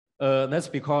 That's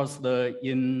because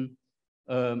in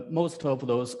most of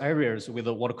those areas with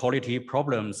the water quality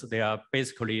problems, they are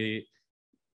basically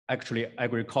actually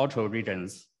agricultural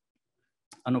regions.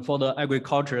 And for the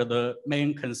agriculture, the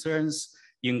main concerns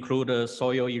include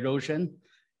soil erosion,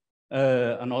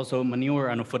 and also manure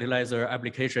and fertilizer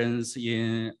applications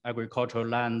in agricultural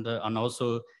land, and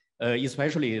also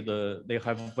especially they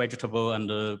have vegetable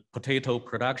and potato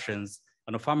productions,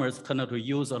 and farmers tend to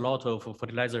use a lot of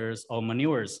fertilizers or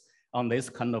manures on this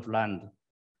kind of land.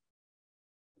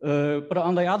 But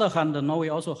on the other hand, Norway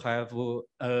also have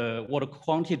water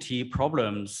quantity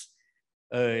problems.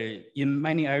 In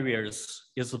many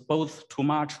areas, it's both too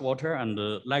much water and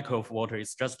lack of water.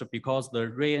 It's just because the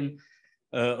rain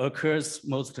occurs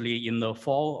mostly in the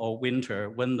fall or winter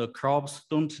when the crops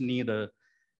don't need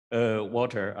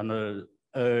water, and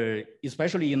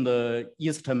especially in the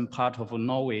eastern part of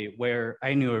Norway, where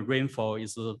annual rainfall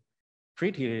is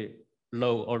pretty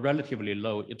low or relatively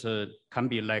low. It can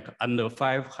be like under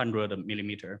 500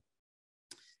 millimeter.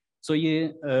 So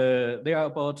there are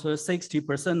about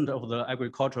 60% of the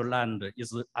agricultural land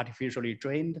is artificially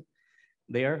drained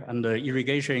there, and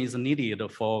irrigation is needed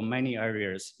for many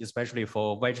areas, especially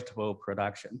for vegetable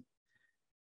production.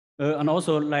 And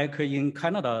also, like in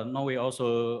Canada, Norway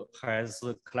also has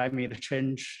a climate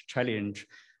change challenge.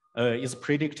 It's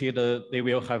predicted they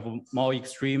will have more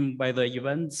extreme weather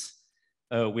events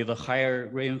with a higher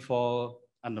rainfall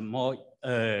and more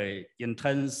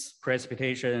intense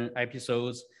precipitation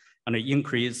episodes, and an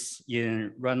increase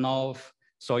in runoff,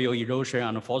 soil erosion,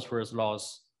 and phosphorus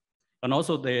loss. And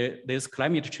also this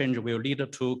climate change will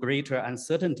lead to greater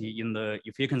uncertainty in the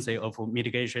efficacy of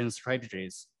mitigation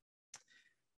strategies.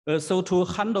 So to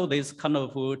handle these kind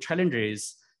of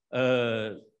challenges,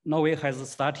 Norway has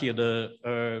started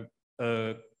a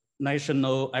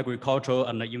National Agricultural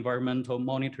and Environmental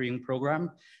Monitoring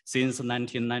Program since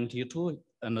 1992.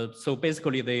 And so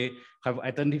basically they have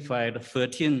identified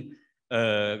 13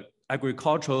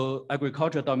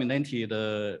 agriculture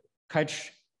dominated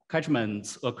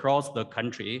catchments across the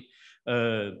country.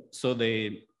 So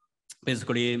they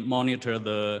basically monitor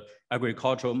the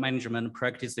agricultural management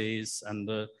practices and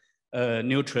the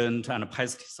nutrient and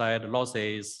pesticide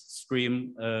losses,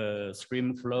 stream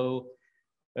flow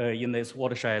in these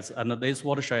watersheds. And these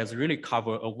watersheds really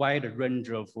cover a wide range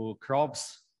of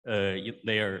crops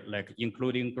there, like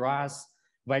including grass,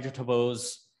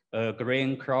 vegetables,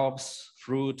 grain crops,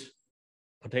 fruit,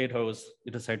 potatoes,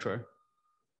 etc.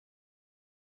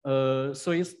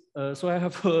 So I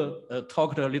have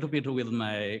talked a little bit with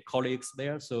my colleagues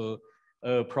there. So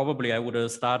probably I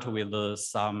would start with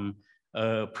some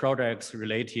projects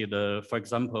related, for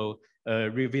example,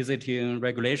 revisiting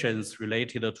regulations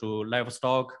related to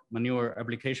livestock manure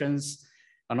applications.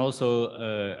 And also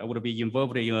I would be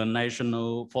involved in a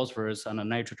national phosphorus and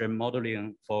nitrogen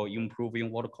modeling for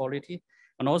improving water quality.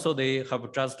 And also they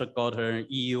have just got an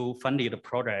EU funded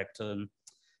project about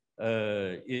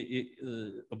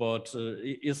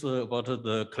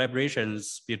the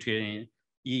collaborations between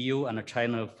EU and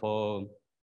China for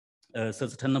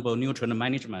sustainable nutrient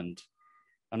management.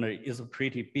 And it's a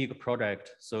pretty big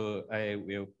project, so I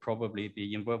will probably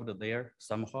be involved there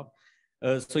somehow.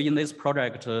 So in this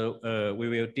project, we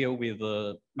will deal with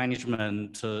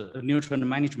management, nutrient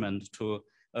management to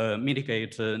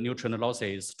mitigate nutrient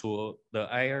losses to the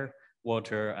air,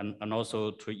 water, and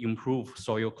also to improve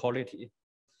soil quality.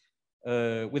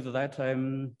 With that,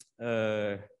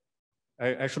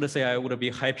 I should say I would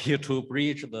be happy to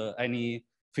bridge any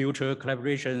future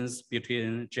collaborations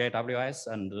between GIWS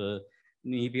and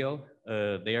NIBIO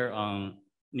there on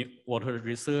water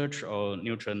research or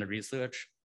nutrient research,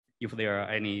 if there are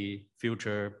any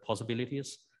future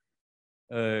possibilities.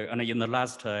 And in the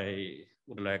last, I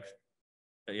would like,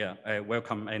 I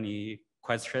welcome any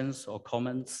questions or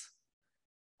comments.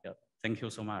 Yeah, thank you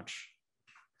so much.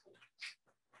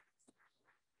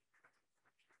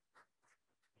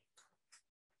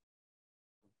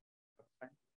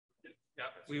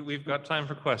 we've got time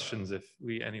for questions if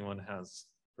anyone has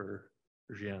for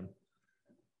Jian.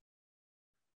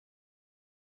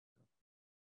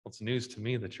 Well, it's news to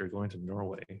me that you're going to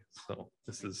Norway, so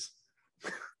this is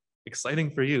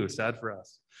exciting for you, sad for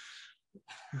us.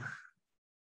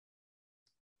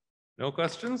 No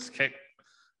questions? Okay.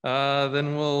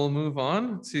 Then we'll move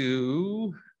on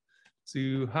to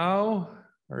how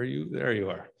are you? There you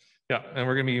are. Yeah, and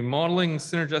we're going to be modeling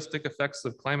synergistic effects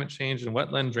of climate change and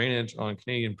wetland drainage on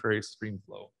Canadian prairie stream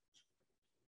flow.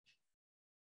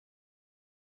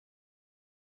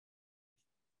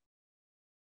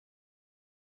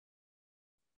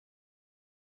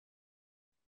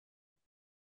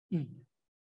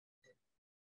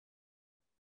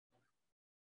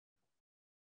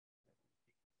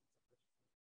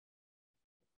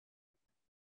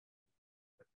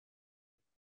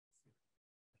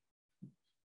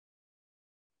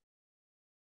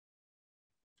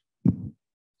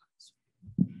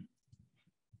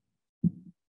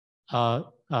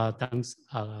 Thanks,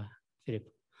 Philip.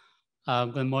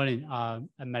 Good morning. My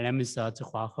name is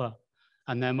Zhihua He,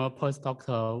 and I'm a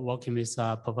postdoctor working with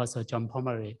Professor John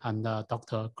Pomeroy and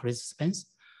Dr. Chris Spence.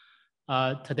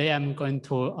 Today, I'm going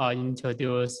to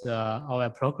introduce our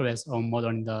progress on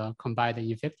modeling the combined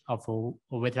effect of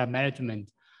wetland management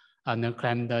and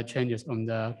climate changes on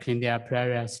the Canadian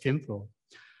prairie stream flow.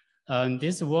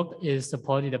 This work is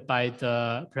supported by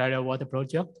the Prairie Water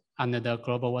Project and the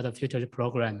Global Water Futures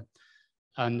Program.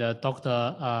 And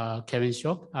Dr. Kevin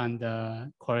Shook and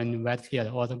Corinne Whitfield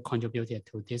also contributed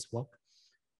to this work.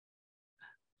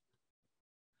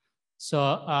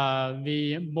 So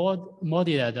we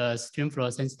modeled the stream flow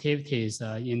sensitivities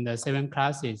in the 7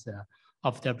 classes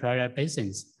of the prairie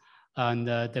basins. And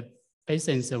the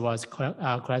basins was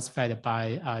classified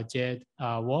by Jed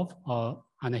Wolf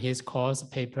and his course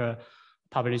paper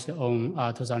published on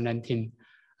 2019.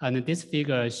 And this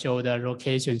figure shows the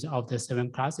locations of the 7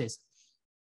 classes.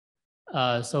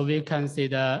 So we can see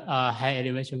the high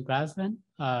elevation grassland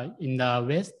in the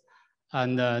west,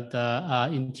 and the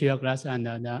interior grassland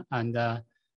and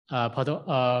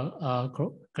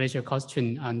glacier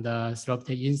coastline and the sloped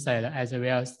inside, as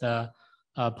well as the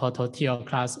Pototier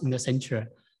class in the center,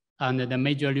 and the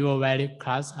major river valley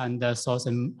class and the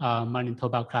southern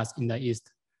Manitoba class in the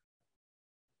east.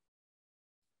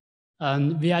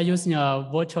 And we are using a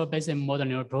virtual basin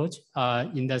modeling approach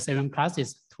in the 7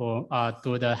 classes to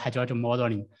do the hydrologic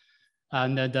modeling.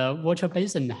 And the virtual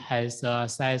basin has a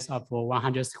size of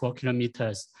 100 square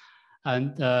kilometers.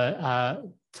 And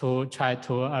to try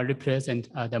to represent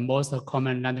the most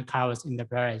common land covers in the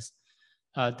prairies.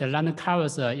 The land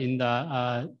covers in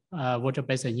the virtual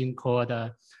basin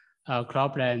include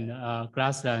cropland,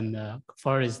 grassland,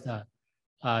 forest,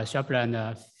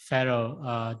 shrubland,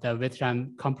 fallow, the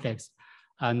wetland complex,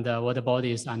 and water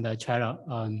bodies and the channel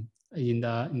in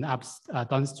the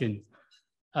downstream.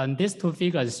 And these 2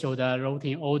 figures show the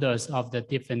routing orders of the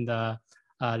different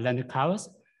land covers,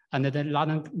 and the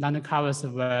land covers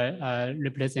were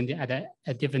represented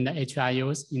at different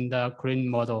HIUs in the green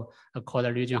model called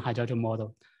the region hydrology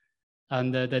model.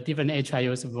 And the different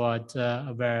HIUs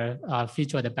were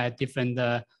featured by different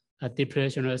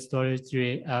depressional storage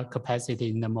capacity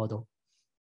in the model.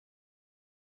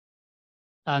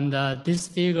 And this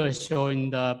figure is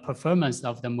showing the performance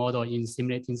of the model in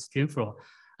simulating stream flow.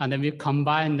 And then we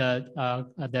combine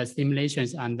the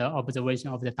simulations and the observation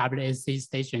of the WAC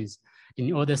stations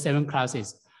in all the 7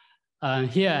 classes.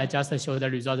 Here I just show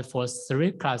the result for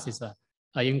 3 classes,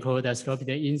 include the sloped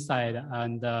inside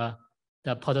and the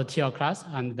Pototier class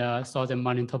and the southern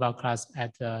Manitoba class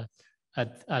at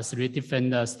 3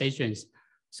 different stations.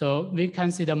 So we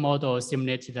can see the model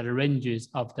simulated the ranges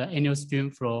of the annual stream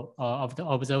flow of the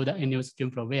observed annual stream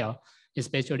flow well,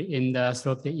 especially in the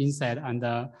sloped inside and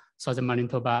the southern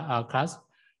Manitoba class.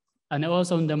 And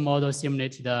also the model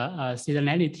simulated the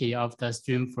seasonality of the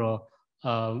stream flow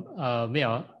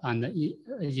well, and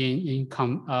in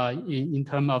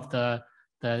terms of the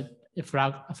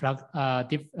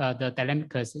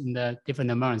dynamics in the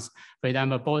different months. For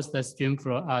example, both the stream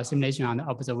flow simulation and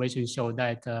observation show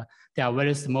that there are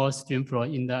very small stream flow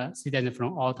in the season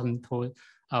from autumn to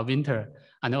winter.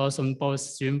 And also both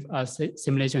stream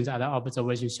simulations and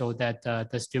observations show that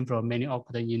the stream flow mainly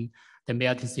occur in the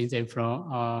melting season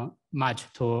from March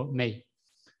to May.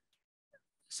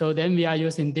 So then we are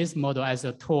using this model as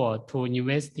a tool to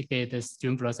investigate the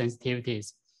stream flow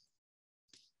sensitivities.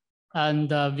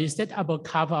 And we set up a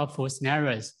couple of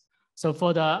scenarios. So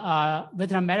for the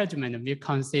wetland management, we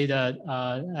consider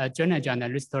drainage and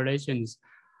restorations.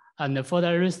 And for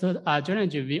the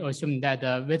drainage, we assume that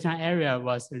the wetland area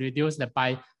was reduced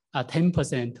by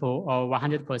 10% to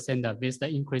 100% with the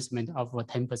increasement of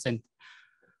 10%.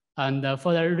 And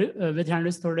for the wetland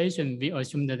restoration, we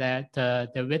assumed that the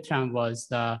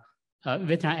wetland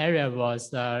area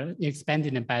was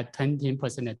expanded by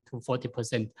 20% to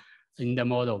 40% in the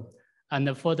model.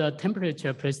 And for the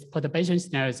temperature perturbation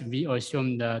scenarios, we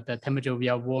assume the temperature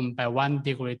will warm by 1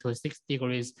 degree to 6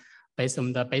 degrees based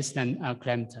on the baseline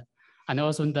climate. And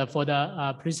also for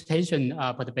the precipitation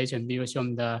perturbation, we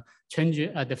assume the change,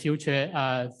 the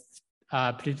future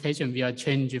precipitation will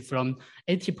change from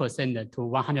 80% to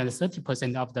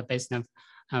 130% of the baseline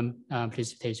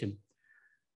precipitation.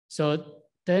 So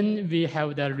then we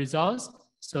have the results.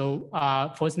 So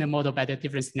first the model by the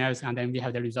different scenarios, and then we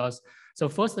have the results. So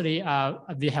firstly,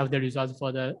 we have the results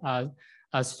for the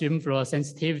stream flow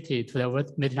sensitivity to the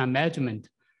wetland management.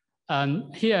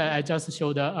 Here I just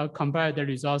showed compare the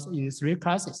results in 3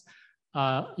 classes,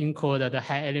 include the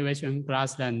high elevation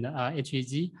grassland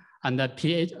HEG and the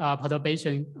pH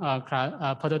perturbation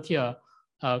perturtier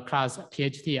class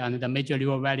PHT and the major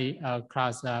river valley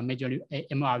class major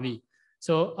MRV.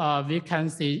 So we can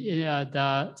see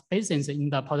the basins in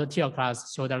the perturtier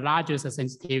class show the largest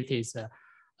sensitivities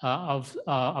of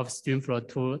stream flow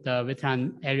to the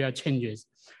wetland area changes.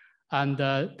 And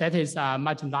that is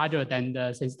much larger than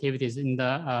the sensitivities in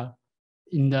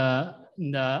the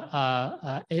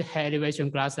high elevation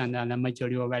grassland and the major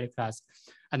river valley class.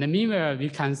 And meanwhile, we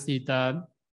can see the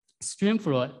stream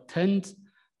flow tends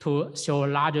to show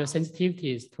larger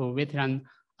sensitivities to wetland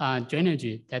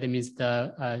drainage. That means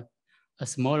the a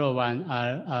smaller one,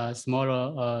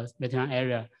 smaller wetland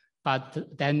area. But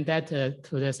then that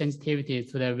to the sensitivity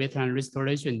to the wetland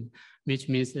restoration, which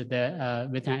means the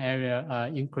wetland area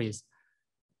increase.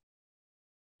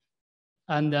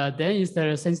 And then is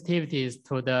the sensitivities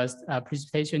to the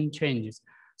precipitation changes.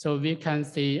 So we can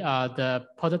see the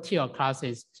perturtier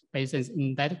classes basins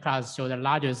in that class show the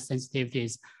largest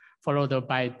sensitivities, followed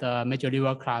by the major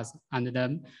river class, and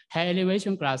the high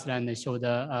elevation grassland show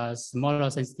the smaller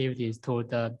sensitivities to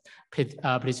the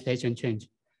precipitation change.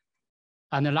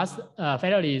 And the last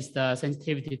finally is the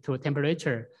sensitivity to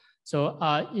temperature. So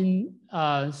in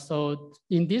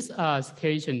this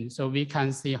situation, so we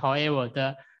can see, however,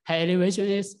 the high elevation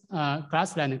is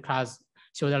grassland class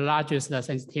show the largest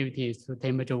sensitivities to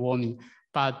temperature warming,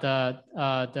 but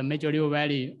the major river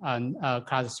valley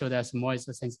class show the smallest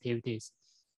sensitivities.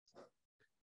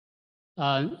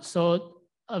 So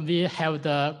we have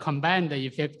the combined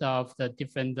effect of the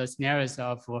different scenarios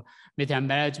of wetland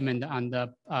management and the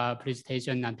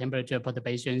precipitation and temperature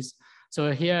perturbations.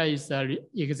 So here is an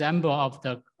example of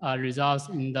the results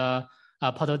in the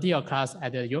perturtier class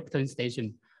at the Yorkton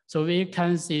station. So we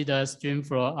can see the stream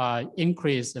flow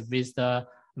increase with the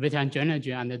wetland drainage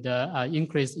and the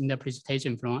increase in the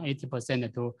precipitation from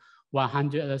 80% to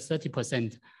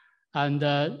 130%. And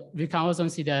we can also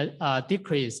see the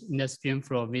decrease in the stream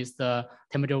flow with the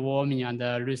temperature warming and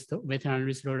the wetland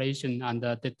restoration, and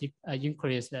the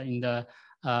increase in the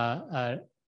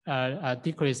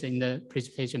decrease in the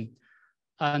precipitation.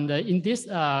 And in this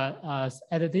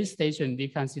at this station, we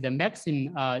can see the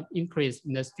maximum increase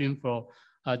in the stream flow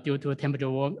due to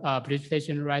temperature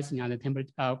precipitation rising, and the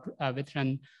temperature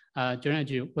wetland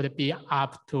drainage would be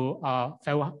up to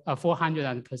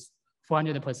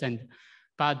 400%.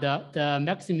 But the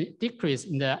maximum decrease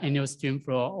in the annual stream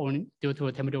flow only due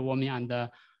to temperature warming and the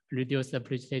reduced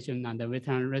precipitation and the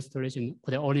wetland restoration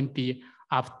would only be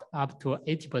up to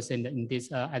 80% in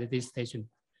this at this station.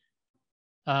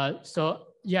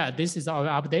 So yeah, this is our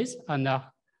updates, and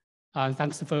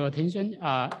thanks for your attention.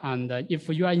 And if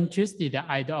you are interested in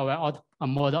either our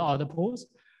model or the polls,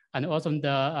 and also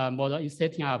the model is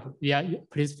setting up,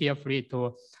 please feel free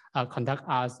to contact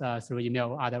us through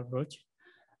email or other approach.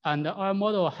 And our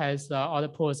model has other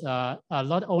polls,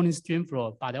 not only stream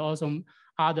flow, but also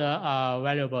other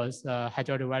variables,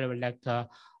 hydraulic variables like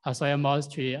soil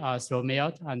moisture, slow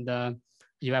melt, and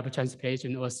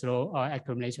evapotranspiration or slow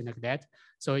accumulation like that.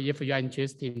 So if you are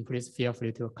interested, please feel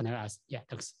free to contact us. Yeah,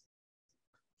 thanks.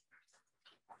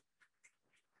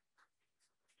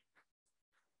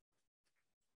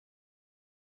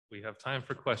 We have time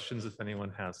for questions if anyone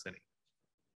has any.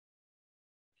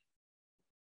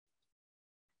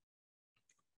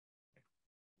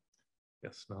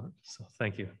 Yes, not. So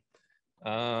thank you.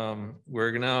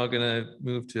 We're now going to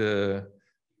move to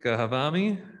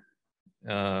Gahavami,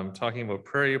 talking about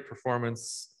prairie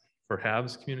performance for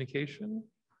HABS communication.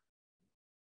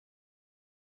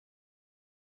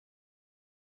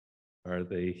 Are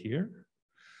they here?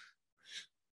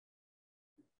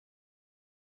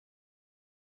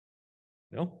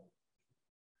 No?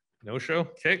 No show?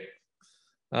 Okay.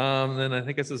 Then I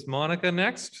think this is Monica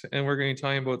next, and we're going to be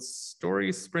talking about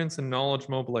story sprints and knowledge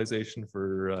mobilization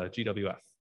for GWF.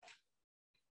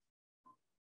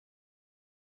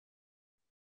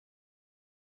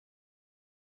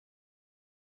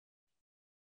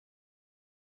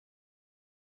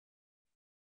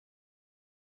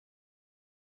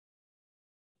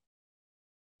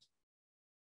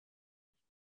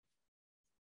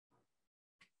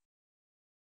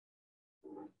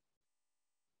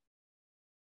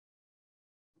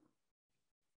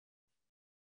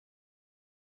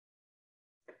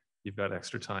 You've got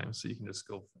extra time, so you can just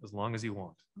go as long as you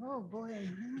want. Oh, boy.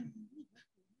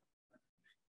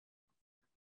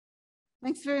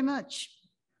 Thanks very much.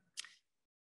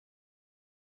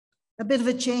 A bit of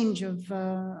a change of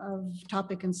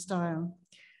topic and style.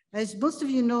 As most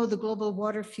of you know, the Global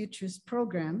Water Futures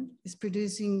program is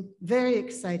producing very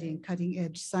exciting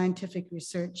cutting-edge scientific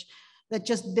research that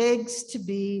just begs to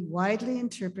be widely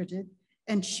interpreted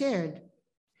and shared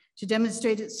to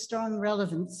demonstrate its strong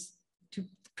relevance to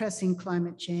pressing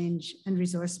climate change and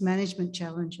resource management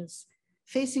challenges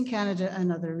facing Canada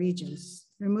and other regions.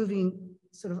 We're moving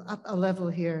sort of up a level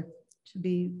here to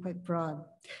be quite broad.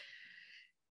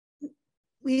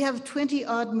 We have 20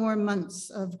 odd more months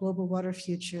of Global Water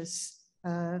Futures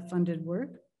funded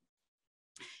work.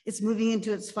 It's moving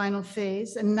into its final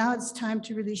phase, and now it's time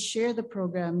to really share the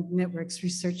program network's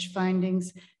research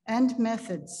findings and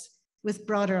methods with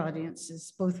broader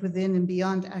audiences, both within and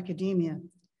beyond academia.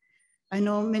 I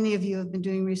know many of you have been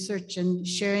doing research and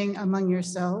sharing among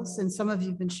yourselves, and some of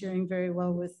you have been sharing very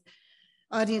well with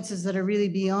audiences that are really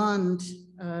beyond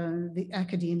the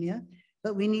academia,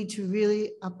 but we need to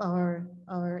really up our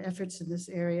efforts in this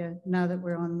area now that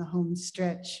we're on the home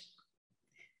stretch.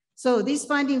 So these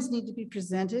findings need to be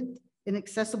presented in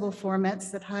accessible formats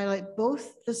that highlight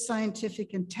both the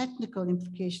scientific and technical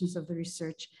implications of the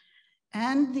research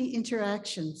and the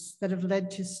interactions that have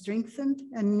led to strengthened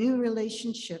and new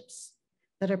relationships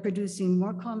that are producing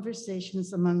more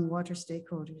conversations among water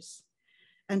stakeholders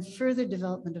and further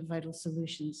development of vital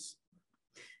solutions.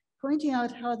 Pointing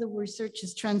out how the research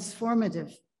is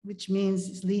transformative, which means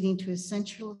it's leading to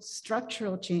essential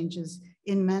structural changes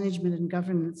in management and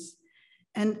governance,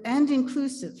 and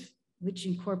inclusive, which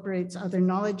incorporates other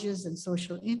knowledges and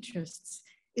social interests,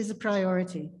 is a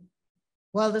priority.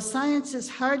 While the science is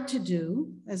hard to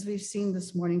do, as we've seen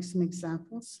this morning some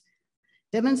examples,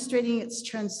 demonstrating its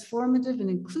transformative and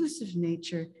inclusive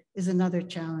nature is another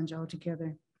challenge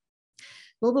altogether.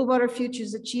 Global Water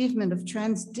Futures' achievement of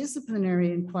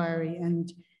transdisciplinary inquiry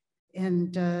and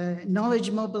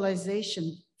knowledge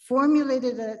mobilization,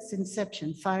 formulated at its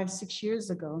inception 5-6 years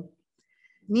ago,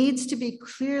 needs to be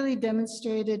clearly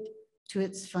demonstrated to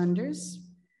its funders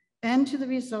and to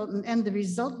the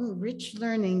resultant rich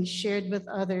learning shared with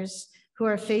others who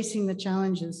are facing the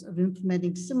challenges of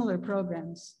implementing similar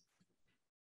programs.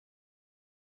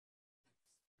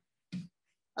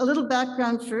 A little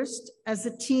background first. As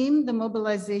a team, the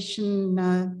mobilization,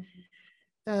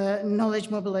 knowledge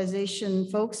mobilization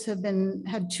folks have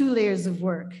had 2 layers of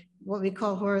work, what we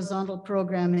call horizontal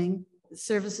programming, the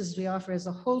services we offer as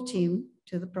a whole team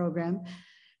to the program,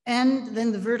 and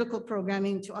then the vertical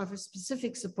programming to offer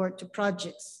specific support to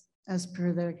projects as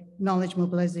per their knowledge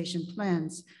mobilization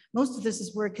plans. Most of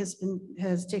this work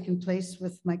has taken place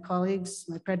with my colleagues,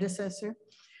 my predecessor.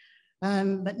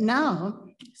 But now,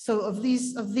 so of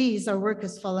these, our work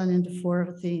has fallen into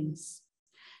 4 themes.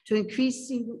 To increase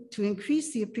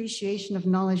the appreciation of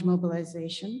knowledge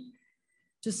mobilization,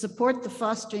 to support the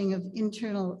fostering of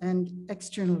internal and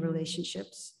external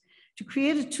relationships, to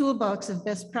create a toolbox of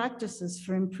best practices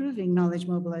for improving knowledge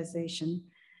mobilization,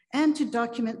 and to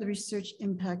document the research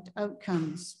impact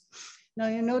outcomes. Now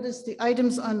you notice the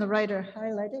items on the right are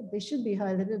highlighted. They should be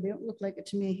highlighted. They don't look like it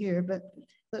to me here, but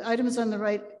the items on the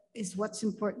right is what's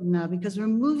important now, because we're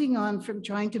moving on from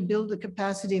trying to build the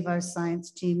capacity of our science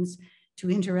teams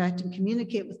to interact and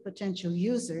communicate with potential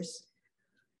users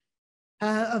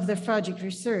of their project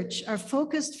research. Our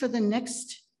focus for the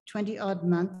next 20 odd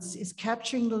months is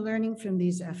capturing the learning from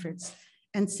these efforts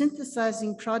and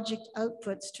synthesizing project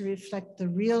outputs to reflect the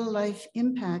real life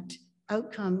impact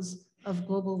outcomes of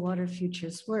Global Water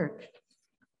Futures work.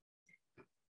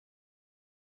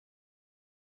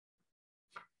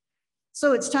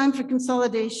 So it's time for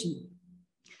consolidation.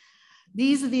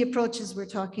 These are the approaches we're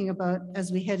talking about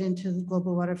as we head into the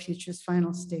Global Water Futures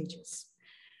final stages.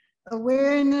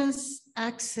 Awareness,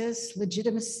 access,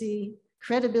 legitimacy,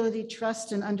 credibility,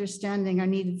 trust, and understanding are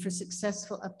needed for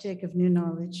successful uptake of new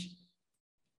knowledge.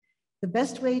 The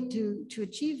best way to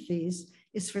achieve these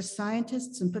is for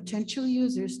scientists and potential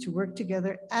users to work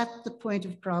together at the point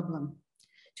of problem,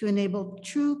 to enable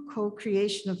true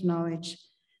co-creation of knowledge,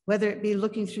 whether it be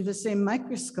looking through the same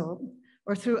microscope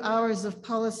or through hours of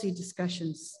policy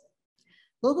discussions.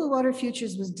 Global Water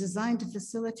Futures was designed to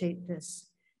facilitate this,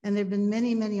 and there have been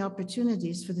many, many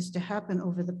opportunities for this to happen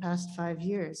over the past 5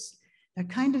 years. They're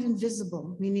kind of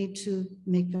invisible. We need to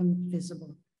make them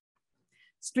visible.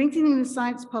 Strengthening the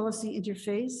science policy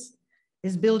interface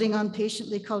is building on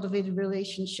patiently cultivated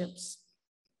relationships.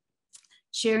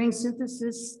 Sharing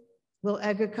synthesis will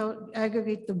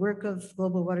aggregate the work of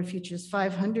Global Water Futures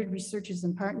 500 researchers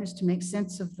and partners to make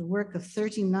sense of the work of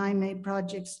 39 made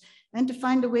projects and to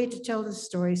find a way to tell the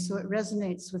story so it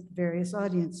resonates with various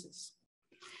audiences.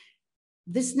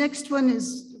 This next one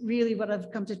is really what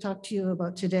I've come to talk to you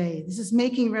about today. This is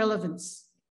making relevance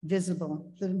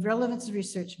visible, the relevance of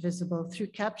research visible through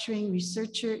capturing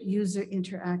researcher-user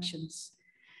interactions.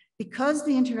 Because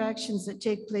the interactions that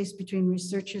take place between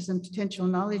researchers and potential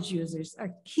knowledge users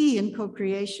are key in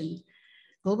co-creation,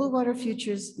 Global Water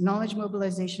Futures Knowledge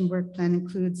Mobilization Work Plan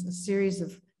includes a series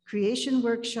of creation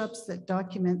workshops that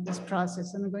document this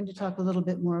process. And I'm going to talk a little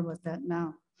bit more about that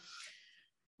now.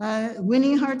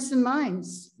 Winning hearts and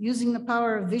minds, using the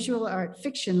power of visual art,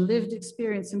 fiction, lived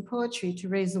experience, and poetry to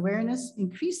raise awareness,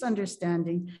 increase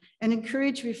understanding, and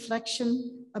encourage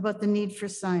reflection about the need for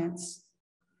science.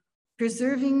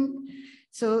 Preserving,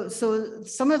 so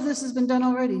some of this has been done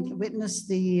already. Witness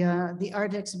the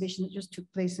art exhibition that just took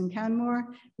place in Canmore.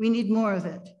 We need more of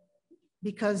it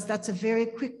because that's a very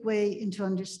quick way into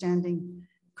understanding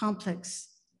complex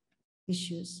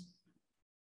issues.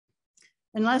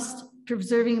 And last,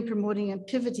 preserving and promoting and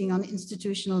pivoting on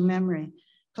institutional memory.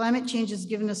 Climate change has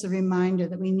given us a reminder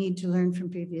that we need to learn from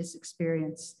previous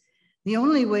experience. The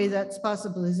only way that's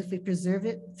possible is if we preserve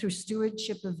it through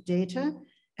stewardship of data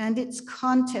and its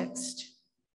context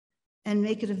and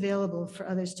make it available for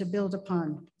others to build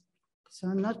upon. So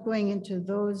I'm not going into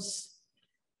those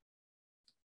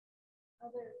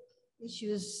other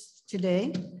issues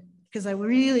today because I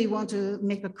really want to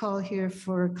make a call here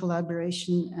for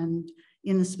collaboration and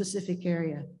in a specific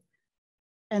area.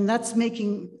 And that's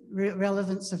making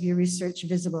relevance of your research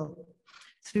visible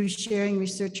through sharing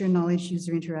researcher knowledge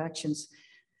user interactions.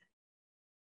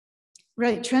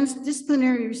 Right,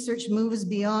 transdisciplinary research moves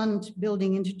beyond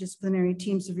building interdisciplinary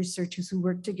teams of researchers who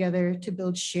work together to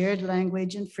build shared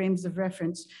language and frames of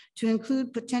reference to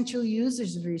include potential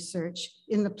users of research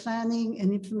in the planning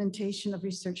and implementation of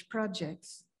research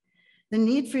projects. The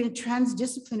need for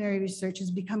transdisciplinary research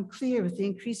has become clear with the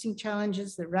increasing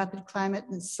challenges that rapid climate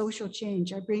and social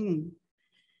change are bringing.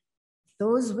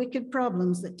 Those wicked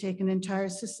problems that take an entire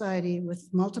society with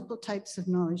multiple types of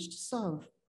knowledge to solve.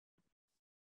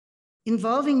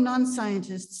 Involving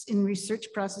non-scientists in research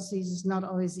processes is not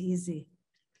always easy.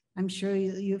 I'm sure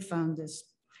you've found this.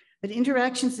 But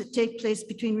interactions that take place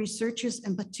between researchers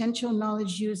and potential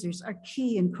knowledge users are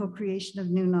key in co-creation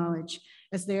of new knowledge,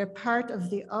 as they are part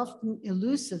of the often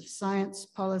elusive science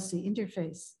policy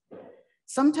interface.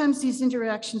 Sometimes these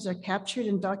interactions are captured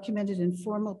and documented in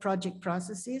formal project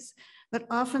processes, but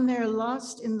often they're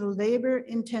lost in the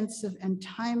labor-intensive and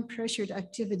time-pressured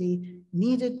activity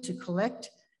needed to collect,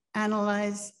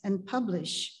 analyze, and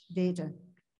publish data.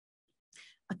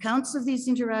 Accounts of these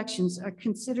interactions are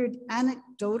considered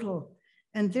anecdotal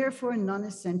and therefore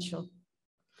non-essential.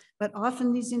 But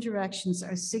often these interactions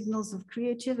are signals of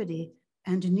creativity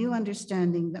and a new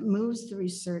understanding that moves the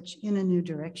research in a new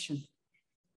direction.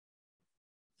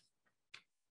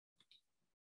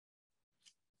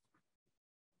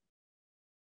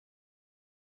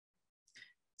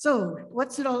 So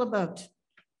what's it all about?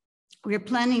 We're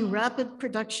planning rapid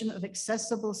production of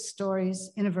accessible stories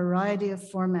in a variety of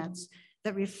formats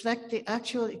that reflect the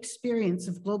actual experience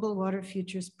of Global Water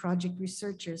Futures project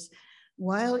researchers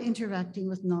while interacting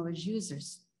with knowledge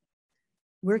users.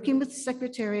 Working with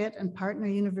Secretariat and partner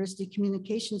university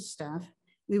communications staff,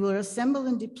 we will assemble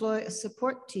and deploy a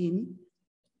support team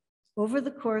over the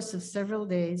course of several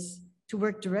days to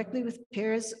work directly with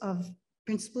pairs of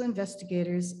principal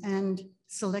investigators and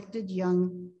selected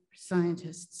young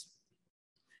scientists.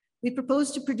 We propose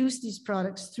to produce these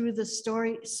products through the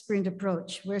story sprint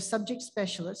approach, where subject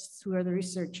specialists, who are the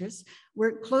researchers,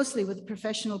 work closely with a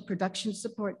professional production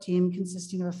support team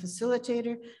consisting of a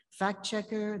facilitator, fact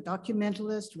checker,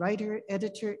 documentalist, writer,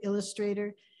 editor,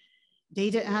 illustrator,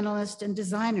 data analyst, and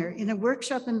designer in a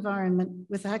workshop environment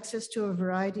with access to a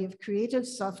variety of creative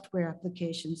software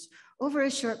applications over a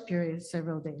short period of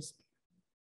several days.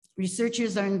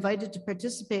 Researchers are invited to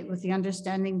participate with the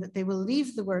understanding that they will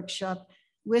leave the workshop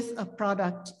with a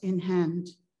product in hand.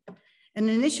 An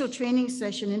initial training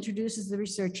session introduces the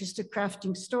researchers to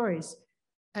crafting stories,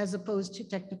 as opposed to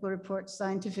technical reports,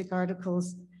 scientific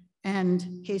articles,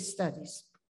 and case studies.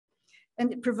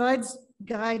 And it provides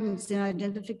guidance in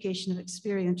identification of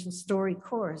experiential story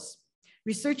cores.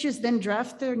 Researchers then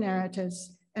draft their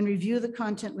narratives and review the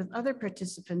content with other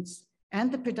participants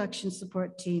and the production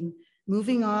support team,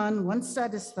 moving on, once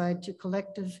satisfied, to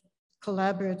collective,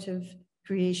 collaborative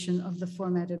creation of the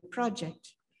formatted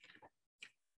project.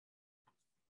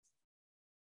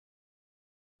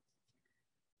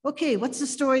 Okay, what's the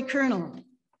story kernel?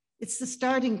 It's the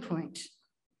starting point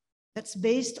that's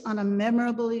based on a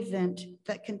memorable event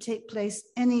that can take place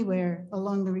anywhere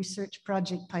along the research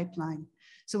project pipeline.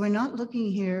 So we're not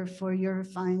looking here for your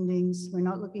findings. We're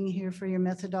not looking here for your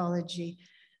methodology.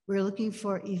 We're looking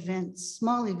for events,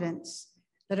 small events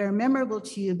that are memorable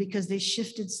to you because they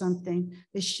shifted something.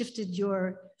 They shifted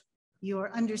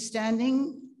your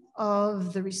understanding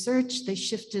of the research. They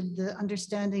shifted the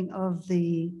understanding of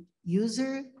the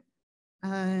user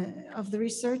of the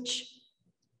research.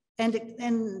 And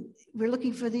we're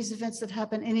looking for these events that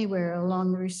happen anywhere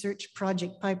along the research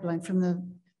project pipeline, from the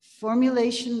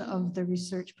formulation of the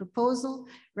research proposal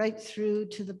right through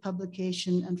to the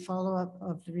publication and follow-up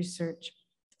of the research.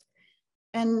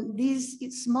 And these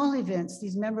small events,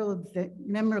 these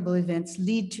memorable events,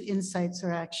 lead to insights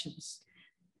or actions.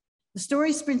 The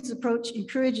story sprints approach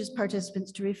encourages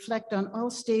participants to reflect on all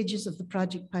stages of the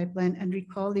project pipeline and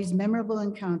recall these memorable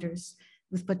encounters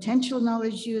with potential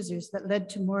knowledge users that led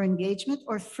to more engagement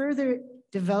or further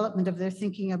development of their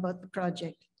thinking about the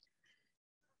project.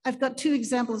 I've got two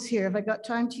examples here. Have I got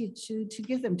time to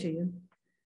give them to you?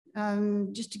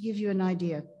 Just to give you an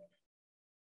idea.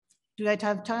 Do I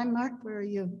have time, Mark? Where are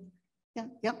you?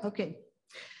 Yeah, okay.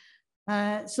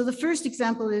 So the first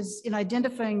example is in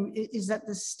identifying, is at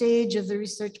the stage of the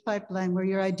research pipeline where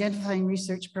you're identifying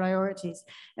research priorities.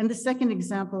 And the second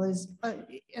example is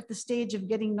at the stage of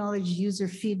getting knowledge user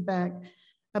feedback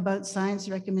about science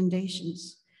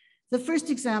recommendations. The first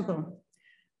example,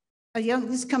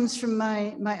 this comes from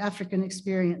my African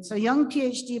experience. A young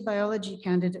PhD biology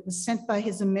candidate was sent by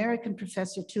his American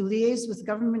professor to liaise with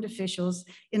government officials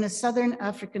in a Southern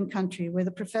African country where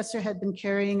the professor had been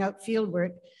carrying out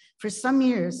fieldwork for some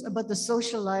years about the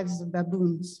social lives of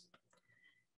baboons.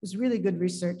 It was really good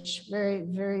research, very,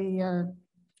 very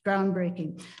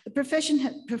groundbreaking.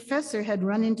 The professor had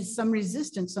run into some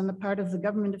resistance on the part of the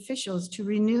government officials to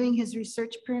renewing his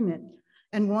research permit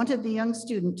and wanted the young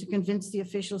student to convince the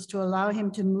officials to allow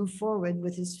him to move forward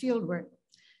with his fieldwork.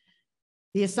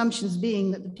 The assumptions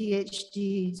being that the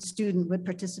PhD student would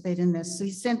participate in this. So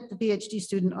he sent the PhD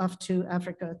student off to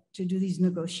Africa to do these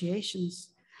negotiations.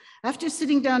 After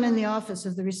sitting down in the office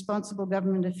of the responsible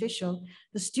government official,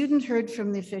 the student heard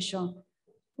from the official,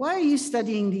 "Why are you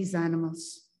studying these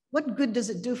animals? What good does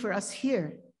it do for us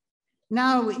here?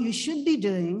 Now, what you should be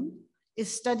doing is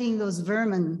studying those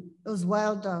vermin, those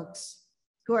wild dogs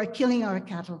who are killing our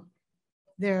cattle.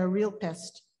 They're a real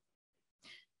pest."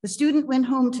 The student went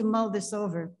home to mull this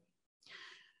over.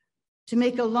 To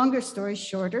make a longer story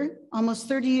shorter, almost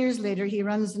 30 years later, he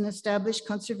runs an established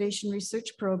conservation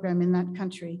research program in that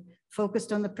country,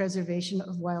 focused on the preservation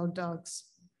of wild dogs.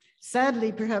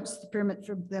 Sadly, perhaps the permit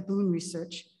for baboon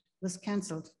research was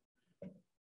canceled.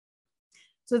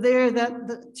 So there,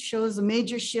 that shows a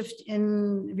major shift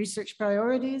in research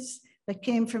priorities that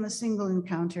came from a single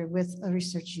encounter with a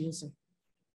research user.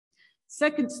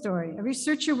 Second story, a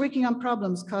researcher working on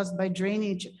problems caused by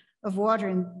drainage of water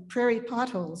in prairie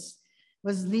potholes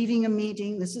was leaving a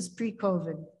meeting, this is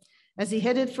pre-COVID. As he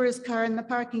headed for his car in the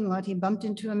parking lot, he bumped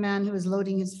into a man who was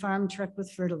loading his farm truck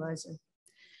with fertilizer.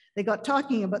 They got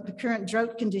talking about the current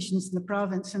drought conditions in the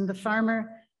province, and the farmer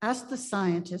asked the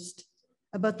scientist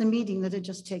about the meeting that had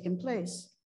just taken place.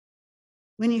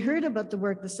 When he heard about the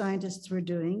work the scientists were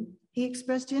doing, he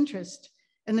expressed interest,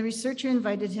 and the researcher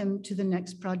invited him to the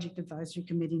next project advisory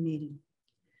committee meeting.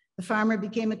 The farmer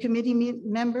became a committee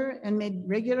member and made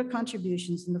regular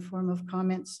contributions in the form of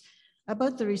comments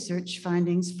about the research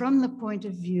findings from the point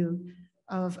of view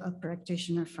of a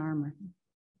practitioner farmer.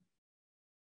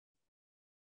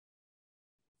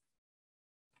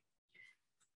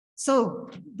 So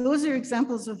those are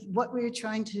examples of what we're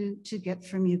trying to get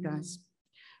from you guys.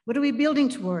 What are we building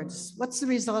towards? What's the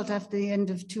result after the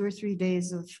end of 2 or 3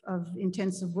 days of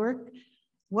intensive work?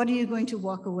 What are you going to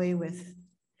walk away with?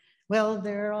 Well,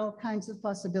 there are all kinds of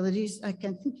possibilities. I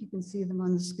think you can see them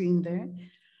on the screen there.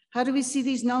 How do we see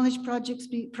these knowledge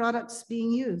products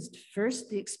being used? First,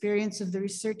 the experience of the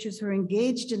researchers who are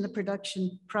engaged in the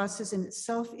production process in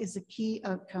itself is a key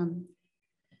outcome.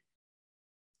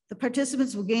 The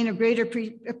participants will gain a greater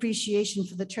appreciation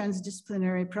for the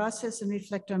transdisciplinary process and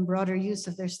reflect on broader use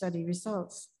of their study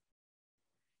results.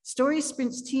 Story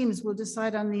sprints teams will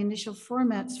decide on the initial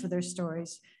formats for their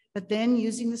stories, But then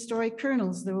using the story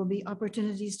kernels, there will be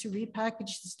opportunities to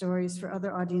repackage the stories for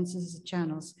other audiences and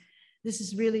channels. This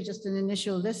is really just an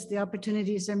initial list. The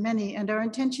opportunities are many, and our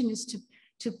intention is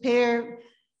to pair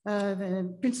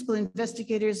principal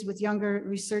investigators with younger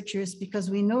researchers, because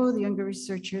we know the younger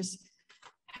researchers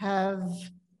have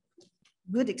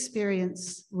good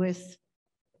experience with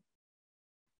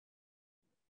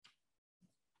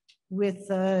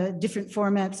different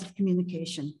formats of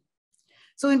communication.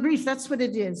 So in brief, that's what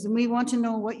it is. And we want to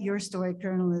know what your story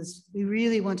kernel is. We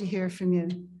really want to hear from you.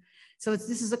 So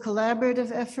this is a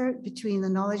collaborative effort between the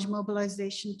knowledge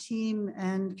mobilization team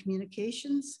and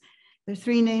communications. There are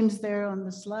 3 names there on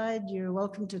the slide. You're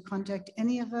welcome to contact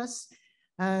any of us.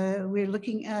 We're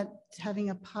looking at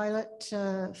having a pilot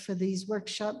for these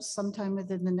workshops sometime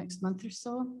within the next month or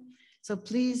so. So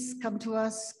please come to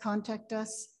us, contact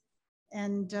us,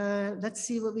 and let's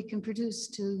see what we can produce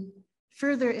to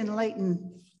further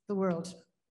enlighten the world.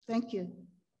 Thank you.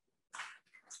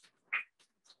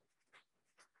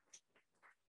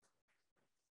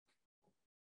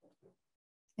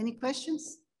 Any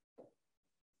questions?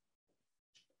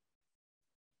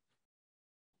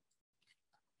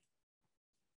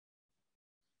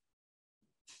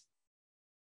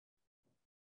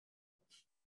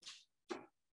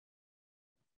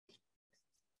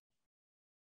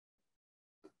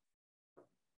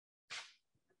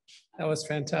 That was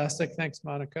fantastic. Thanks,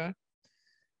 Monica.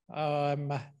 10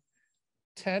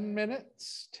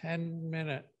 minutes.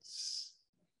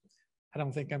 I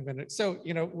don't think I'm gonna, so,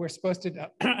 you know, we're supposed to,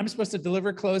 I'm supposed to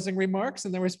deliver closing remarks,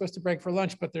 and then we're supposed to break for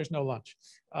lunch, but there's no lunch.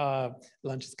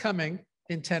 Lunch is coming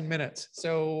in 10 minutes.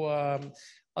 So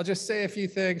I'll just say a few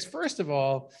things. First of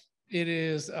all, it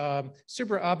is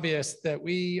super obvious that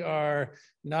we are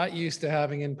not used to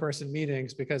having in-person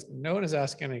meetings because no one is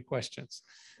asking any questions.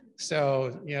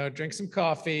 So, you know, drink some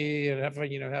coffee and have a,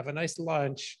 you know, have a nice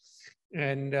lunch,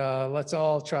 and let's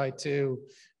all try to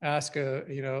ask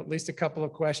you know, at least a couple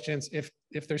of questions if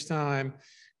there's time,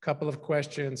 a couple of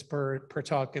questions per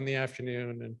talk in the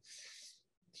afternoon, and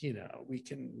you know, we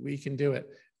can do it.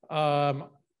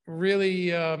 Really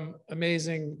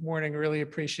amazing morning. Really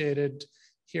appreciated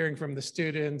hearing from the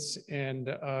students, and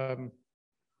the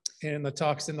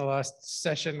talks in the last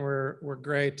session were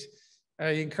great.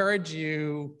 I encourage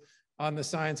you on the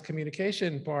science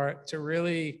communication part to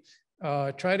really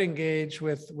try to engage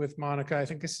with Monica. I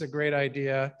think this is a great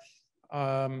idea.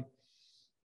 You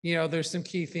know, there's some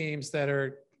key themes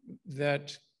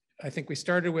that I think we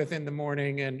started with in the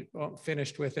morning and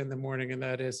finished with in the morning, and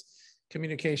that is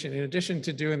communication. In addition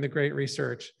to doing the great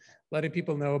research, letting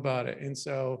people know about it. And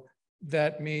so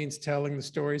that means telling the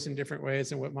stories in different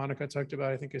ways. And what Monica talked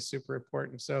about, I think, is super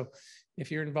important. So if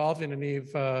you're involved in any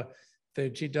of the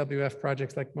GWF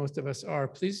projects, like most of us are,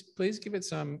 please give it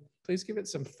some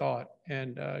thought,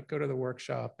 and go to the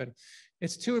workshop. And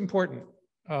it's too important.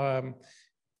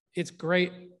 It's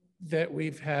great that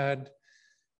we've had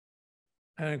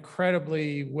an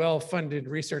incredibly well-funded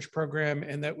research program,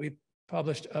 and that we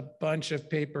published a bunch of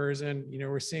papers, and you know,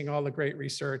 we're seeing all the great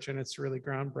research, and it's really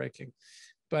groundbreaking.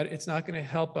 But it's not going to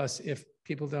help us if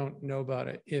people don't know about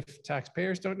it, if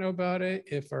taxpayers don't know about it,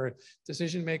 if our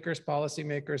decision makers, policy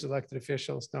makers, elected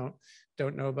officials don't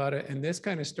know about it. And this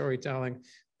kind of storytelling,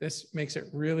 this makes it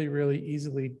really, really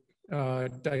easily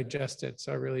digested.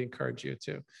 So I really encourage you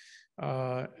to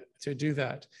do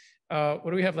that. What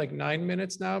do we have, like 9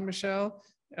 minutes now, Michelle?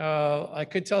 I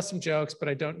could tell some jokes, but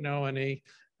I don't know any.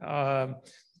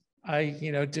 I,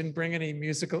 you know, didn't bring any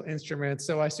musical instruments,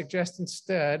 so I suggest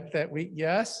instead that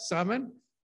yes, Simon?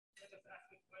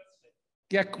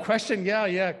 Yeah, question,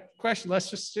 yeah, question.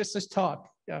 Let's just talk,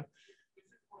 yeah.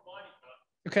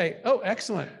 Okay, oh,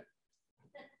 excellent.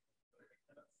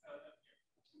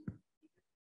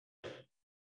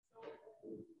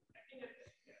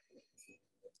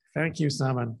 Thank you,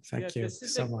 Simon. Thank you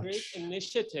so much. This is a great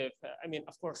initiative. I mean,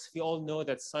 of course, we all know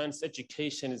that science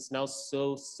education is now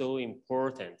so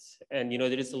important. And, you know,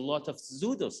 there is a lot of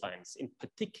pseudoscience in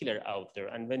particular out there.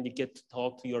 And when you get to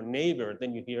talk to your neighbor,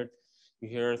 then you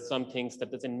hear some things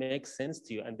that doesn't make sense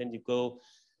to you. And then you go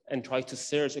and try to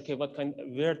search, okay,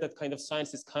 where that kind of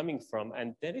science is coming from.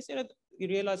 And then you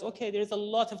realize, okay, there's a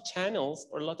lot of channels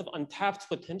or a lot of untapped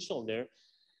potential there.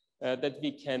 That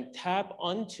we can tap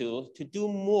onto to do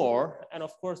more. And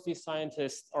of course, we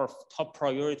scientists, our top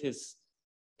priorities,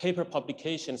 paper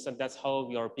publications, and that's how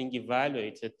we are being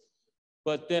evaluated.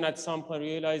 But then at some point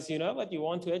realize, you know what, you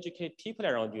want to educate people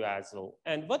around you as well.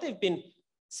 And what I've been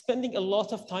spending a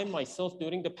lot of time myself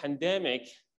during the pandemic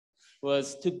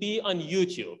was to be on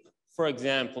YouTube, for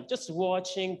example, just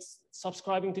watching,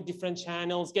 subscribing to different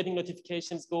channels, getting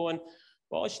notifications going.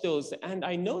 watch those. And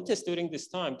I noticed during this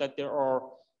time that there are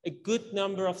a good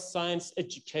number of science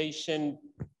education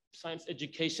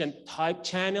type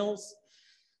channels,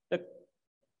 that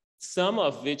some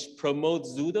of which promote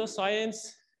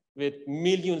pseudoscience with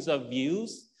millions of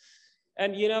views.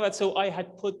 And you know what, so I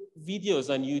had put videos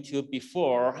on YouTube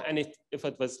before, and if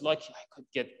it was lucky, I could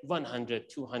get 100,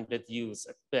 200 views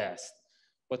at best.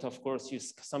 But of course, you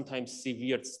sometimes see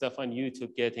weird stuff on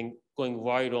YouTube going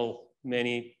viral,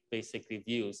 many basically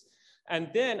views.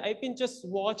 And then I've been just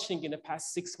watching in the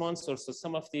past 6 months or so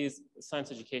some of these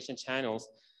science education channels.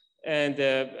 And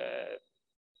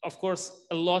of course,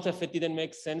 a lot of it didn't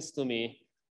make sense to me.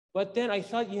 But then I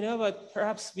thought, you know what,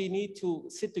 perhaps we need to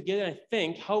sit together and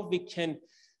think how we can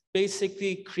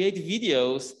basically create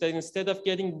videos that instead of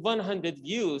getting 100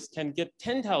 views can get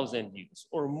 10,000 views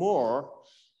or more.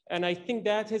 And I think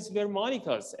that is where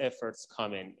Monica's efforts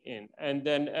come in. And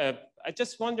then I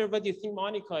just wonder, what do you think,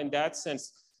 Monica, in that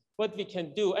sense, what we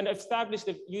can do? And I've established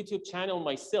a YouTube channel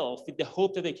myself with the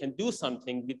hope that I can do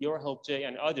something with your help, Jay,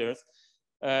 and others.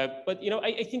 But you know,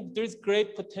 I think there's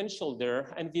great potential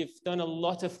there, and we've done a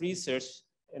lot of research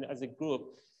as a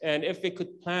group. And if we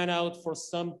could plan out for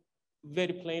some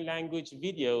very plain language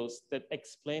videos that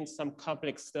explain some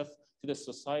complex stuff to the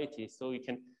society, so we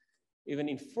can even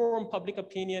inform public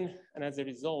opinion, and as a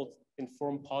result,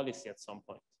 inform policy at some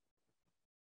point.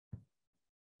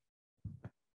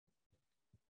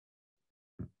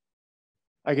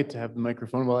 I get to have the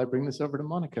microphone while I bring this over to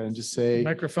Monica and just say,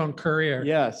 microphone courier.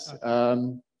 Yes,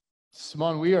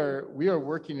 Simone, we are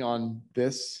working on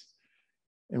this,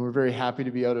 and we're very happy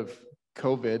to be out of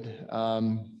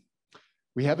COVID.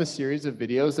 We have a series of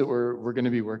videos that we're going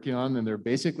to be working on, and they're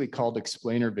basically called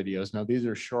explainer videos. Now, these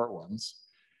are short ones,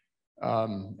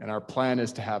 and our plan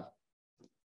is to have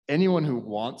anyone who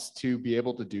wants to be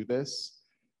able to do this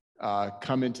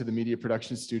come into the media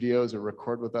production studios or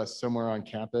record with us somewhere on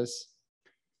campus.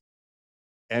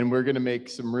 And we're going to make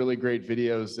some really great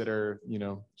videos that are, you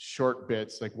know, short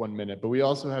bits, like 1 minute. But we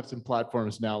also have some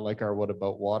platforms now, like our What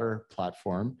About Water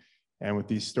platform, and with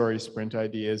these story sprint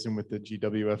ideas and with the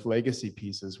GWF legacy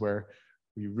pieces, where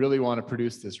we really want to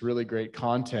produce this really great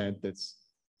content that's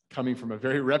coming from a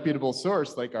very reputable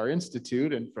source, like our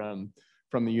institute and from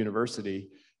the university.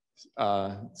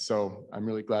 So I'm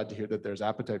really glad to hear that there's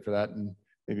appetite for that. And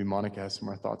maybe Monica has some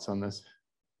more thoughts on this.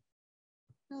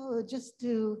 No, just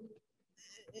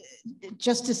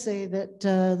to say that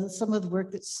some of the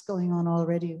work that's going on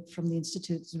already from the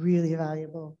Institute is really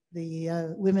valuable.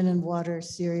 The Women in Water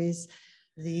series,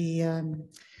 the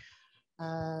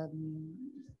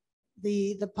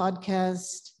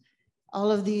podcast,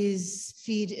 all of these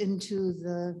feed into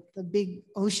the big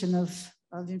ocean of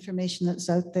information that's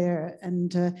out there.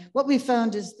 And what we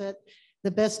found is that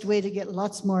the best way to get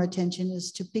lots more attention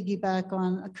is to piggyback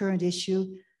on a current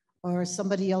issue or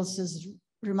somebody else's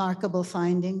remarkable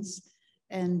findings,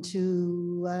 and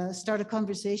to start a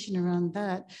conversation around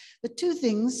that. But two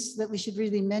things that we should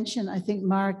really mention, I think,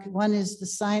 Mark, one is the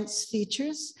science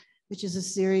features, which is a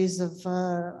series of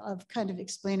kind of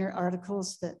explainer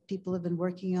articles that people have been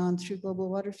working on through Global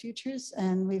Water Futures.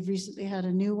 And we've recently had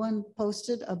a new one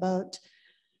posted about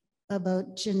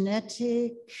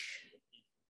genetic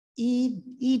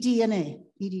eDNA,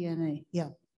 yeah.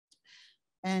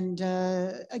 And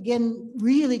again,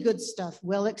 really good stuff,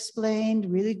 well explained,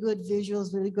 really good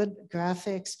visuals, really good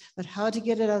graphics, but how to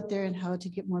get it out there and how to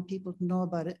get more people to know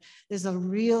about it. There's a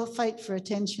real fight for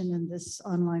attention in this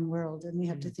online world, and we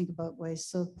have to think about ways.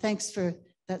 So thanks for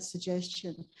that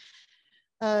suggestion.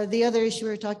 The other issue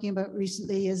we were talking about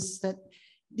recently is that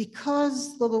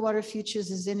because Global Water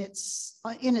Futures is in its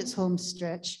home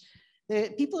stretch,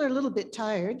 people are a little bit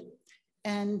tired.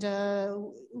 And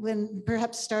when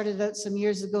perhaps started out some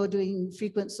years ago doing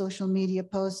frequent social media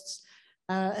posts,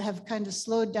 have kind of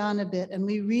slowed down a bit. And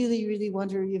we really, really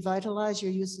want to revitalize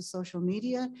your use of social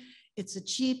media. It's a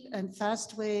cheap and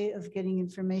fast way of getting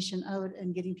information out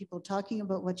and getting people talking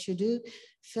about what you do.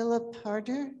 Philip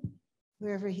Harder,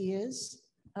 wherever he is.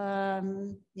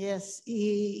 Yes,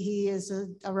 he is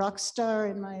a rock star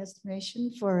in my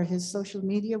estimation for his social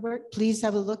media work. Please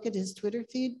have a look at his Twitter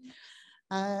feed.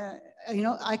 You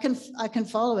know, I can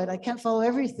follow it. I can't follow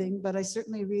everything, but I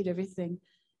certainly read everything.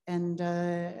 And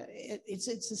it's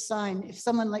a sign. If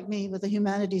someone like me with a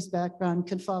humanities background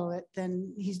can follow it,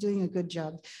 then he's doing a good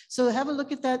job. So have a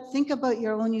look at that. Think about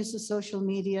your own use of social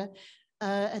media.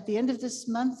 At the end of this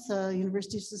month,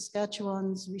 University of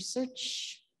Saskatchewan's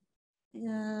research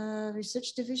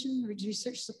division,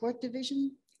 research support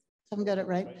division, I haven't got it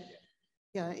right.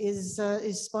 Yeah, is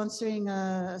sponsoring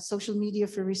a social media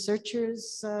for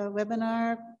researchers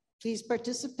webinar. Please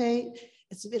participate.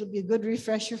 it'll be a good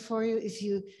refresher for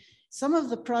you. Some of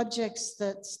the projects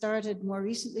that started more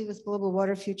recently with Global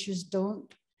Water Futures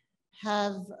don't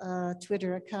have a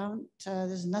Twitter account.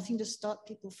 There's nothing to stop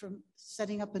people from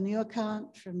setting up a new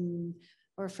account, from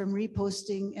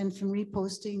reposting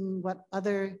what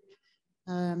other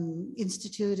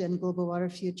Institute and Global Water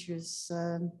Futures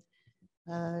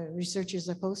researchers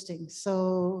are posting.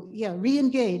 So yeah,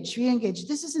 re-engage.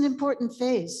 This is an important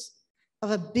phase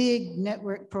of a big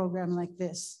network program like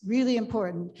this, really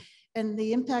important. And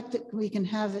the impact that we can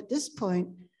have at this point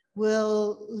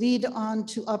will lead on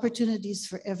to opportunities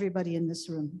for everybody in this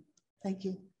room. Thank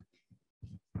you.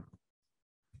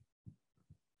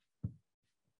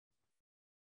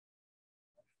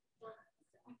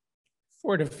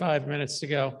 Four to 5 minutes to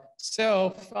go.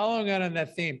 So following on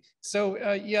that theme. So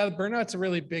yeah, the burnout's a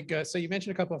really big, so you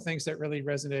mentioned a couple of things that really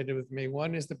resonated with me.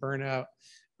 One is the burnout.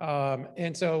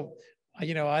 And so,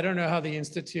 you know, I don't know how the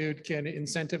Institute can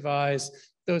incentivize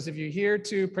those of you here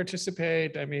to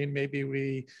participate. I mean, maybe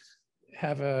we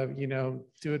have a, you know,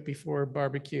 do it before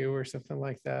barbecue or something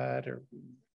like that, or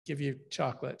give you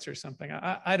chocolates or something.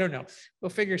 I don't know. We'll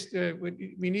figure,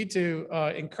 we need to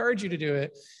encourage you to do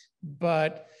it,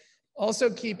 but also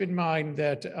keep in mind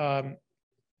that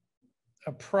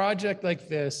a project like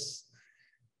this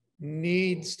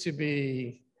needs to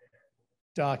be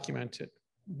documented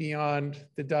beyond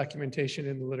the documentation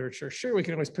in the literature. Sure, we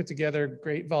can always put together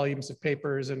great volumes of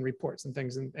papers and reports and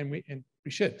things, and we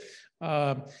should.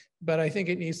 But I think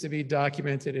it needs to be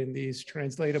documented in these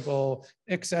translatable,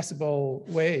 accessible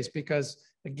ways, because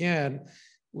again,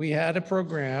 we had a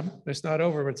program, it's not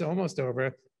over, but it's almost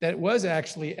over, that was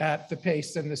actually at the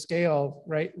pace and the scale,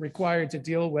 right, required to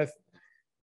deal with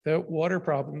the water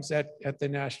problems at the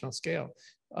national scale.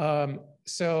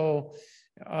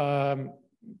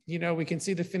 You know, we can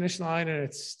see the finish line, and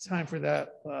it's time for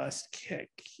that last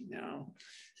kick, you know.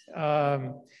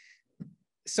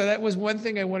 So that was one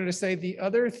thing I wanted to say. The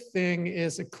other thing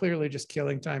is clearly just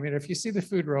killing time. You know, if you see the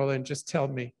food roll in, just tell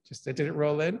me. Just, did it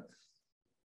roll in?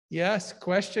 Yes,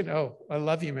 question? Oh, I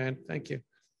love you, man. Thank you.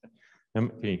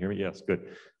 Can you hear me? Yes,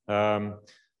 good.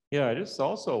 Yeah, I just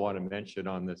also want to mention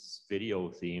on this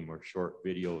video theme or short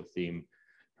video theme,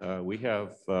 we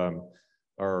have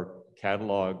our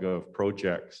catalog of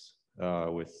projects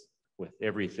with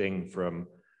everything from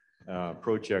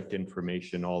project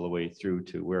information all the way through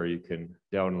to where you can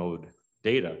download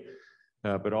data.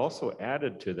 But also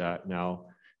added to that now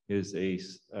is a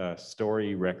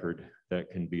story record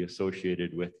that can be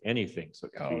associated with anything. So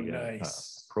it could be a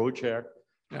project,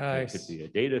 it could be a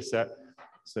data set.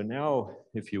 So now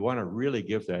if you want to really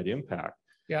give that impact,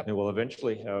 then we'll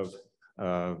eventually have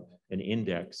an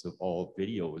index of all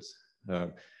videos.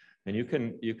 And you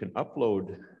can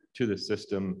upload to the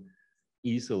system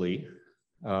easily,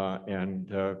 and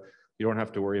you don't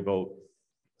have to worry about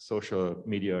social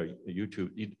media,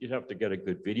 YouTube. You'd have to get a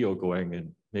good video going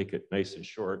and make it nice and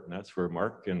short, and that's where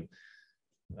Mark and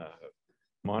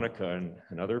Monica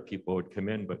and other people would come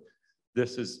in. But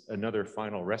this is another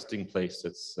final resting place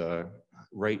that's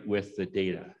right with the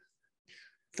data.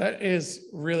 That is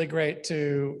really great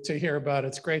to hear about.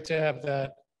 It's great to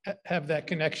have that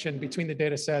connection between the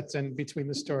data sets and between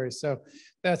the stories. So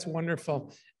that's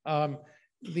wonderful.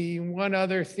 The one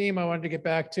other theme I wanted to get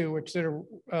back to, which sort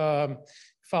of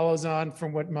follows on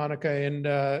from what Monica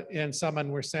and Saman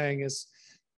were saying, is,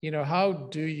 you know, how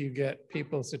do you get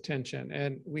people's attention?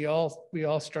 And we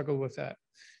all struggle with that.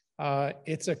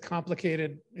 It's a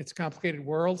complicated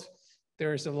world.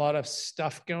 There's a lot of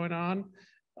stuff going on.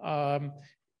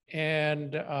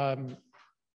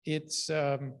 It's,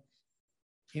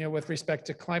 you know, with respect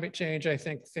to climate change, I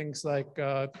think things like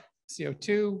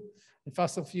CO2 and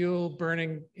fossil fuel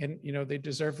burning, and, you know, they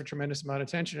deserve a tremendous amount of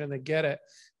attention, and they get it.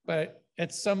 But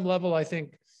at some level, I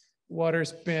think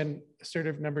water's been sort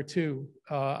of number two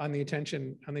on the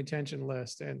attention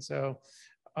list. And so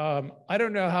I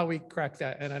don't know how we crack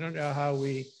that, and I don't know how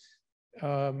we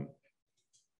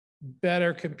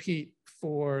better compete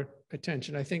for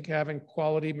attention. I think having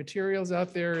quality materials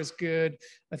out there is good.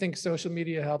 I think social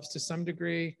media helps to some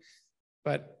degree,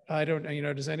 but I don't know, you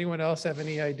know, does anyone else have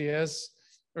any ideas,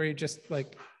 or are you just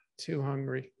like too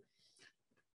hungry?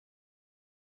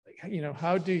 Like, you know,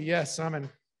 how do, yes, Simon.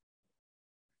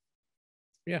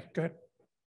 Yeah, go ahead.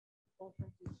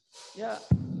 Yeah,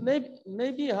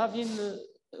 maybe having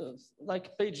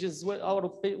like pages,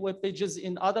 our web pages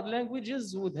in other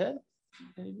languages would help.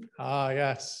 Maybe. Ah,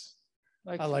 yes.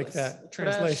 I like that.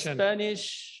 Translation.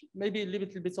 Spanish, maybe a little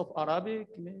bit of Arabic.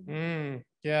 Maybe.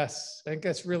 Yes, I think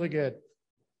that's really good.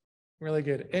 Really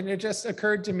good. And it just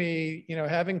occurred to me, you know,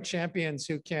 having champions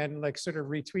who can like sort of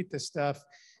retweet this stuff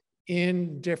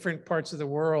in different parts of the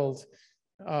world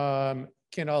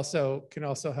can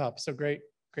also help. So great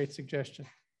suggestion.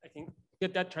 I think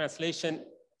that translation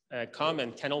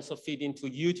comment can also feed into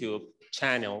YouTube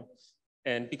channel.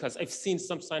 And because I've seen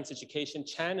some science education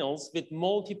channels with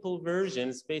multiple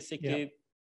versions, basically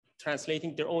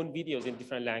translating their own videos in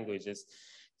different languages.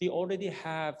 We already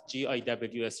have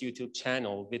GIWS YouTube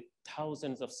channel with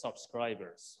thousands of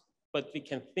subscribers, but we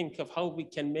can think of how we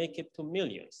can make it to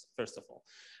millions, first of all.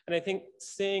 And I think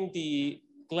seeing the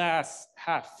glass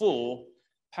half full,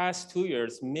 past 2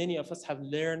 years, many of us have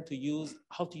learned to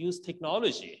how to use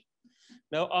technology.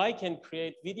 Now I can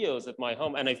create videos at my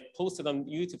home, and I've posted on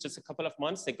YouTube just a couple of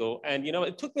months ago. And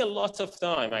it took me a lot of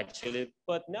time actually,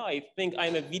 but now I think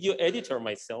I'm a video editor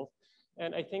myself.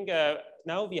 And I think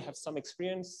now we have some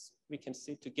experience, we can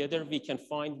sit together, we can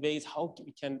find ways how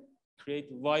we can create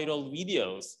viral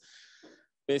videos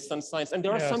based on science. And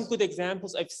there are some good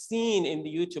examples I've seen in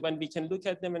the YouTube, and we can look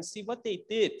at them and see what they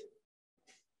did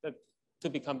to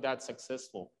become that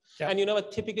successful. And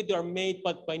typically they are made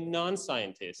by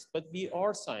non-scientists, but we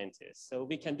are scientists, so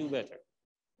we can do better.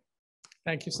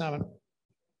 Thank you, Simon.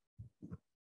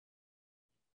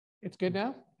 It's good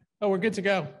now? Oh, we're good to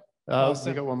go. We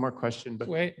got one more question, but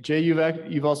wait. Jay,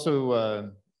 you've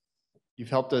also you've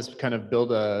helped us kind of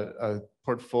build a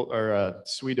portfolio or a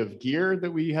suite of gear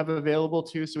that we have available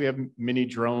too. So we have mini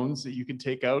drones that you can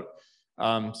take out.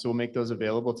 So we'll make those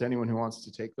available to anyone who wants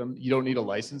to take them. You don't need a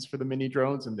license for the mini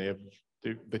drones, and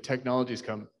the technology's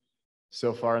come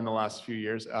so far in the last few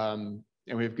years.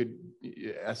 And we have good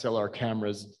SLR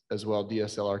cameras as well,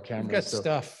 DSLR cameras. We've got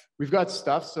stuff. We've got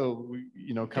stuff. So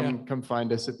come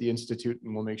find us at the Institute,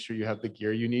 and we'll make sure you have the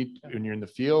gear you need when you're in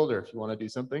the field or if you want to do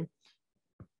something.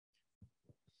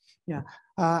 Yeah,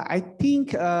 I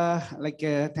think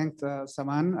thanks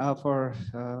Saman for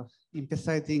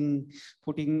emphasizing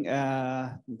putting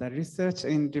the research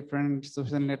in different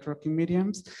social networking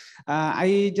mediums.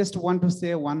 I just want to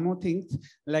say one more thing.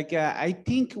 I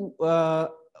think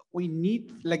we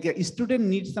need, a student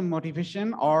needs some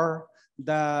motivation, or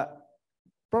the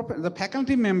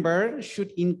faculty member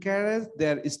should encourage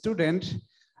their student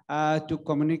to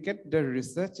communicate their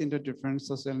research into different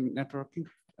social networking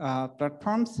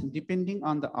platforms depending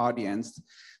on the audience.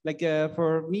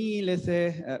 For me, let's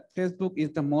say Facebook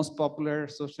is the most popular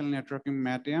social networking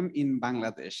medium in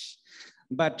Bangladesh.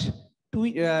 But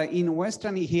in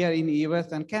Western, here in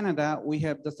US and Canada, we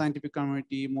have the scientific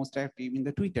community most active in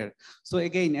the Twitter. So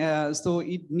again, so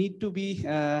it need to be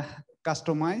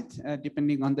customized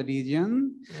depending on the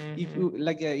region. If you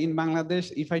in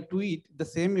Bangladesh, if I tweet the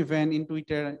same event in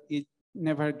Twitter, it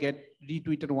never get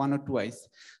retweeted one or twice.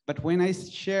 But when I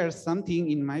share something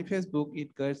in my Facebook,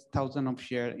 it gets thousands of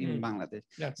shares in Bangladesh.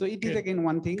 Yeah, so it is again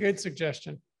one thing. Good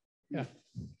suggestion. Yeah,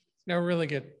 no, really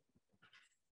good.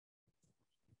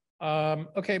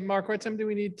 Okay, Mark, what time do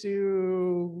we need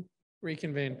to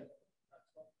reconvene?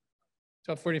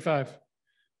 12:45.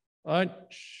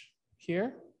 Lunch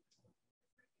here.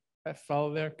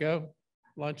 Follow there, go.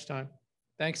 Lunchtime.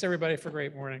 Thanks everybody for a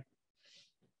great morning.